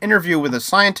of an interview with a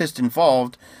scientist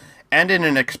involved and in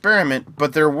an experiment,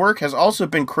 but their work has also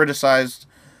been criticized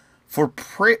for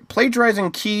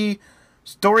plagiarizing key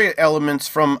story elements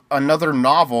from another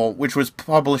novel, which was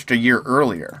published a year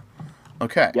earlier.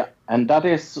 Okay. Yeah, and that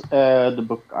is the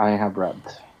book I have read.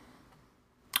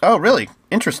 Oh, really?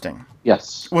 Interesting.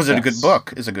 Yes. Was it a good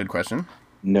book? Is a good question.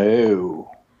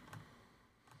 No.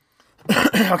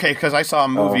 Okay, because I saw a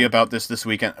movie about this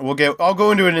weekend. I'll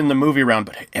go into it in the movie round,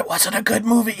 but it wasn't a good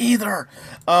movie either.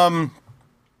 Not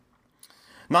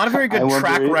a very good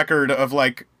track record of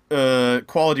like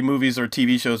quality movies or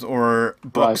TV shows or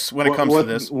books when it comes to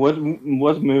this. What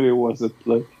movie was it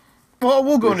like? Well,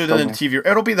 we'll go into the TV.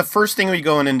 It'll be the first thing we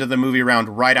go into the movie round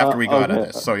right after we go out of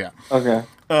this. So yeah. Okay.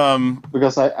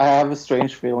 Because I have a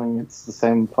strange feeling it's the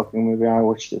same fucking movie I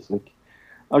watched this week.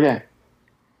 Okay.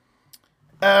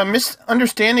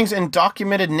 Misunderstandings in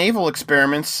documented naval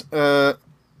experiments.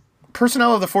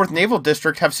 Personnel of the 4th Naval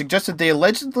District have suggested the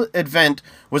alleged event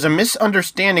was a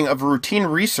misunderstanding of routine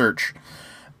research.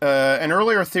 An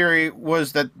earlier theory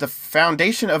was that the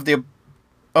foundation of the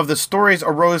stories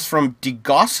arose from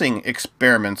degaussing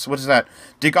experiments. What is that?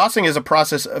 Degaussing is a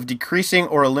process of decreasing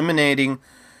or eliminating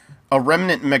a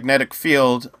remnant magnetic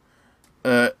field.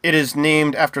 It is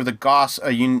named after the Gauss,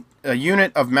 a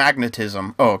unit of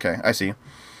magnetism. Oh, okay, I see.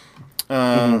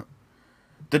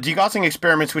 The degaussing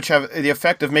experiments, which have the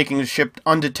effect of making the ship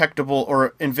undetectable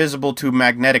or invisible to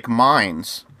magnetic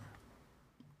mines.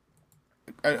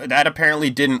 That apparently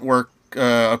didn't work,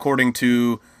 according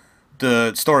to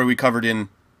the story we covered in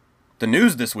the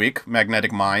news this week,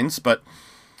 magnetic mines. But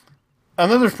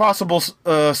another possible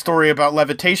story about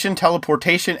levitation,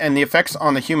 teleportation, and the effects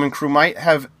on the human crew might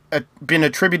have been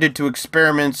attributed to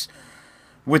experiments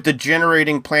with the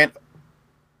generating plant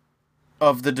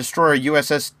of the destroyer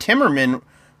USS Timmerman,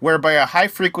 whereby a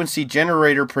high-frequency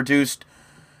generator produced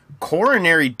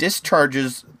coronary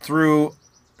discharges through,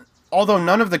 although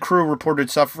none of the crew reported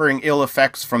suffering ill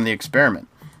effects from the experiment.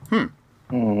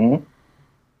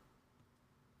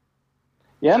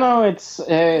 Yeah, no, it's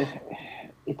a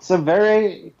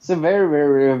very,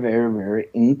 very, very, very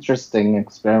interesting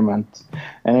experiment,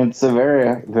 and it's a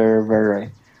very, very,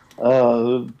 very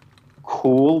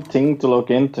cool thing to look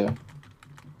into.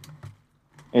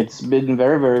 It's been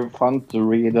very, very fun to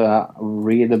read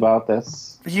about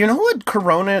this. You know what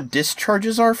corona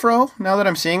discharges are, Fro? Now that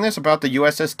I'm seeing this about the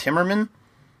USS Timmerman?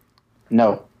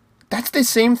 No. That's the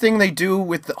same thing they do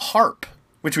with the HARP,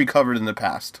 which we covered in the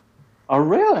past. Oh,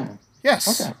 really?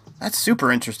 Yes. Okay. That's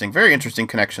super interesting. Very interesting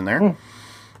connection there.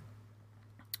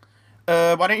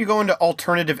 Why don't you go into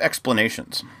alternative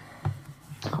explanations?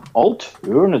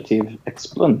 Alternative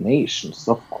explanations,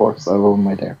 of course, I will,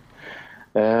 my dear.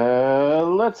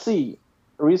 Let's see.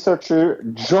 researcher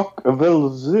Jock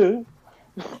Velze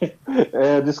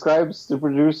describes the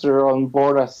producer on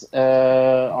board as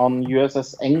on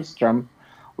USS Engstrom,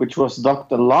 which was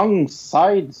docked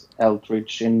alongside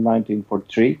Eldridge in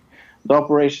 1943. The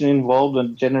operation involved a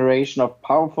generation of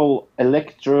powerful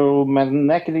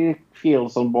electromagnetic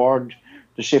fields on board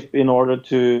the ship in order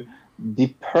to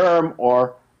deperm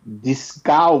or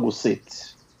disgauss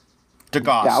it.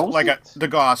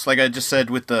 Degauss, like I just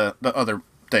said with the other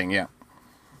thing, yeah.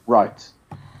 Right.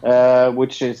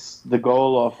 Which is the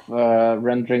goal of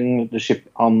rendering the ship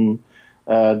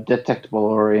undetectable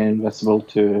or invisible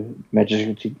to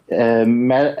magic.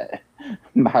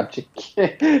 Magic.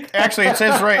 Actually, it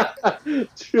says right.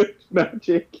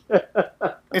 Magic.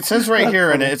 It says right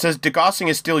here, and it says degaussing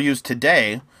is still used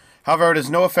today. However, it has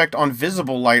no effect on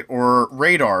visible light or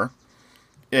radar.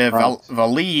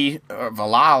 Valali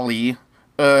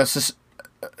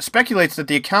speculates that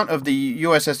the account of the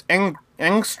USS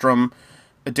Engstrom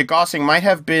degaussing might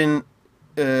have been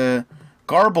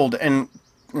garbled and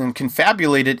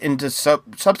confabulated into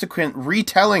subsequent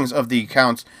retellings of the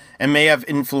accounts and may have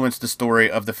influenced the story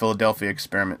of the Philadelphia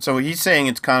experiment. So he's saying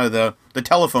it's kind of the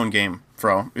telephone game,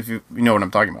 Fro, if you know what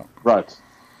I'm talking about. Right.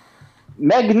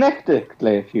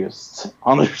 Magnetically fused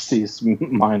undersea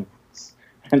mines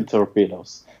and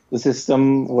torpedoes. The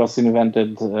system was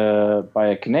invented by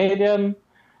a Canadian,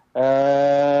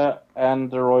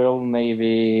 and the Royal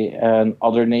Navy and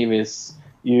other navies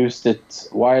used it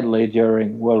widely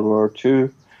during World War II.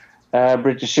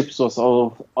 British ships was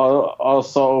also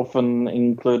often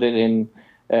included in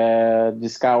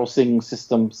disgaussing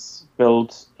systems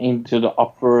built into the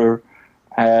upper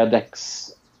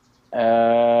decks.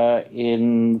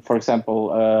 In, for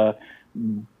example,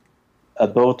 a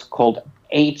boat called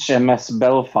HMS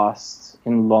Belfast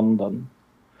in London.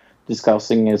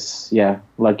 Disgaussing is,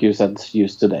 like you said,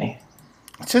 used today.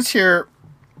 It says here,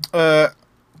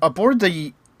 aboard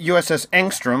the USS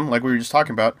Engstrom, like we were just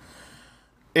talking about,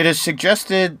 it is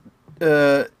suggested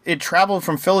it traveled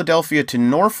from Philadelphia to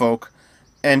Norfolk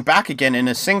and back again in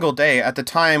a single day at the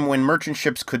time when merchant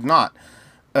ships could not.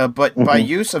 But by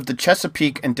use of the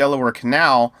Chesapeake and Delaware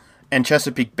Canal and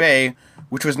Chesapeake Bay,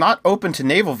 which was not open to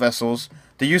naval vessels,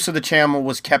 the use of the channel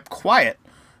was kept quiet,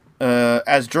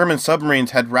 as German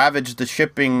submarines had ravaged the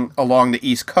shipping along the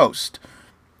East Coast.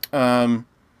 Thus,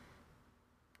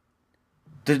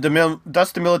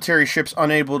 the military ships,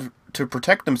 unable to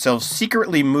protect themselves,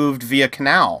 secretly moved via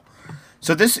canal.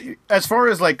 So this, as far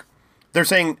as like, they're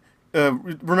saying,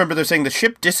 remember they're saying the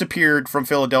ship disappeared from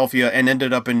Philadelphia and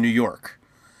ended up in New York.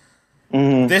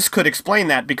 Mm-hmm. This could explain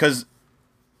that because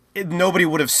nobody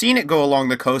would have seen it go along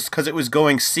the coast because it was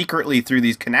going secretly through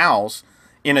these canals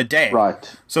in a day.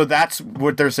 Right. So that's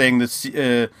what they're saying. This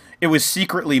it was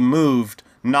secretly moved,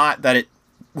 not that it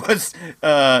was.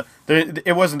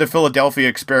 It wasn't the Philadelphia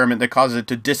experiment that caused it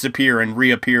to disappear and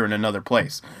reappear in another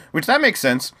place. Which that makes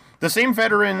sense. The same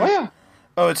veteran. Oh yeah.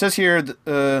 Oh, it says here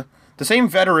the same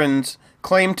veterans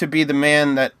claimed to be the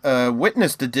man that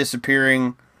witnessed the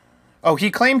disappearing. Oh,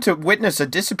 he claimed to witness a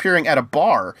disappearing at a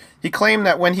bar. He claimed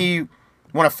that when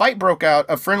a fight broke out,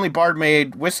 a friendly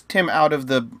barmaid whisked him out of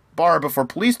the bar before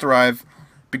police arrived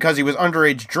because he was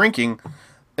underage drinking.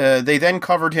 They then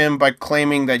covered him by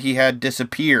claiming that he had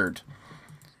disappeared.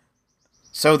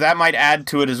 So that might add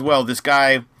to it as well. This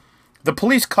guy, the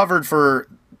police covered for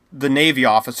the Navy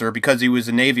officer because he was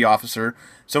a Navy officer.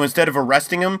 So instead of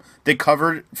arresting him, they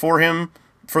covered for him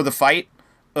for the fight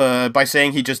by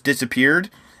saying he just disappeared.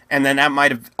 And then that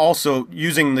might have also,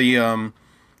 using the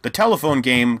telephone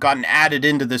game, gotten added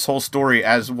into this whole story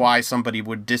as why somebody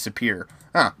would disappear.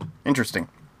 Huh, interesting.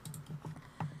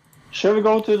 Shall we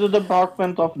go to the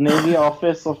Department of Navy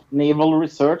Office of Naval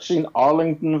Research in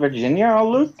Arlington, Virginia,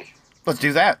 Luke? Let's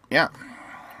do that, yeah.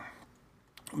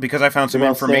 Because I found some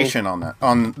information on that,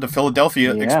 on the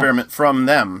Philadelphia experiment from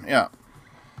them, yeah.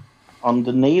 On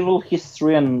the Naval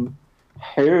History and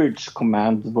Heritage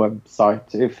Command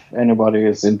website, if anybody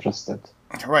is interested.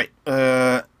 Right.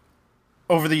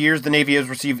 Over the years, the Navy has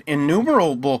received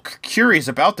innumerable queries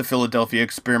about the Philadelphia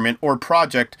experiment or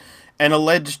project and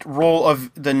alleged role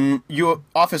of the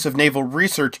Office of Naval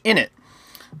Research in it.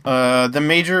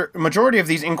 The majority of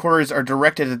these inquiries are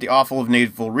directed at the Office of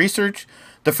Naval Research.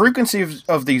 The frequency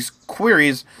of these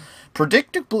queries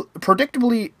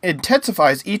predictably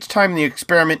intensifies each time the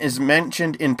experiment is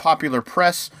mentioned in popular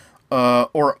press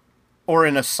or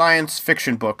in a science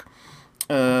fiction book.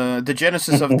 The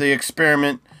genesis of the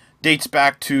experiment dates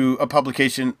back to a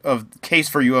publication of Case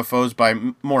for UFOs by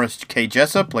Morris K.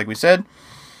 Jessup, like we said.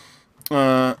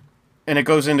 And it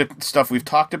goes into stuff we've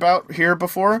talked about here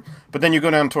before. But then you go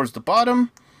down towards the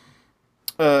bottom.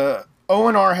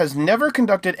 ONR has never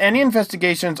conducted any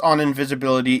investigations on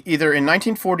invisibility, either in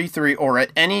 1943 or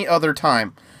at any other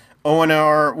time.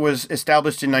 ONR was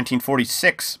established in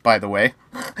 1946, by the way.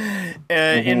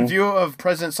 In view of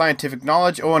present scientific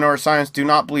knowledge, ONR science do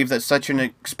not believe that such an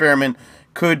experiment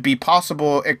could be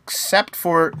possible except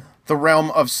for the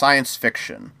realm of science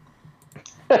fiction.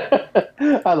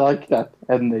 I like that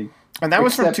ending. And that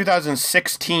was from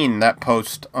 2016, that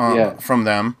post from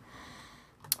them.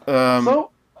 So,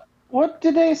 what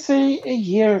did they say a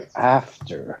year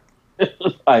after?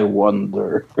 I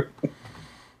wonder.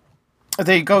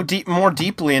 They go more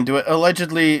deeply into it.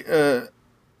 Allegedly,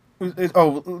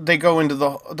 they go into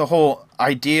the whole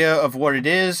idea of what it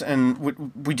is, and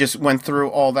we just went through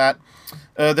all that.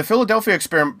 The Philadelphia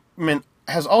experiment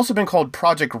has also been called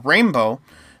Project Rainbow.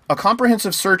 A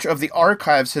comprehensive search of the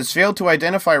archives has failed to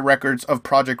identify records of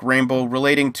Project Rainbow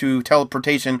relating to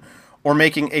teleportation or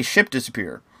making a ship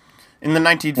disappear. In the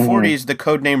 1940s, the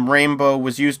codename Rainbow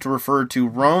was used to refer to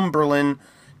Rome, Berlin,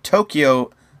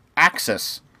 Tokyo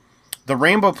Axis. The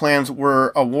Rainbow plans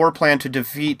were a war plan to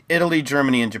defeat Italy,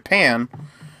 Germany, and Japan.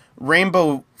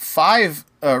 Rainbow V,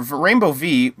 or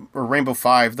Rainbow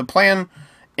 5, the plan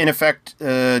in effect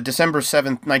December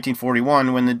 7th,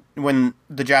 1941, when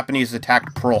the Japanese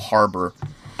attacked Pearl Harbor.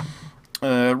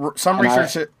 Some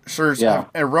researchers have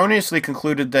erroneously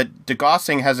concluded that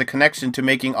degaussing has a connection to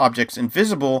making objects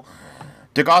invisible.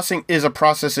 Degaussing is a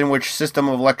process in which system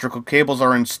of electrical cables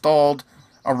are installed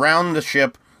around the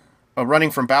ship,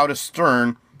 running from bow to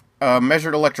stern.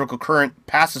 Measured electrical current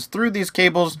passes through these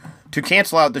cables to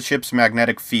cancel out the ship's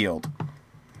magnetic field.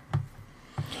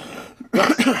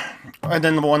 And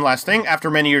then the one last thing. After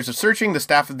many years of searching, the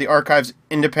staff of the archive's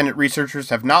independent researchers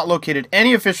have not located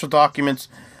any official documents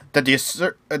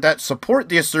that support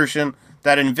the assertion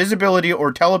that invisibility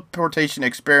or teleportation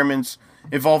experiments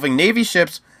involving Navy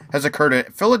ships has occurred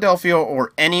at Philadelphia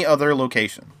or any other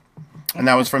location. And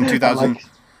that was from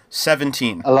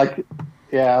 2017. I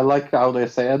like how they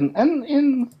say it, and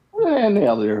in any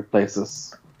other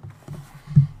places.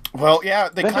 Well, yeah,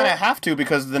 they kind of have to,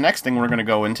 because the next thing we're going to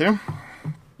go into.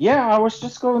 Yeah, I was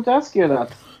just going to ask you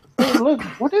that. Look,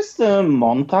 what is the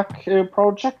Montauk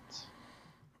project?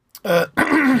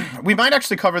 We might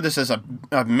actually cover this as a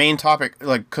main topic,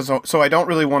 so I don't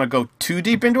really want to go too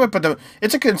deep into it. But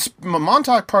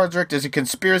Montauk Project is a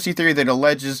conspiracy theory that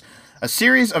alleges a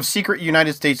series of secret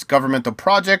United States governmental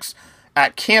projects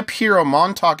at Camp Hero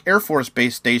Montauk Air Force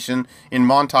Base Station in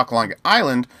Montauk, Long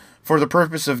Island, for the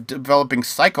purpose of developing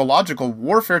psychological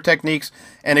warfare techniques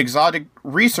and exotic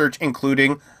research,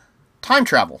 including time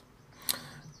travel.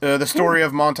 The story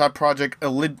of Montauk Project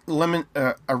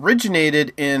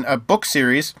originated in a book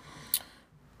series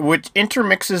which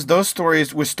intermixes those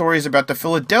stories with stories about the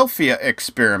Philadelphia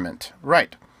experiment.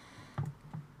 Right.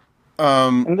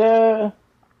 And there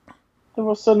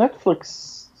was a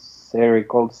Netflix series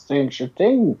called Stranger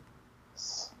Things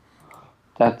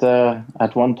that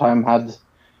at one time had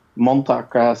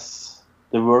Montauk as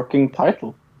the working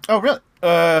title. Oh, really?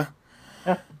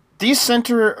 These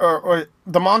or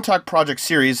the Montauk Project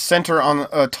series center on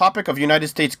a topic of United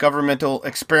States governmental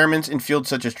experiments in fields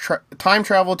such as time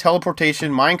travel,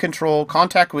 teleportation, mind control,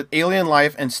 contact with alien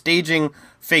life, and staging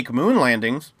fake moon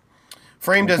landings.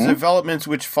 Framed as developments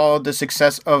which followed a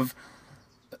successful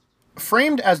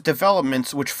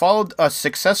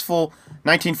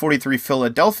 1943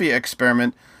 Philadelphia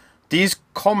experiment, these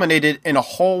culminated in a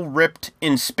hole ripped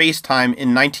in space-time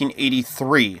in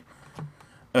 1983,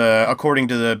 according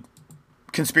to the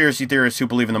conspiracy theorists who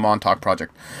believe in the Montauk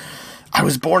Project. I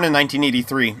was born in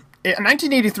 1983.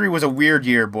 1983 was a weird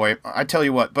year, boy. I tell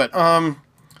you what. But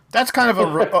that's kind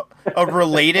of a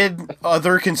related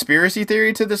other conspiracy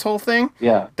theory to this whole thing.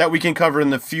 Yeah. That we can cover in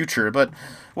the future. But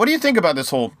what do you think about this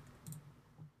whole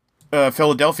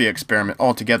Philadelphia experiment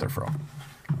altogether, Fro?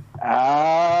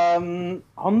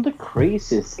 On the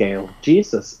crazy scale,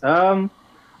 Jesus.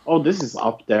 This is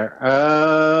up there.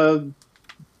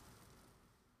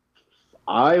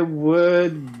 I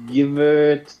would give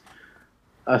it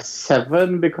a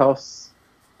 7 because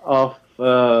of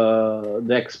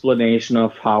the explanation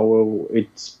of how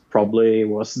it probably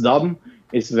was done.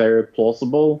 It's very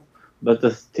plausible, but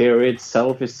the theory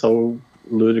itself is so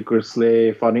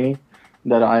ludicrously funny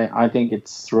that I think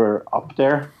it's up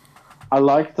there. I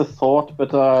like the thought,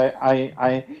 but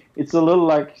I it's a little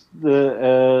like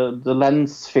the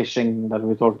lens fishing that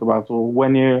we talked about.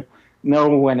 When you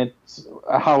know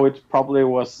how it probably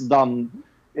was done,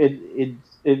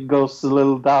 it goes a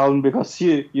little down because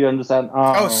you understand.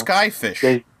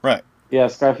 Skyfish. Right. Yeah,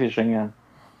 sky fishing. Yeah.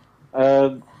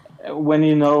 When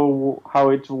you know how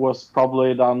it was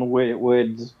probably done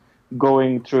with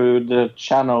going through the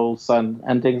channels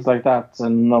and things like that,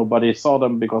 and nobody saw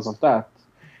them because of that.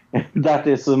 That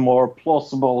is a more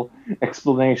plausible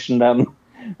explanation than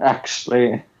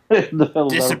actually the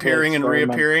disappearing and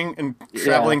reappearing and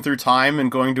traveling through time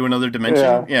and going to another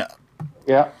dimension.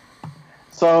 Yeah.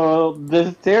 So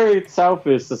the theory itself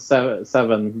is a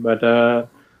seven, but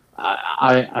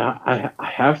I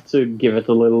have to give it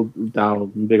a little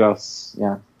down because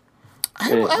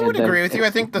I would agree with you. I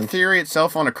think the theory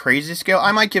itself on a crazy scale,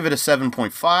 I might give it a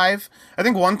 7.5. I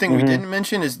think one thing we didn't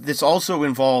mention is this also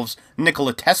involves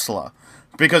Nikola Tesla,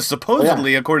 because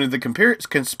supposedly, according to the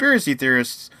conspiracy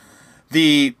theorists,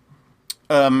 the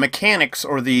mechanics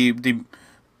or the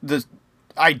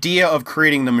idea of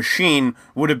creating the machine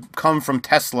would have come from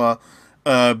Tesla,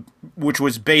 which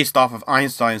was based off of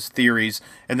Einstein's theories,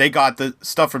 and they got the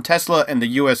stuff from Tesla, and the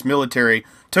U.S. military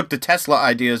took the Tesla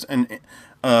ideas and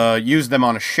used them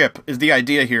on a ship, is the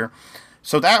idea here.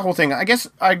 So that whole thing, I guess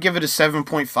I'd give it a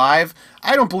 7.5.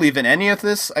 I don't believe in any of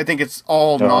this. I think it's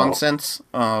all nonsense.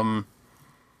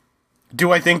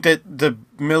 Do I think that the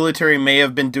military may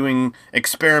have been doing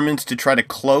experiments to try to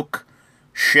cloak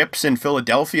ships in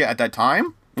Philadelphia at that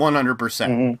time?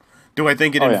 100%. Do I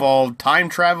think it involved time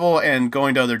travel and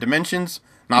going to other dimensions?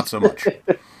 Not so much.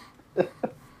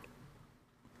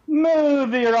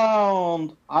 Movie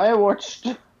round! I watched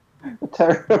a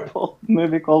terrible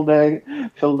movie called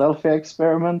The Philadelphia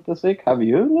Experiment this week. Have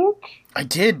you, Luke? I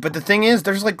did, but the thing is,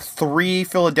 there's like 3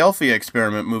 Philadelphia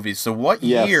Experiment movies. So what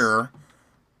year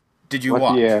did you watch?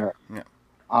 What year? Yeah.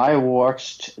 I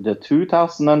watched the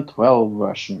 2012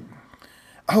 version.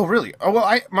 Oh, really? Oh, well,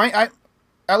 I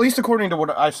at least according to what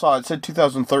I saw, it said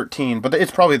 2013, but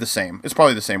it's probably the same. It's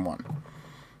probably the same one.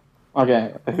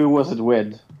 Okay, who was it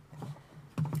with?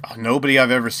 Nobody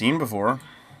I've ever seen before.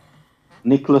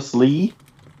 Nicholas Lee.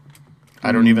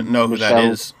 I don't even know who that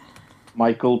is.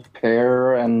 Michael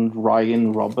Pear and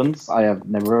Ryan Robbins. I have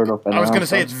never heard of any. I was going to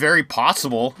say it's very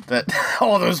possible that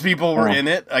all those people were in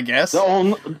it, I guess. The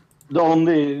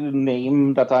only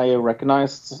name that I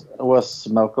recognized was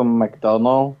Malcolm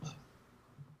McDonald.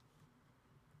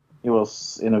 He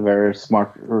was in a very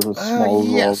small role.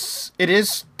 Yes, it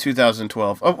is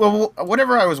 2012. Well,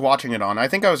 whatever I was watching it on, I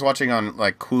think I was watching on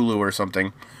like Hulu or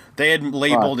something. They had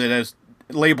labeled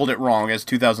it wrong as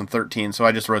 2013, so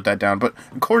I just wrote that down. But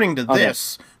according to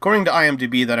according to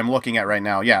IMDb that I'm looking at right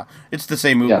now, it's the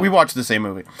same movie. Yeah. We watched the same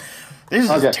movie.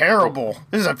 This is terrible.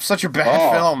 This is such a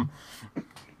bad film.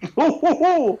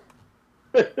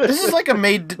 This is like a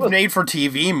made for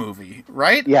TV movie,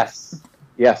 right? Yes.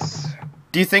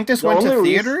 Do you think this went to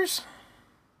theaters?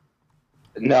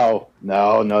 No.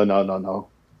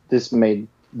 This is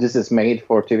made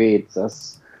for TV. It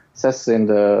says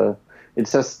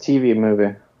TV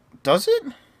movie. Does it?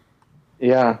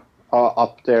 Yeah,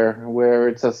 up there where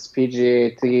it says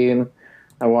PG-18,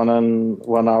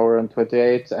 1 hour and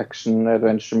 28, action,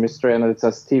 adventure, mystery, and it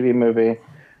says TV movie.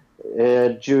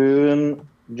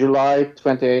 July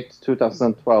 28,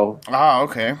 2012. Ah,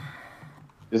 okay.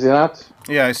 You see that?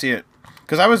 Yeah, I see it.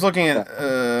 Because I was looking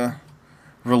at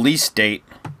release date,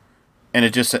 and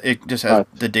it just has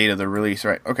the date of the release,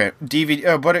 right? Okay,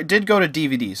 DVD. But it did go to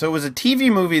DVD, so it was a TV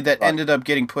movie that ended up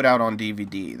getting put out on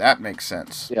DVD. That makes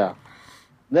sense. Yeah.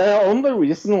 The only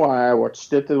reason why I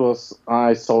watched it was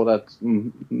I saw that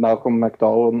Malcolm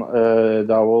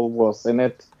McDowell was in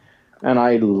it, and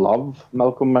I love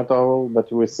Malcolm McDowell, but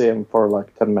we see him for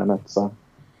like 10 minutes. So.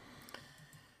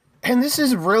 And this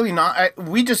is really not.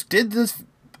 We just did this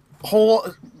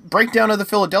whole breakdown of the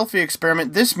Philadelphia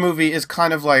Experiment. This movie is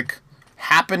kind of like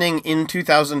happening in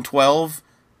 2012,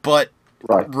 but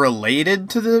related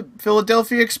to the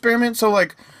Philadelphia Experiment. So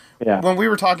like when we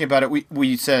were talking about it,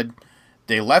 we said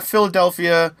they left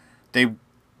Philadelphia, they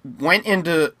went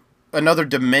into another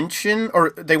dimension,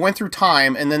 or they went through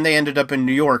time, and then they ended up in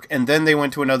New York, and then they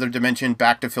went to another dimension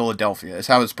back to Philadelphia. Is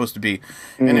how it's supposed to be.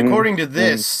 Mm-hmm. And according to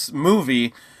this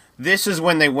movie, this is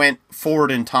when they went forward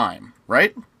in time,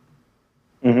 right?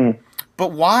 Mm-hmm.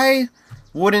 But why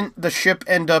wouldn't the ship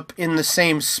end up in the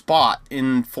same spot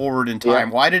in forward in time?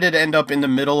 Yeah. Why did it end up in the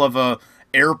middle of a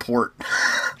airport?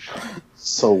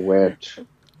 So weird.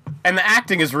 And the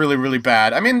acting is really, really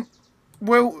bad. I mean,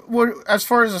 as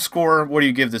far as a score, what do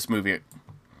you give this movie?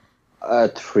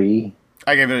 3.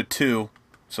 I gave it a 2.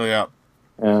 So yeah.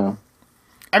 Yeah.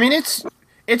 I mean, it's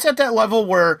at that level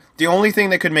where the only thing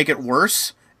that could make it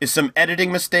worse is some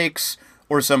editing mistakes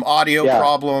or some audio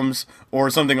problems or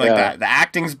something like that. The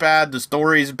acting's bad, the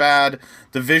story's bad,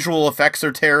 the visual effects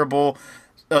are terrible.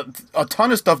 A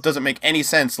ton of stuff doesn't make any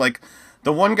sense. Like,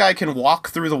 the one guy can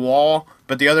walk through the wall,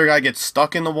 but the other guy gets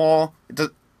stuck in the wall.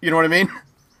 You know what I mean?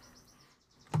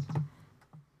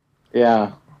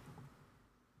 Yeah.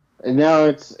 No,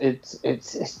 it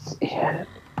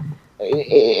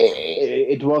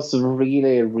was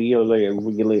really, really,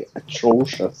 really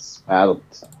atrocious bad.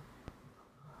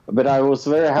 But I was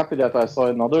very happy that I saw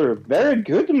another very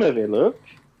good movie, look,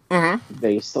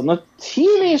 based on a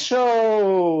TV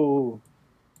show.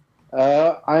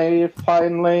 I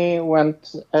finally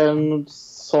went and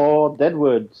saw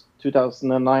Deadwood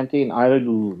 2019. I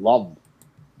love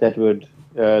Deadwood,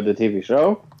 the TV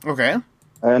show. Okay.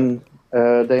 And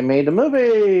they made a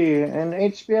movie, an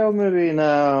HBO movie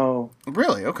now.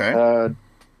 Really? Okay.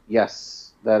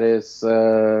 Yes, that is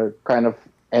kind of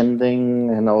ending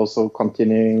and also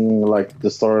continuing like the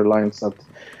storylines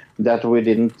that we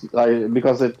didn't like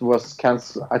because it was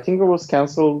canceled. I think it was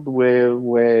canceled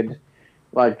with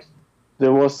like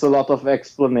there was a lot of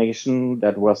explanation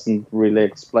that wasn't really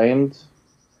explained.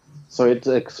 So it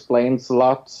explains a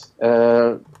lot.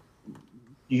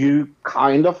 You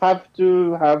kind of have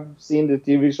to have seen the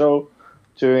TV show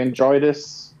to enjoy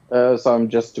this. So I'm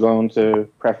just going to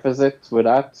preface it with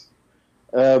that.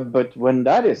 But when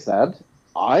that is said,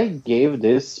 I gave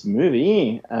this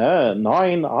movie a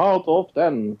 9 out of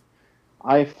 10.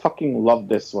 I fucking love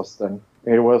this Western.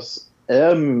 It was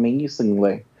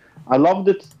amazingly. I love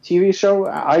the TV show.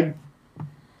 I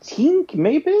think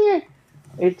maybe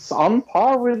it's on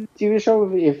par with the TV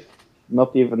show, if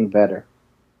not even better.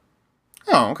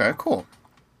 Oh, okay, cool.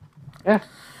 Yeah.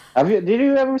 Did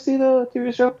you ever see the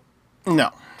TV show?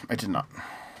 No, I did not.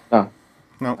 No.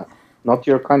 Not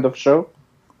your kind of show?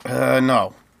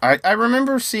 No. I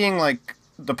remember seeing, like,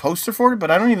 the poster for it,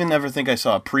 but I don't even ever think I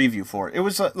saw a preview for it. It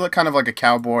was kind of like a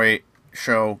cowboy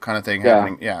show kind of thing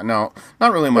happening. Yeah, no.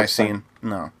 Not really my scene.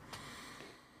 No.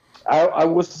 I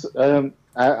was... I'm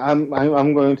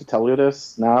going to tell you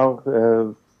this now,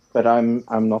 but I'm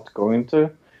not going to.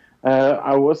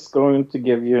 I was going to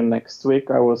give you next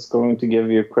week. I was going to give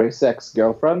you Crazy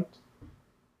Ex-Girlfriend,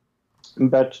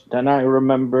 but then I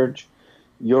remembered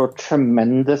your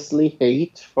tremendously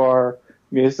hate for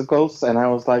musicals, and I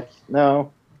was like,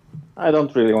 no, I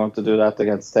don't really want to do that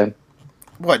against him.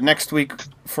 What, next week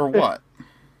for what?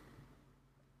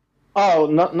 Oh,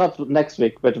 not next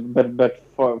week, but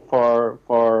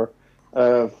for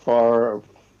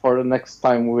the next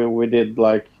time we did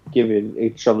like give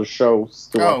each other shows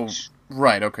to watch.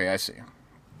 Right, okay, I see.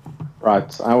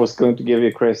 Right, I was going to give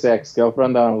you Crazy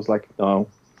Ex-Girlfriend, and I was like, no,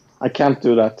 I can't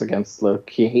do that against Luke.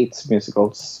 He hates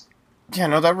musicals. Yeah,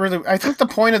 no, that really... I think the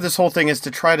point of this whole thing is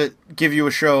to try to give you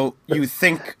a show you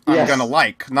think I'm gonna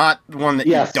like, not one that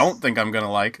you don't think I'm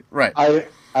gonna like. Right.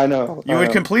 I know. You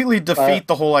would completely defeat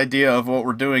the whole idea of what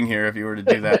we're doing here if you were to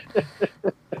do that.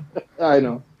 I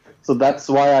know. So that's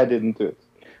why I didn't do it.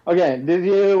 Okay, did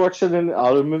you watch it in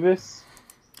other movies?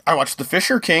 I watched The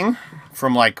Fisher King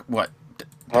from, like, what,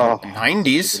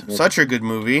 90s? Such a good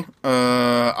movie.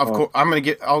 Of course,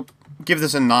 I'll give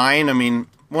this a 9. I mean,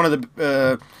 one of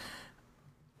the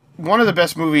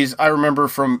best movies I remember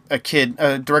from a kid,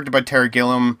 directed by Terry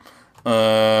Gilliam.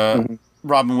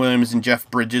 Robin Williams and Jeff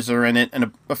Bridges are in it,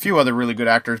 and a few other really good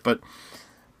actors, but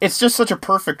it's just such a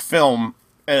perfect film,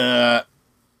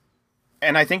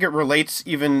 and I think it relates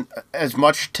even as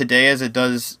much today as it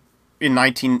does in the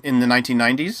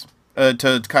 1990s,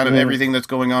 to kind of everything that's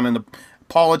going on in the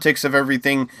politics of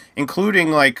everything, including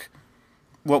like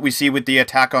what we see with the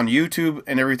attack on YouTube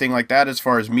and everything like that, as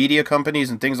far as media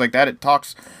companies and things like that. It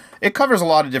covers a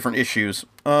lot of different issues.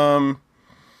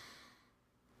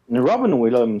 Robin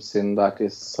Williams in that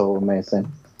is so amazing.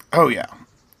 Oh, yeah.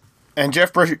 And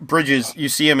Jeff Bridges, you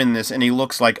see him in this, and he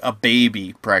looks like a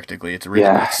baby, practically. It's really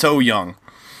it's so young.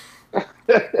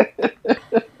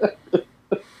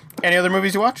 Any other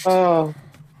movies you watched? Yeah.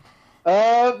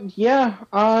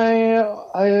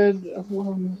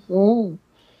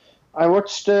 I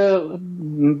watched a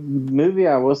movie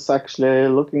I was actually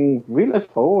looking really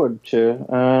forward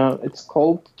to. It's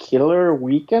called Killer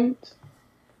Weekend.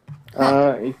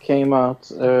 It came out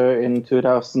in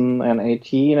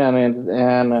 2018,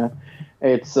 and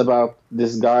it's about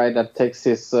this guy that takes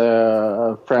his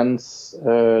friends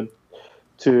to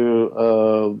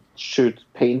shoot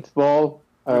paintball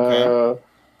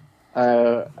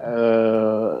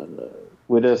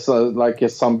with a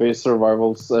zombie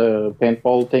survivals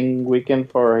paintball thing weekend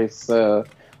for his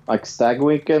like stag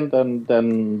weekend, and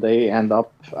then they end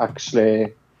up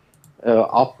actually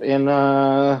up in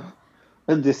a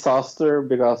disaster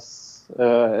because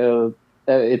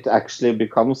it actually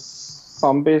becomes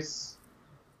zombies.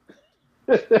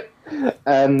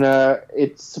 And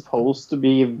it's supposed to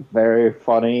be very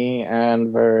funny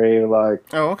and very like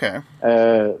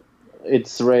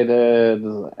it's rated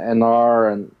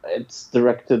NR, and it's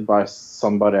directed by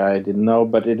somebody I didn't know,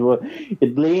 but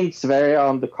it leans very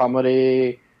on the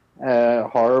comedy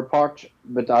horror part,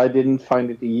 but I didn't find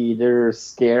it either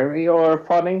scary or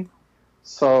funny,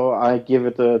 so I give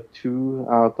it a 2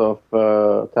 out of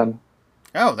 10.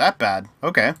 Oh, that bad.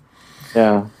 Okay.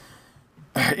 Yeah.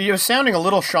 You're sounding a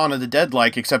little Shaun of the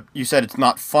Dead-like, except you said it's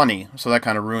not funny, so that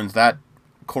kind of ruins that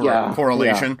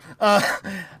correlation. Yeah.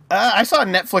 I saw a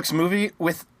Netflix movie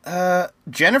with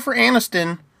Jennifer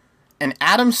Aniston and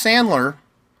Adam Sandler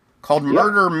called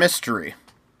Murder Mystery.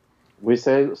 We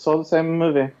saw the same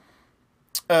movie.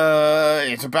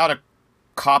 It's about a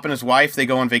cop and his wife. They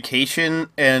go on vacation,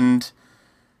 and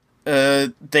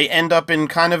they end up in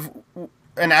kind of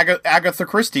an Agatha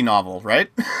Christie novel, right?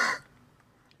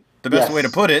 The best way to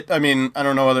put it. I mean, I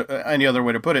don't know any other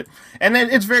way to put it. And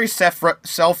then it's very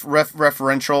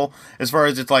self-referential as far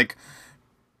as it's like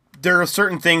there are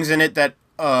certain things in it that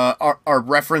are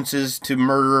references to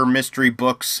murder mystery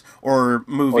books or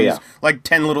movies, like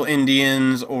 10 Little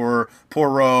Indians or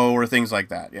Poirot or things like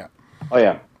that. Yeah. Oh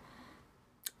yeah.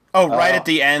 Oh, right at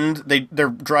the end, they're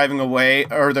driving away,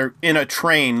 or they're in a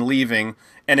train leaving,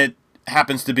 and it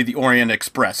happens to be the Orient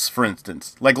Express, for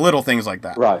instance. Like little things like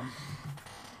that. Right.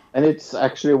 And it's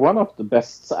actually one of the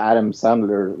best Adam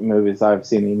Sandler movies I've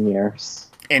seen in years.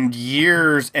 And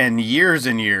years and years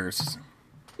and years.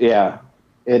 Yeah.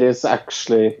 It is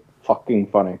actually fucking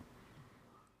funny.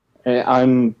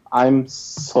 I'm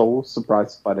so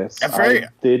surprised by this. I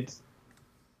did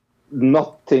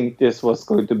not think this was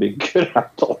going to be good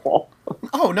at all.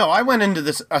 Oh, no, I went into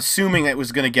this assuming it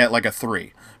was going to get like a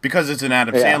 3, because it's an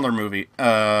Adam Sandler movie.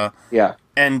 Yeah.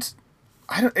 And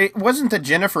it wasn't that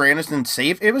Jennifer Aniston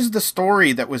saved. It was the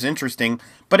story that was interesting,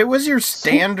 but it was your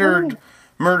standard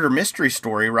murder mystery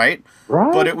story, right?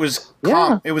 Right. But it was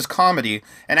it was comedy.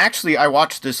 And actually, I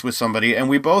watched this with somebody, and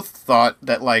we both thought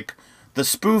that like the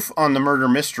spoof on the murder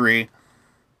mystery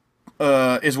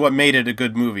is what made it a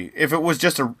good movie. If it was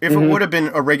just it would have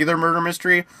been a regular murder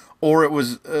mystery, or it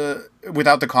was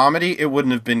without the comedy, it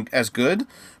wouldn't have been as good.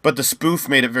 But the spoof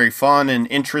made it very fun and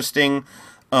interesting.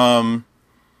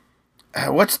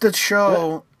 What's the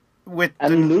show with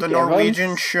the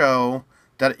Norwegian show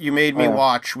that you made me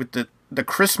watch with the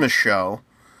Christmas show?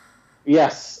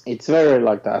 Yes, it's very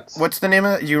like that. What's the name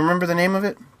of it? You remember the name of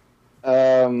it?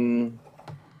 Blod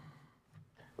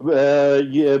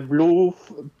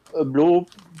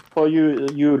på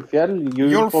Julfjell.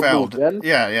 Julfeld.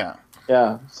 Yeah.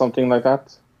 Yeah, something like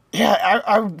that. Yeah,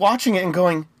 I'm watching it and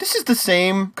going, this is the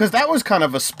same, because that was kind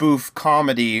of a spoof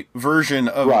comedy version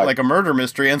of like a murder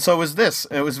mystery, and so was this.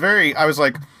 It was I was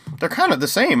like, they're kind of the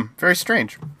same. Very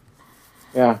strange.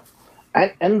 Yeah,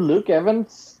 and Luke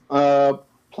Evans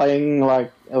playing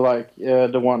like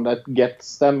the one that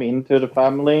gets them into the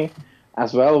family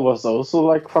as well was also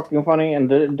like fucking funny,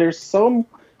 and there's some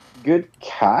good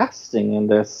casting in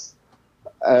this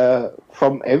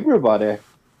from everybody.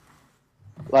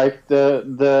 Like the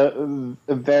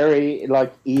very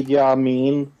like Idi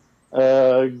Amin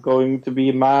going to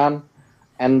be man,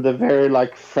 and the very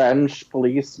like French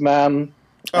policeman.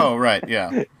 Oh right,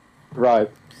 yeah, right.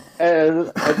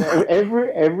 And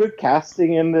every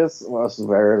casting in this was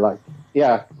very like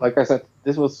I said,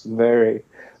 this was very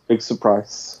big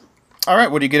surprise. All right,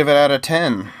 what do you give it out of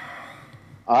 10?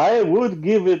 I would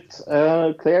give it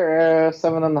clear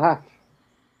 7.5.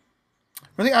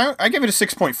 Really, I give it a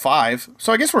 6.5.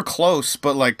 So I guess we're close,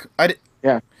 but like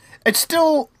it's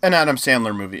still an Adam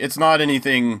Sandler movie. It's not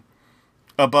anything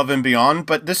above and beyond,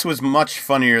 but this was much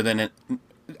funnier than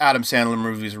Adam Sandler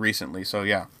movies recently. So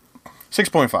yeah,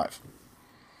 6.5.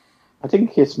 I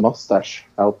think his mustache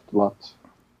helped a lot.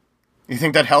 You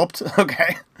think that helped?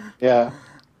 Okay. Yeah,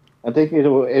 I think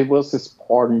it was his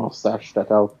porn mustache that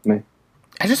helped me.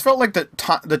 I just felt like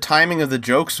the timing of the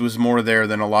jokes was more there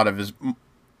than a lot of his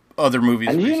other movies.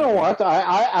 And recently. You know what?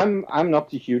 I'm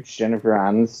not a huge Jennifer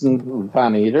Aniston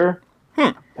fan either.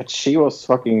 But she was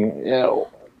fucking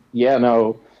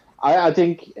I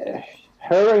think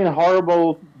her in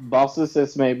Horrible Bosses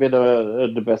is maybe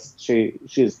the best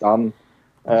she's done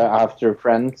after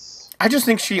Friends. I just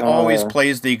think she always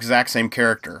plays the exact same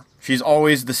character. She's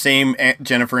always the same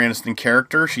Jennifer Aniston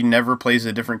character. She never plays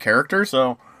a different character.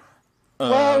 So,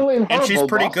 and she's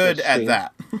pretty good at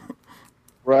that.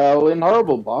 Well, in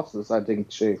Horrible Bosses, I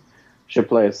think she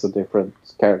plays a different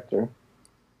character.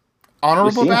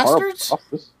 Honorable Bastards?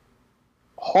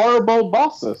 Horrible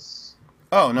Bosses.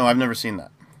 Oh, no, I've never seen that.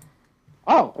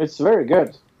 Oh, it's very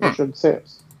good. You should see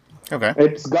it. Okay.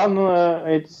 It's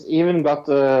even got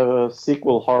a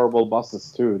sequel, Horrible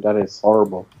Bosses 2. That is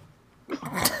horrible.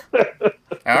 All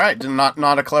right,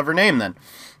 not a clever name then.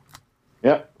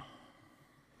 Yeah.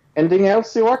 Anything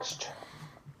else you watched?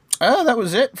 That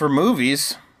was it for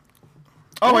movies.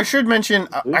 Oh, I should mention,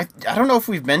 I don't know if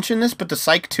we've mentioned this, but the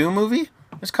Psych 2 movie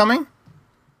is coming.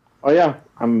 Oh, yeah.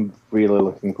 I'm really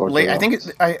looking forward to that. I think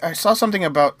I saw something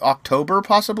about October,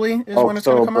 possibly, is when it's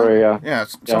going to come out. Yeah. Yeah,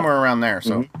 somewhere around there.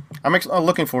 So I'm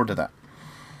looking forward to that.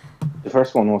 The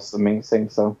first one was amazing,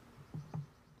 so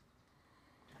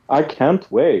I can't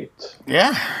wait.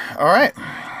 Yeah, all right.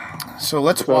 So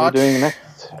let's watch what are we doing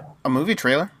next? A movie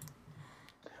trailer.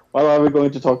 Well, are we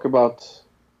going to talk about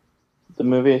the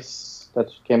movies that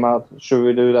came out? Should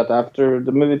we do that after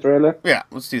the movie trailer? Yeah,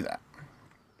 let's do that.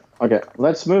 Okay,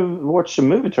 let's watch the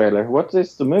movie trailer. What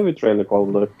is the movie trailer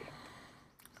called, Luke?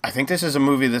 I think this is a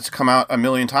movie that's come out a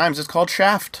million times. It's called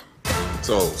Shaft.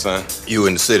 So, son, you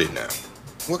in the city now.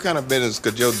 What kind of business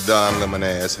could your Don Lemon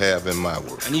ass have in my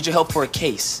world? I need your help for a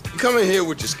case. You come in here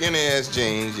with your skinny ass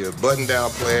jeans, your button-down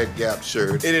plaid Gap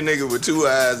shirt. Any nigga with two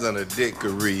eyes and a dick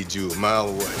could read you a mile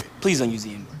away. Please don't use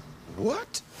the N-word.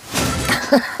 What?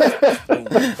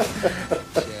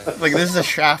 Like, this is a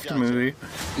Shaft movie.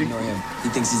 Ignore him. He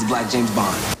thinks he's a black James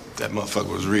Bond. That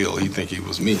motherfucker was real. He think he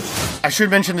was me. I should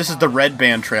mention this is the Red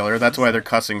Band trailer. That's why they're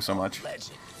cussing so much.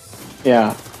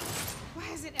 Yeah.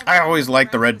 I always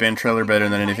like the Red Band trailer better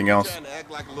than anything else.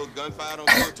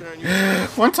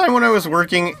 One time when I was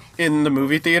working in the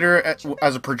movie theater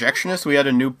as a projectionist, we had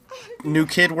a new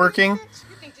kid working,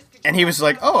 and he was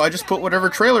like, "Oh, I just put whatever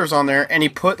trailers on there," and he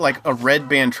put like a Red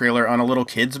Band trailer on a little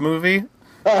kid's movie.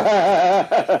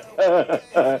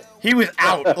 He was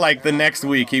out like the next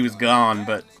week. He was gone,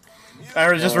 but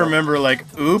I just remember like,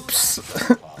 oops.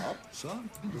 Son,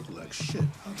 you look like shit.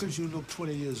 How could you look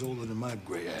 20 years older than my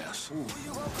gray ass?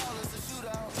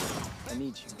 I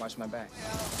need you. Watch my back.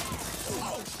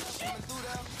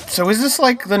 So is this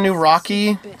like the new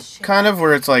Rocky, kind of,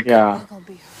 where it's like... Yeah.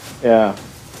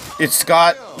 It's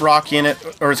got Rocky in it,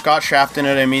 or it's got Shaft in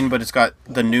it, I mean, but it's got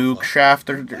the new Shaft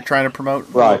they're trying to promote?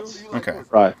 Right. Okay.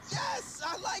 Right. Yes,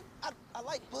 I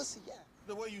like pussy, yeah.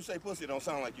 The way you say pussy don't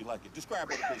sound like you like it. Describe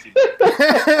what a pussy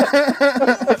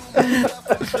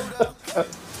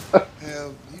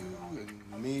Have you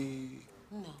and me...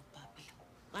 No, puppy.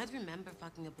 I'd remember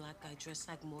fucking a black guy dressed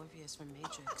like Morpheus from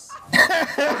Matrix.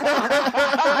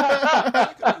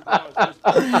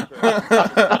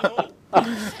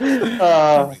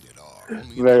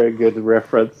 Very good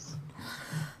reference.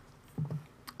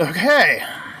 Okay.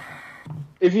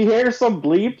 If you hear some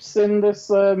bleeps in this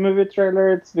movie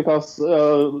trailer, it's because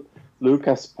Luke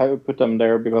has put them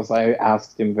there because I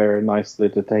asked him very nicely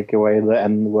to take away the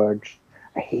N-word.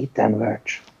 I hate the N-word.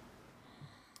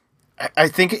 I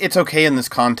think it's okay in this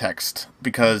context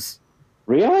because...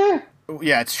 Really?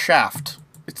 Yeah, it's Shaft.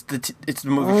 It's the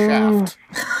movie Shaft.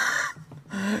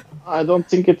 I don't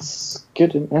think it's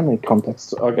good in any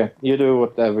context. Okay, you do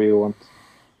whatever you want.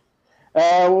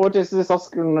 What is this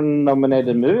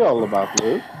Oscar-nominated movie all about,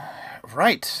 Luke?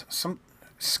 Right.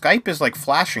 Skype is like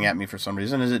flashing at me for some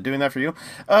reason. Is it doing that for you?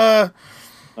 No.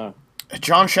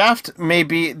 John Shaft may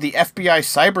be the FBI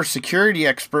cybersecurity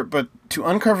expert, but to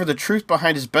uncover the truth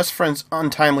behind his best friend's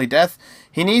untimely death,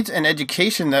 he needs an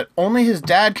education that only his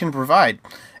dad can provide.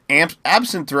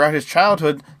 Absent throughout his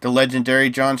childhood, the legendary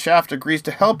John Shaft agrees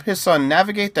to help his son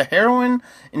navigate the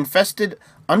heroin-infested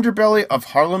underbelly of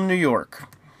Harlem, New York.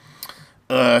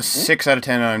 6 out of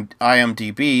 10 on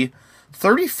IMDb,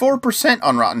 34%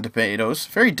 on Rotten Tomatoes,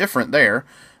 very different there.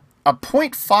 A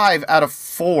 0.5 out of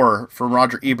 4 from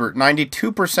Roger Ebert.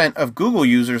 92% of Google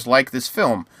users like this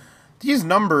film. These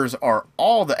numbers are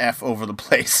all the F over the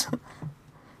place.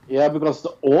 Yeah, because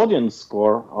the audience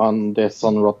score on this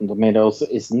on Rotten Tomatoes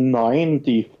is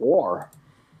 94.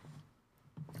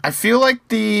 I feel like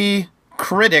the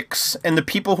critics and the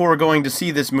people who are going to see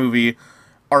this movie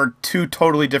are two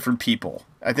totally different people,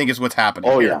 I think is what's happening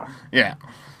here. Yeah. Yeah.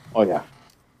 Oh, yeah.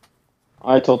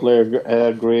 I totally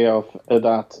agree of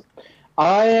that.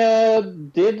 I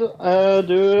did do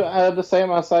the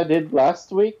same as I did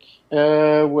last week,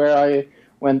 where I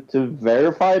went to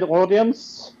verified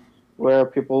audience, where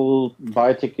people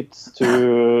buy tickets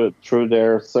through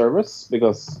their service,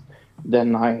 because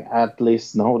then I at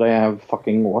least know they have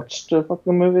fucking watched the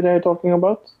fucking movie they're talking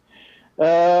about.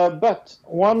 But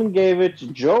Joel gave it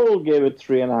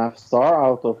 3.5 stars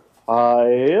out of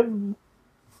 5.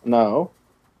 No.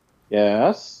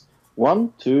 Yes.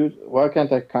 1, 2. Why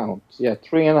can't I count? Yeah,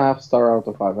 3.5 stars out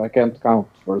of 5. I can't count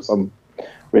for some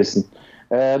reason.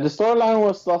 The storyline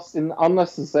was lost in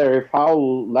unnecessary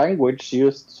foul language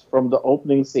used from the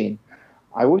opening scene.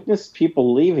 I witnessed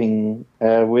people leaving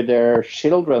with their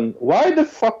children. Why the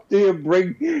fuck do you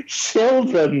bring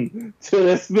children to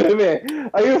this movie?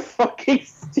 Are you fucking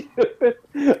stupid?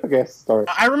 Okay, sorry.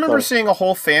 I remember seeing a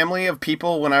whole family of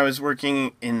people when I was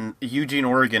working in Eugene,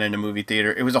 Oregon in a movie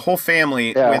theater. It was a whole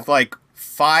family with like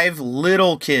 5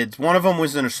 little kids. One of them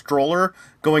was in a stroller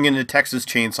going into Texas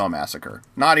Chainsaw Massacre.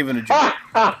 Not even a joke.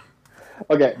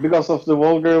 Okay, because of the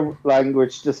vulgar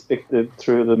language depicted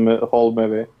through the whole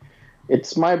movie.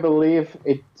 It's my belief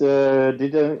it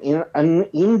did an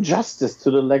injustice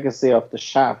to the legacy of the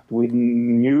Shaft we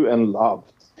knew and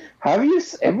loved. Have you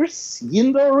ever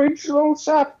seen the original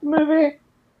Shaft movie?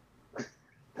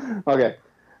 Okay.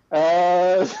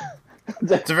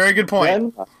 That's a very good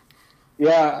point.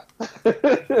 Yeah.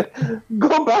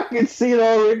 Go back and see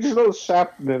the original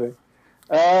Shaft movie.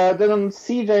 Then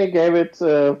CJ gave it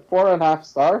 4.5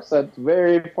 stars. Said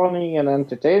very funny and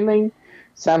entertaining.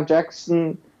 Sam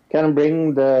Jackson can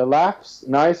bring the laughs.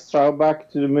 Nice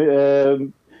throwback to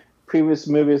the previous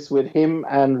movies with him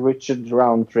and Richard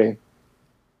Roundtree.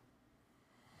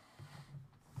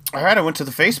 All right, I went to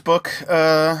the Facebook.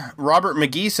 Robert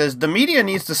McGee says, the media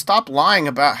needs to stop lying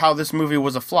about how this movie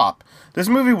was a flop. This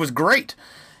movie was great.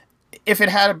 If it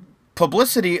had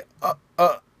publicity,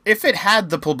 if it had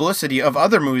the publicity of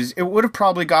other movies, it would have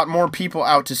probably got more people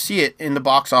out to see it in the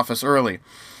box office early.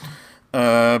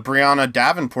 Brianna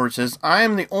Davenport says, I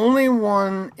am the only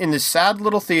one in this sad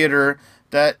little theater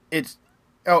that it's...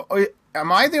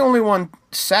 am I the only one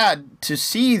sad to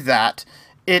see that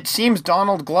it seems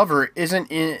Donald Glover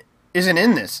isn't in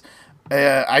this?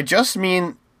 I just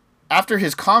mean, after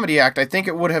his comedy act, I think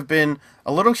it would have been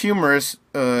a little humorous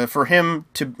for him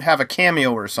to have a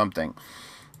cameo or something.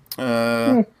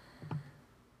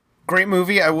 Great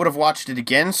movie. I would have watched it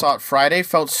again. Saw it Friday.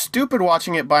 Felt stupid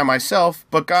watching it by myself,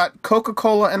 but got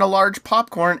Coca-Cola and a large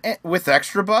popcorn with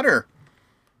extra butter.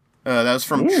 That was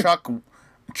from Chuck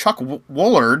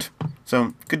Woolard.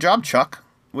 So good job, Chuck.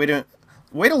 Way to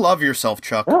love yourself,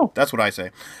 Chuck. Oh. That's what I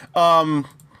say.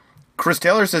 Chris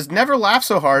Taylor says, never laughed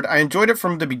so hard. I enjoyed it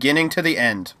from the beginning to the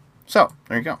end. So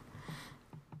there you go.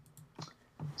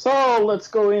 So let's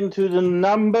go into the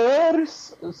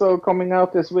numbers. So coming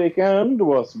out this weekend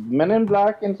was Men in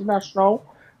Black International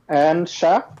and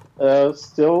Shaft,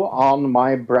 still on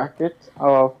my bracket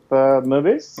of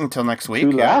movies. Until next week.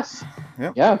 Two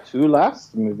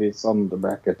last movies on the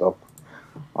bracket of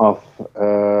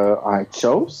I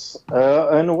chose.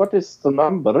 And what is the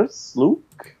numbers,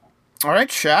 Luke? All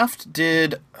right, Shaft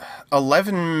did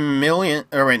 11 million.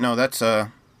 Oh wait, no, that's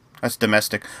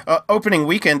domestic. Opening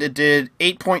weekend, it did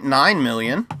 8.9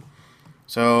 million.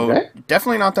 So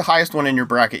definitely not the highest one in your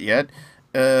bracket yet.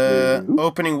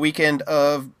 Opening weekend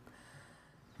of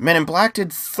Men in Black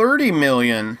did 30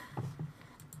 million.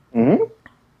 Mm-hmm.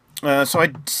 So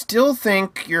I still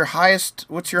think your highest.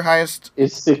 What's your highest?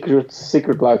 It's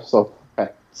Secret Lives of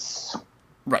Pets.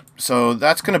 Right. So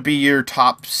that's going to be your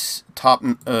top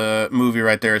movie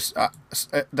right there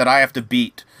that I have to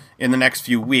beat in the next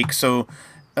few weeks. So.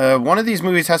 One of these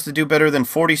movies has to do better than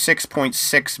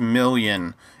 46.6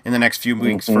 million in the next few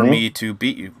weeks for me to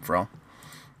beat you, Fro.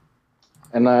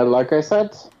 And like I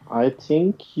said, I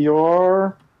think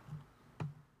your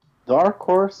dark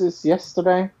horse is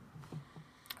Yesterday.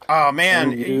 Oh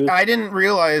man, I didn't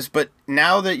realize, but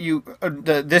now that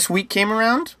this week came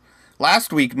around,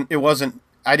 last week it wasn't.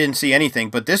 I didn't see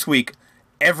anything, but this week,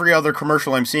 every other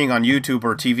commercial I'm seeing on YouTube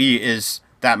or TV is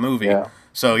that movie. Yeah.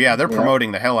 So yeah, they're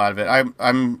promoting the hell out of it. I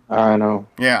know.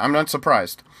 Yeah, I'm not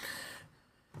surprised.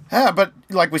 But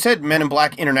like we said, Men in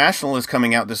Black International is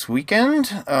coming out this weekend.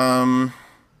 The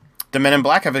Men in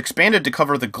Black have expanded to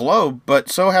cover the globe, but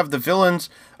so have the villains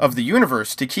of the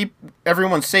universe. To keep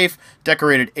everyone safe,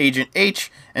 decorated Agent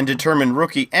H and determined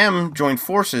Rookie M join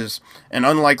forces, an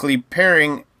unlikely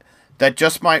pairing that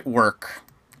just might work.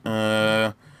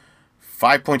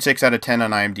 5.6 out of 10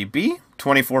 on IMDb.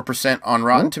 24% on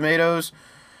Rotten Tomatoes,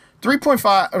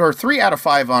 3.5 or 3 out of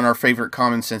 5 on our favorite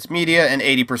Common Sense Media, and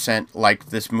 80%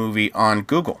 like this movie on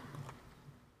Google.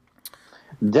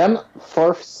 Then,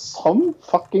 for some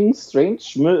fucking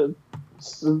strange thing,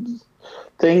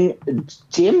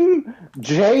 Jim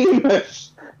Jarmusch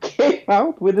came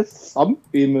out with a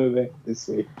zombie movie this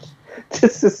week.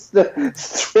 This is the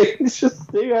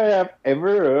strangest thing I have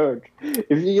ever heard.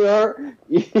 If you're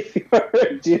a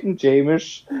Jim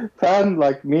Jarmusch fan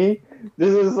like me,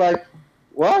 this is like,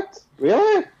 what?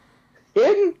 Really?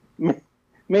 Him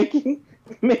making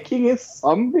a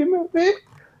zombie movie?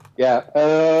 Yeah.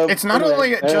 It's not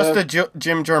only just a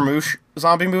Jim Jarmusch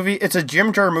zombie movie. It's a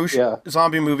Jim Jarmusch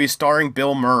zombie movie starring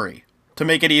Bill Murray to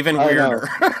make it even weirder.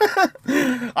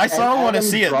 I still want to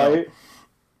see it though.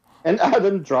 And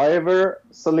Adam Driver,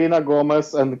 Selena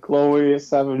Gomez, and Chloe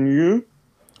Sevigny.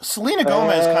 Selena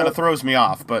Gomez kind of throws me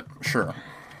off, but sure.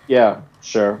 Yeah,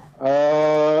 sure.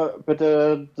 But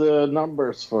the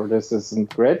numbers for this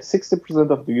isn't great.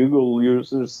 60% of the Google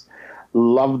users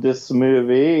love this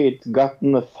movie. It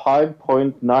gotten a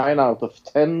 5.9 out of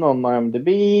 10 on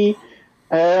IMDb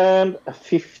and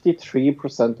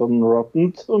 53% on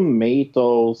Rotten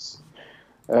Tomatoes.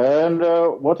 And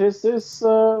what is this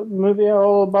movie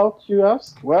all about, you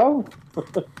ask? Well,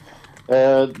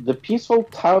 the peaceful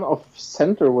town of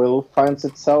Centerville finds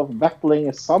itself battling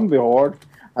a zombie horde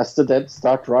as the dead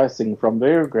start rising from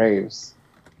their graves.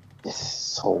 This is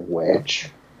so weird.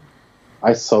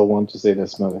 I so want to see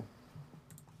this movie.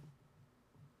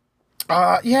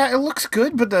 Yeah, it looks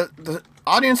good, but the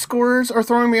audience scores are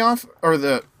throwing me off, or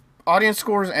the audience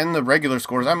scores and the regular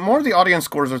scores. More the audience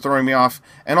scores are throwing me off,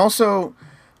 and also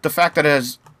the fact that it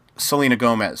has Selena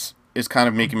Gomez is kind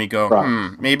of making me go,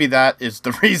 maybe that is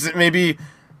the reason. Maybe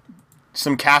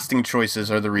some casting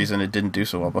choices are the reason it didn't do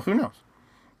so well, but who knows?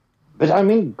 But I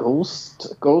mean, Ghost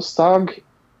Dog,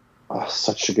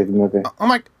 such a good movie.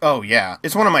 Oh yeah,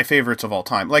 it's one of my favorites of all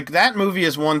time. Like that movie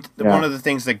is one of the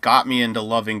things that got me into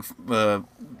loving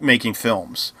making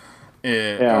films,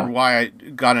 or why I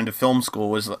got into film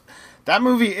school was that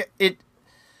movie.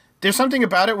 There's something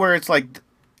about it where it's like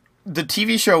the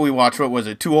TV show we watched. What was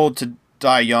it? Too Old to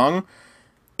Die Young.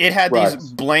 It had these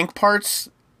blank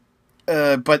parts,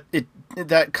 but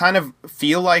that kind of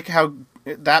feel like how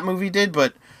that movie did,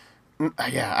 but.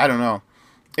 Yeah, I don't know.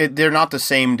 They're not the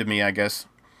same to me, I guess.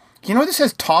 You know, this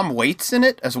has Tom Waits in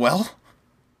it as well.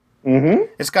 Mm-hmm.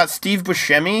 It's got Steve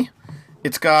Buscemi.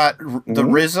 It's got the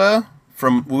RZA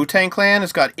from Wu-Tang Clan.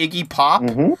 It's got Iggy Pop.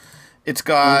 Mm-hmm. It's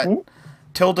got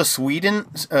Tilda Swinton.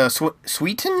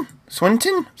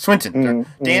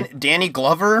 Danny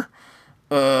Glover.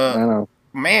 I know.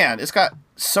 Man, it's got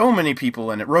so many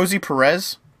people in it. Rosie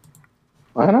Perez.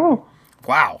 I know.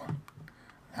 Wow.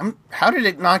 How did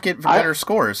it not get better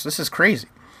scores? This is crazy.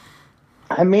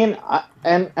 I mean,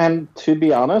 and to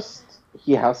be honest,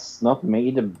 he has not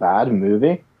made a bad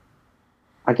movie.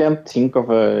 I can't think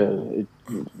of a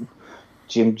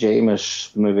Jim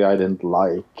Jarmusch movie I didn't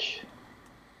like.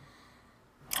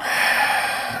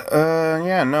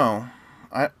 Yeah, no.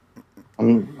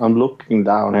 I'm looking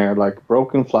down here, like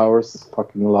Broken Flowers,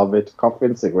 fucking love it. Coffee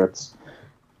and Cigarettes,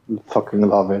 fucking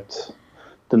love it.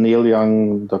 The Neil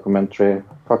Young documentary,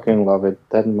 fucking love it.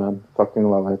 Dead Man, fucking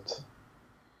love it.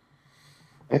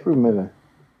 Every movie.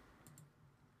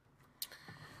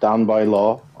 Down by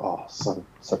Law,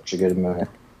 such a good movie.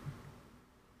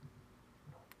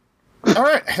 All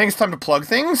right, I think it's time to plug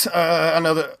things.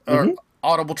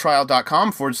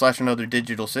 audibletrial.com/another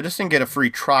digital citizen. Get a free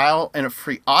trial and a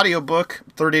free audiobook,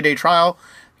 30-day trial.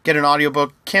 Get an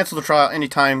audiobook, cancel the trial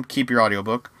anytime, keep your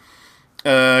audiobook.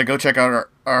 Go check out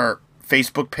our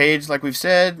Facebook page, like we've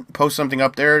said. Post something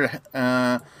up there.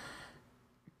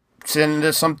 Send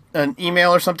us an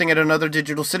email or something at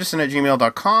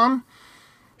anotherdigitalcitizen@gmail.com.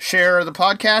 Share the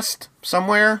podcast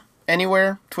somewhere,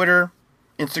 anywhere, Twitter,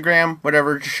 Instagram,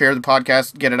 whatever. Just share the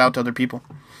podcast, get it out to other people.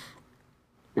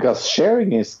 Because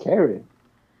sharing is caring.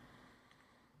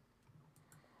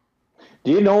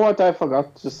 Do you know what I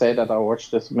forgot to say that I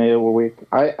watched this meal week?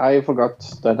 I forgot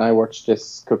that I watched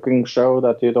this cooking show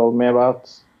that you told me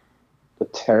about. The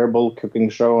terrible cooking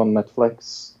show on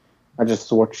Netflix. I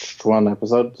just watched one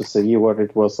episode to see what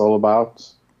it was all about.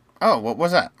 Oh, what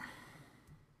was that?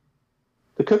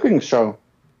 The cooking show.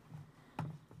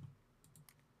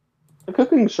 The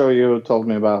cooking show you told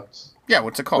me about. Yeah,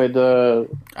 what's it called? With,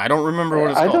 I don't remember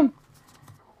what it's called.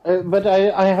 But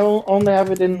I only have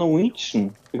it in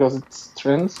Norwegian because it's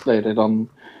translated on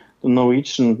the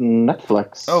Norwegian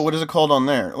Netflix. Oh, what is it called on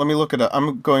there? Let me look it up.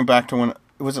 I'm going back to when...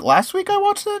 Was it last week I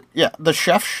watched it? Yeah, The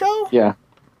Chef Show? Yeah.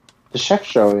 The Chef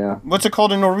Show, yeah. What's it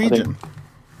called in Norwegian?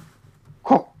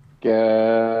 Hold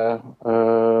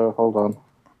on.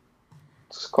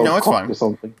 It's called it's fine. Or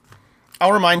something.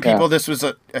 I'll remind people this was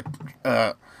a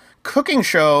cooking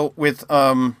show with,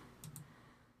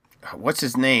 what's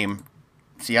his name?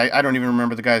 See, I don't even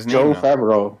remember the guy's name.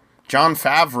 Jon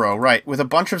Favreau, right. With a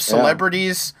bunch of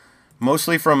celebrities,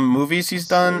 mostly from movies he's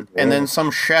done, and then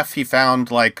some chef he found,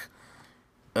 like,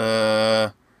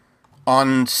 on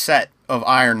set of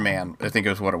Iron Man, I think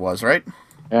is what it was, right?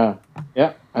 Yeah,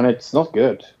 and it's not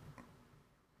good.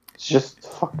 It's just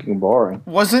fucking boring.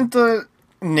 Wasn't the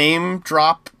name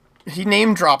drop? He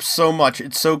name drops so much.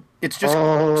 It's just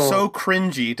so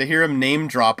cringy to hear him name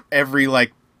drop every,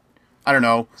 like, I don't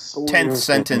know, 10th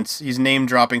sentence. He's name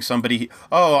dropping somebody.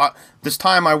 This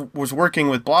time I was working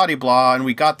with blah blah, and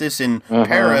we got this in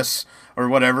Paris or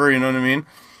whatever. You know what I mean?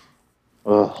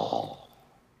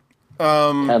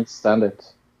 Can't stand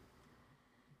it.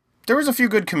 There was a few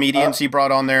good comedians he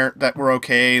brought on there that were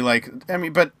okay. Like, I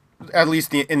mean, but at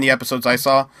least in the episodes I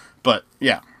saw. But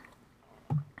yeah.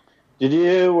 Did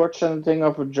you watch anything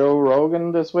of Joe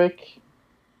Rogan this week?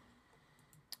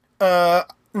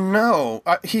 No.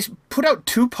 He's put out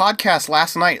 2 podcasts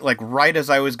last night, like right as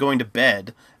I was going to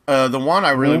bed. The one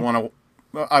I really want to.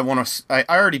 I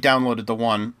already downloaded the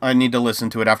one. I need to listen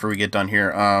to it after we get done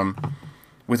here.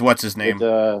 With what's his name?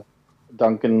 With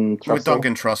Duncan Trussell. With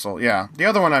Duncan Trussell, yeah. The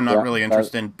other one I'm not really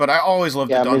interested in, but I always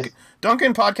loved the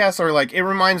Duncan podcasts. Are like, it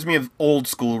reminds me of old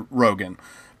school Rogan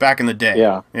back in the day.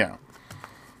 Yeah. Yeah.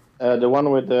 The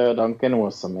one with Duncan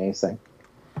was amazing.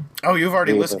 Oh, you've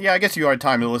already listened? Yeah, I guess you had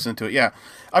time to listen to it. Yeah.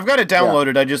 I've got it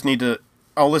downloaded. I just need to...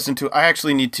 I'll listen to it. I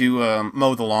actually need to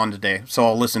mow the lawn today, so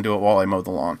I'll listen to it while I mow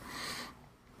the lawn.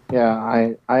 Yeah,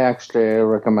 I actually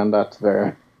recommend that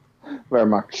very, very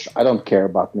much. I don't care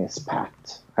about Miss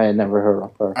Pat. I never heard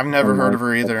of her. I've never heard of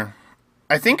her either.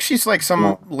 I think she's like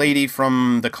some lady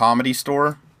from the Comedy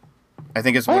Store. I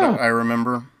think is what I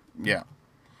remember. Yeah.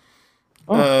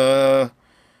 I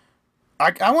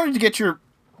wanted to get your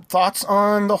thoughts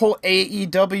on the whole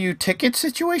AEW ticket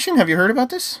situation. Have you heard about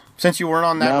this? Since you weren't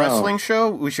on that wrestling show,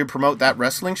 we should promote that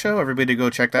wrestling show. Everybody go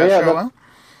check that show out.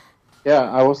 Yeah,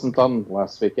 I wasn't on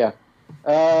last week. Yeah.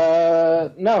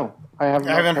 No, I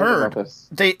haven't heard about this.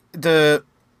 The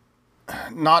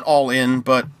not All In,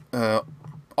 but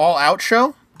All Out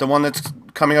show, the one that's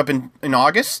coming up in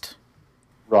August.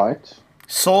 Right.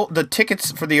 The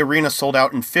tickets for the arena sold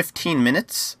out in 15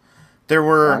 minutes. There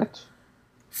were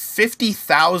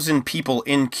 50,000 people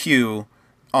in queue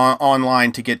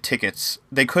online to get tickets.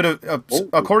 They could have,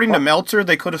 according to Meltzer,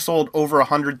 they could have sold over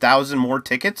 100,000 more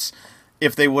tickets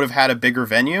if they would have had a bigger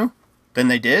venue than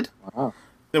they did. Wow.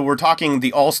 We're talking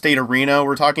the Allstate Arena.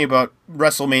 We're talking about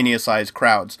WrestleMania-sized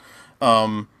crowds.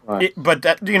 But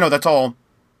that, that's all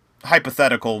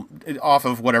hypothetical off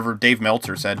of whatever Dave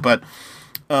Meltzer said. But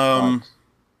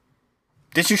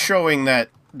this is showing that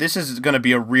this is going to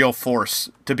be a real force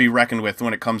to be reckoned with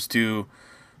when it comes to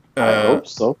I hope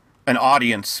so. An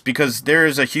audience, because there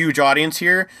is a huge audience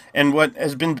here. And what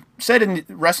has been said in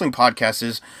wrestling podcasts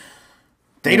is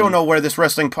they don't know where this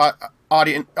wrestling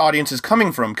audience is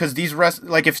coming from, because these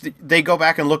if they go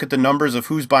back and look at the numbers of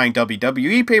who's buying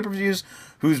WWE pay-per-views,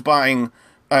 who's buying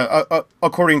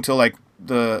according to like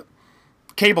the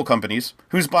cable companies,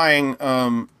 who's buying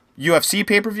UFC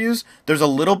pay-per-views, there's a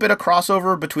little bit of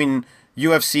crossover between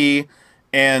UFC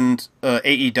and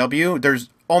AEW. There's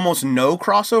almost no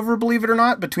crossover, believe it or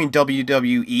not, between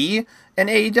WWE and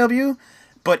AEW,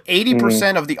 but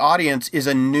 80% of the audience is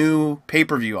a new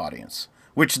pay-per-view audience,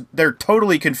 which they're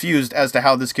totally confused as to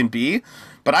how this can be.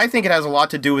 But I think it has a lot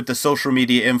to do with the social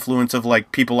media influence of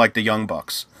like people like the Young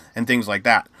Bucks and things like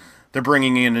that. They're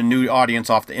bringing in a new audience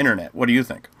off the internet. What do you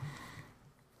think?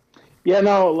 Yeah,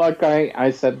 no, like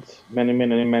I said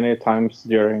many times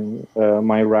during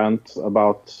my rant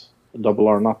about Double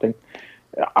or Nothing,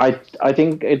 I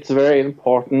think it's very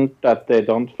important that they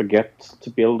don't forget to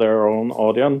build their own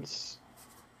audience.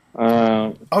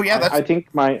 I think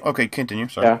Okay, continue,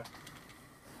 sorry. Yeah.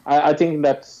 I think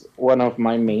that's one of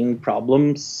my main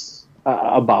problems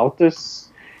about this.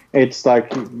 It's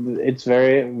like, it's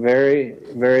very, very,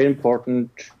 very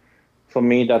important for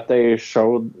me that they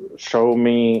show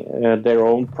me their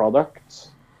own products,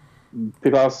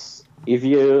 because if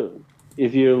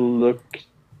you look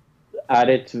at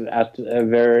it at a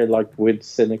very with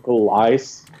cynical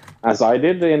eyes, as I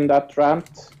did in that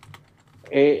rant,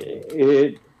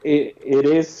 it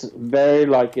is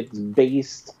very it's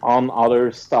based on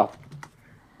other stuff.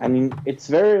 I mean, it's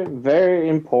very, very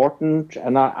important,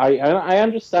 and I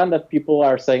understand that people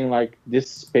are saying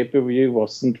this pay-per-view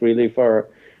wasn't really for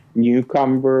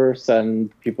newcomers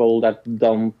and people that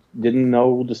didn't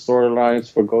know the storylines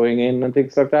for going in and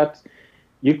things like that.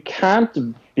 You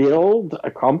can't build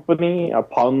a company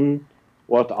upon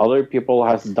what other people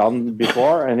has done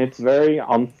before, and it's very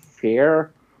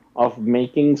unfair of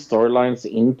making storylines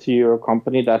into your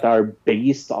company that are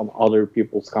based on other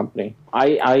people's company.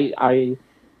 I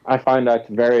find that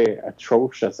very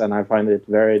atrocious, and I find it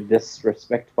very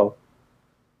disrespectful.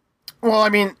 Well, I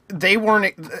mean, they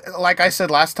weren't, like I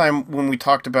said last time when we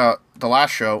talked about the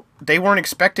last show, they weren't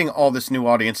expecting all this new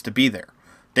audience to be there.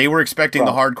 They were expecting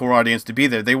the hardcore audience to be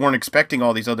there. They weren't expecting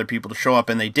all these other people to show up,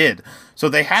 and they did. So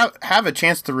they have a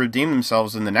chance to redeem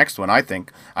themselves in the next one, I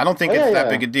think. I don't think it's that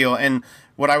big a deal. And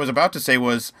what I was about to say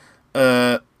was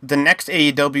the next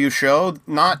AEW show,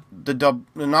 not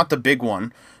the big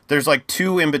one. There's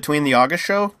 2 in between the August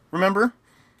show, remember?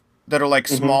 That are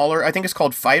smaller. I think it's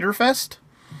called Fyter Fest.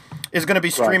 Is going to be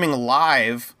streaming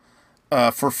live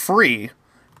for free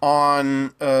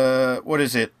on what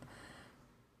is it?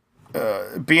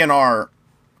 BNR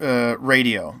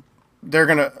radio. They're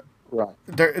gonna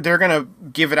they're gonna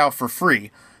give it out for free,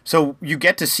 so you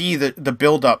get to see the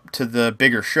build up to the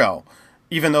bigger show.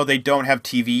 Even though they don't have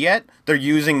TV yet, they're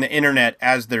using the internet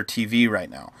as their TV right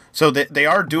now. So they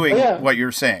are doing what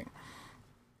you're saying.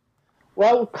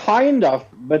 Well, kind of,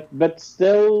 but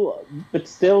still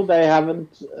they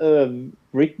haven't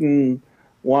written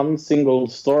one single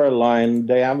storyline.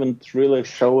 They haven't really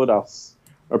showed us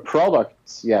a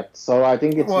product yet. So I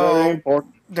think it's very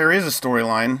important. There is a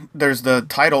storyline. There's the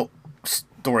title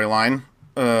storyline,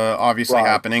 obviously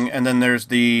happening, and then there's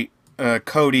the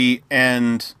Cody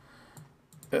and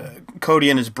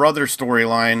his brother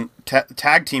storyline,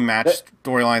 tag team match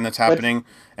storyline that's happening.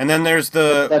 And then there's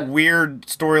the weird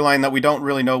storyline that we don't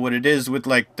really know what it is with,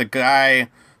 like, the guy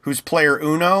who's player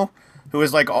Uno, who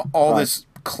is, like, all this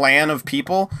clan of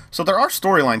people. So there are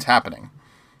storylines happening.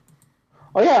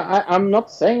 Oh, yeah, I'm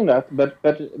not saying that, but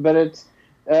it's...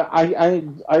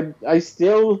 I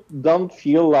still don't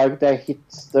feel like they hit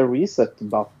the reset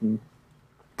button.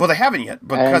 Well, they haven't yet,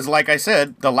 because like I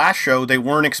said, the last show, they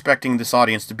weren't expecting this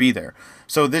audience to be there.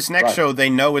 So this next show, they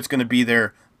know it's going to be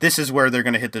there. This is where they're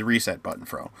going to hit the reset button,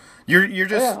 Fro. You're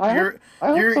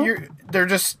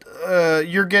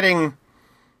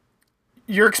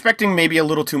expecting maybe a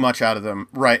little too much out of them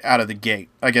right out of the gate,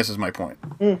 I guess is my point.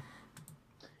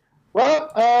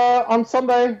 Well, on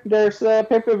Sunday, there's a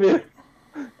pay-per-view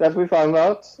that we found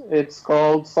out. It's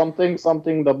called something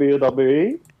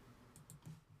WWE.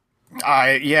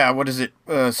 What is it?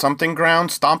 Stomping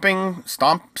Ground? Stomping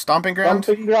Ground?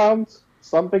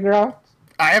 Stomping Ground.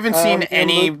 I haven't seen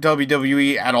any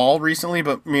WWE at all recently,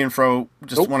 but me and Fro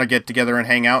just want to get together and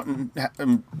hang out and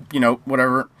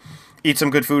whatever, eat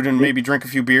some good food and maybe drink a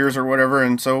few beers or whatever.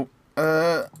 And so,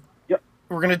 we're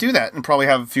gonna do that and probably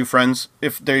have a few friends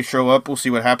if they show up. We'll see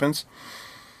what happens.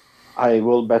 I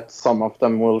will bet some of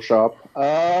them will show up.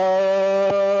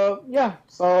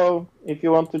 So if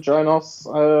you want to join us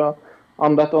on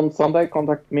that on Sunday,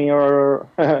 contact me or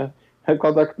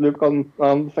contact Luke on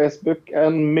Facebook,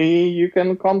 and me you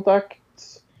can contact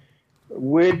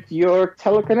with your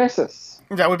telekinesis.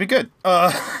 That would be good.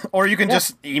 Or you can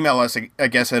just email us, I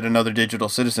guess, at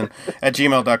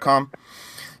anotherdigitalcitizen@gmail.com.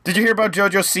 Did you hear about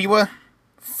Jojo Siwa,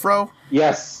 Fro?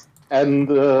 Yes. And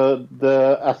the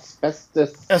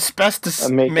asbestos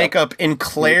makeup in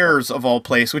Claire's of all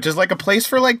place, which is like a place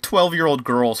for like 12-year-old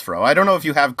girls, Fro. I don't know if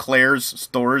you have Claire's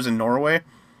stores in Norway.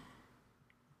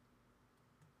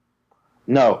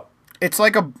 No. It's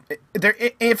like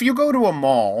if you go to a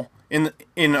mall in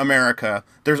America,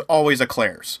 there's always a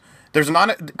Claire's.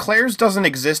 Claire's doesn't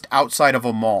exist outside of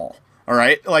a mall. All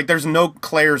right? Like there's no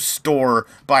Claire's store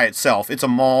by itself. It's a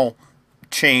mall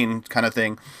chain kind of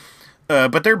thing.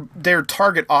 But their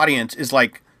target audience is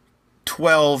like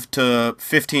 12 to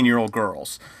 15-year-old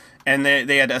girls. And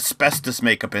they had asbestos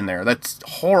makeup in there. That's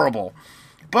horrible.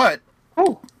 But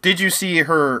did you see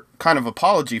her kind of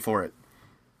apology for it?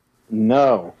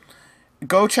 No.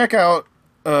 Go check out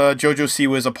Jojo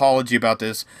Siwa's apology about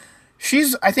this.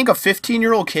 She's, I think, a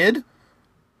 15-year-old kid.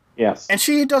 Yes. And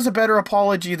she does a better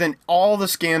apology than all the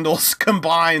scandals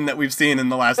combined that we've seen in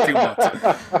the last 2 months.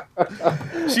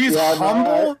 She's humble.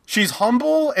 No, she's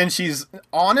humble, and she's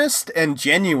honest and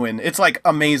genuine. It's like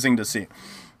amazing to see.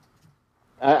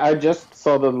 I just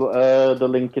saw the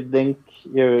LinkedIn link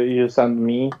you sent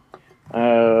me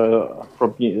from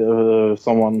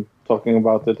someone talking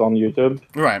about it on YouTube.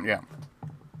 Right. Yeah.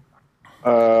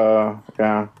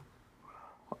 Yeah.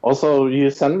 Also,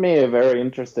 you sent me a very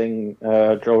interesting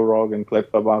Joe Rogan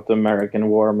clip about the American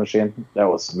War Machine. That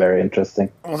was very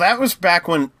interesting. Well, that was back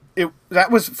when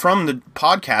that was from the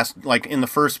podcast, like in the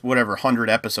first 100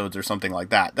 episodes or something like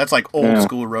that. That's like old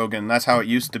school Rogan. That's how it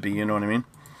used to be. You know what I mean?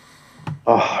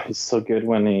 Oh, he's so good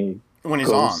when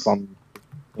he's on.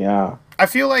 Yeah. I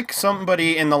feel like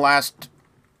somebody in the last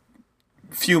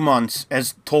few months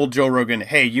has told Joe Rogan,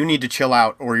 hey, you need to chill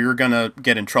out or you're going to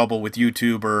get in trouble with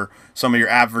YouTube or some of your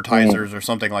advertisers or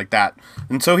something like that.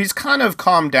 And so he's kind of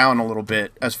calmed down a little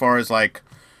bit as far as like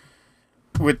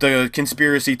with the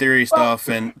conspiracy theory stuff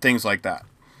and things like that.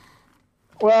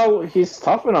 Well, he's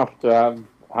tough enough to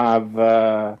have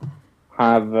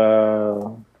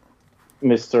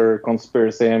Mr.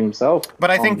 Conspiracy himself.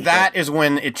 But I think that is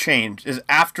when it changed, is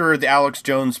after the Alex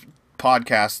Jones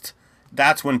podcast.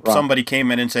 That's when somebody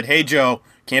came in and said, hey, Joe,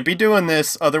 can't be doing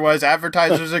this. Otherwise,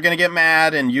 advertisers are going to get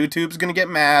mad and YouTube's going to get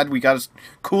mad. We got to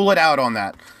cool it out on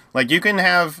that. Like, you can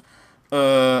have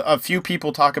a few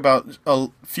people talk about a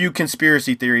few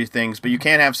conspiracy theory things, but you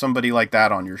can't have somebody like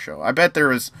that on your show. I bet there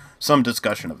was some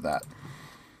discussion of that.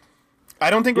 I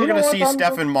don't think we're going to see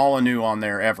Stefan Molyneux on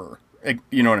there ever.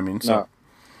 You know what I mean? So. No.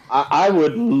 I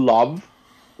would love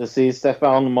to see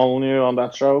Stefan Molyneux on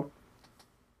that show.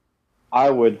 I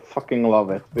would fucking love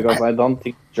it because I don't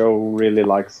think Joe really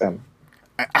likes him.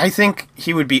 I think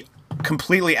he would be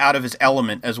completely out of his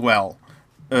element as well.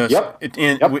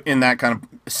 In that kind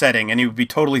of setting, and he would be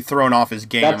totally thrown off his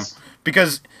game.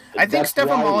 Because I think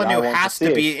Stefan Molyneux has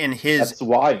to be in his... That's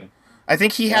why. I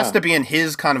think he has to be in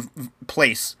his kind of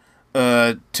place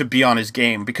to be on his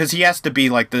game, because he has to be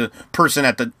like the person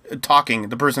at the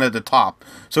the person at the top.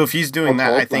 So if he's doing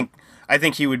that, I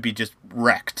think he would be just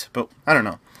wrecked. But I don't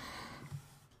know.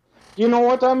 You know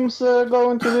what I'm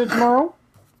going to do tomorrow?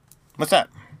 What's that?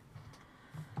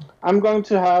 I'm going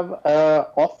to have an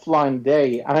offline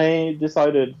day. I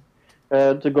decided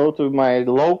to go to my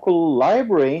local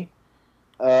library,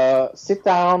 sit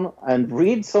down and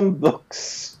read some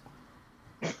books,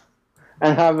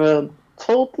 and have a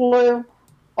totally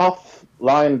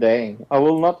offline day. I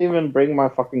will not even bring my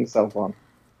fucking cell phone.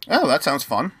 Oh, that sounds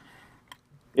fun.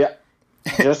 Yeah.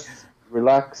 Just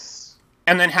relax.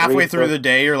 And then halfway through the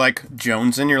day, you're like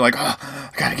jonesing. You're like, oh, I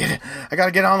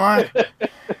gotta get online.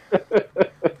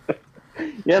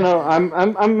 Yeah, no,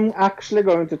 I'm actually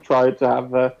going to try to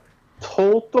have a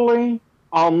totally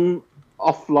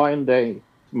offline day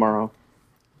tomorrow.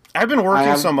 I've been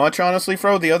working so much, honestly,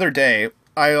 Fro. The other day,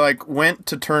 I went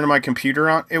to turn my computer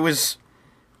on. It was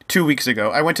 2 weeks ago.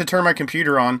 I went to turn my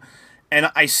computer on,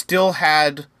 and I still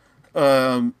had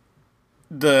the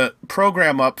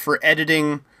program up for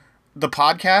editing the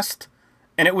podcast,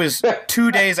 and it was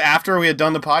 2 days after we had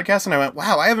done the podcast, and I went,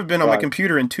 wow, I haven't been on my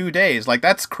computer in 2 days. Like,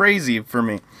 that's crazy for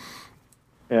me.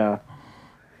 Yeah.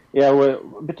 Yeah,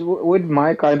 but with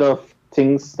my kind of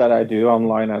things that I do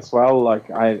online as well,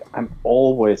 like, I'm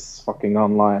always fucking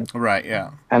online. Right,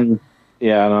 yeah. And,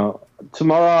 yeah, no.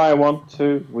 Tomorrow I want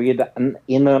to read an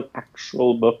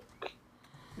actual book.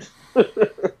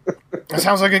 That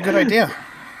sounds like a good idea.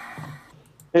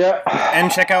 Yeah.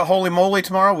 And check out Holy Moly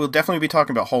tomorrow. We'll definitely be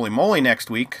talking about Holy Moly next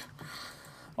week.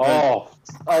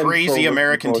 Crazy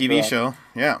American TV show.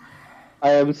 Yeah.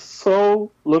 I am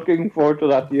so looking forward to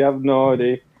that. You have no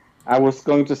idea. I was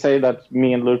going to say that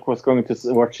me and Luke was going to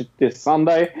watch it this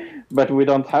Sunday, but we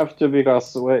don't have to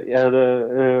because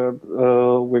we're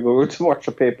going to watch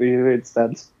a pay-per-view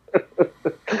instead.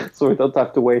 So we don't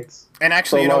have to wait. And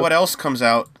actually, you know what else comes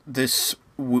out this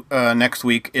next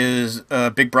week is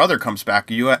Big Brother comes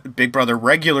back. Big Brother,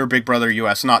 regular Big Brother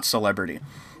US, not Celebrity.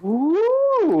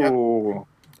 Ooh. Yep.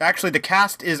 Actually, the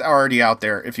cast is already out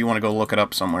there if you want to go look it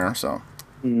up somewhere. So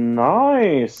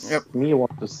nice. Yep. Me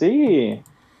want to see.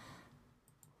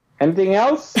 Anything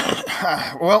else?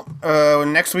 Well,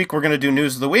 next week we're going to do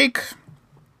News of the Week.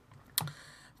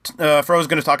 Fro's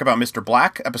going to talk about Mr.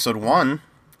 Black, episode 1,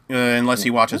 unless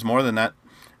he watches more than that.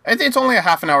 It's only a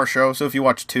half-an-hour show, so if you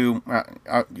watch 2,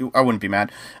 I wouldn't be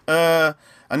mad.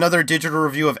 Another digital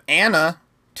review of Anna,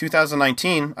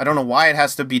 2019. I don't know why it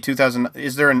has to be 2000.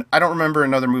 I don't remember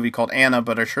another movie called Anna,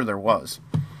 but I'm sure there was.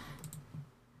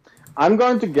 I'm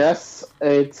going to guess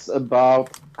it's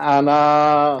about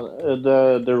Anna,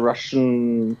 the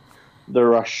Russian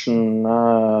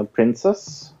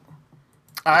princess.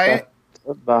 I'm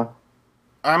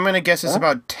going to guess it's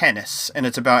about tennis, and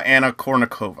it's about Anna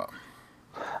Kournikova.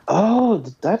 Oh,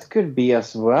 that could be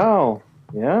as well.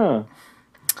 Yeah.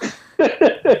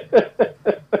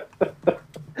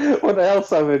 What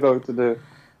else are we going to do?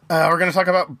 We're going to talk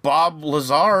about Bob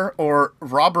Lazar, or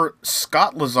Robert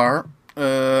Scott Lazar,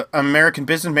 American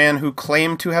businessman who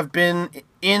claimed to have been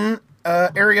in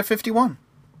Area 51.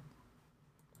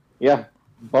 Yeah.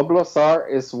 Bob Lazar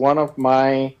is one of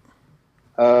my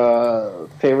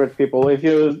favorite people. If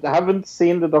you haven't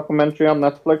seen the documentary on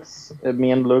Netflix,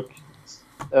 me and Luke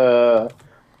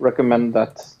recommend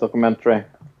that documentary.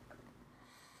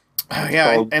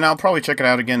 Yeah, and I'll probably check it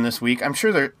out again this week. I'm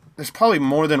sure there's probably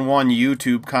more than one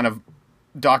YouTube kind of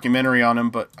documentary on him,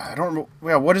 but I don't know.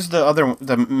 Yeah, what is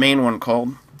the main one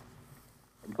called?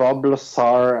 Bob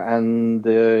Lazar and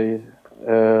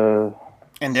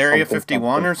Area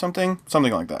 51 or something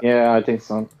like that. Yeah, I think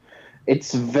so.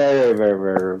 It's very, very,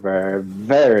 very, very,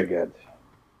 very good.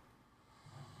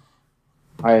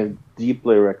 I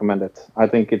deeply recommend it. I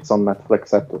think it's on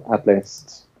Netflix at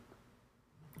least.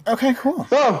 Okay, cool.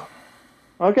 So,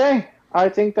 okay, I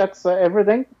think that's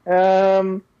everything.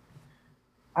 I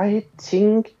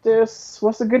think this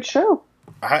was a good show.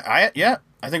 I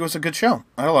think it was a good show.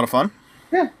 I had a lot of fun.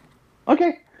 Yeah.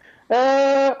 Okay.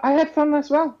 I had fun as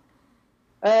well.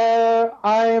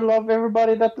 I love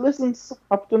everybody that listens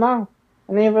up to now.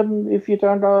 And even if you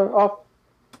turned off,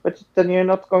 but then you're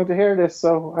not going to hear this,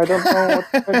 so I don't know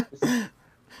what to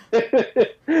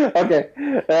Okay.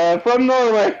 From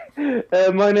Norway,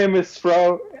 my name is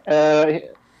Fro.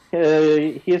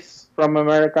 He's from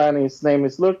America and his name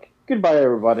is Luke. Goodbye,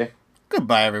 everybody.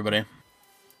 Goodbye, everybody.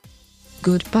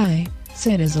 Goodbye,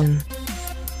 citizen.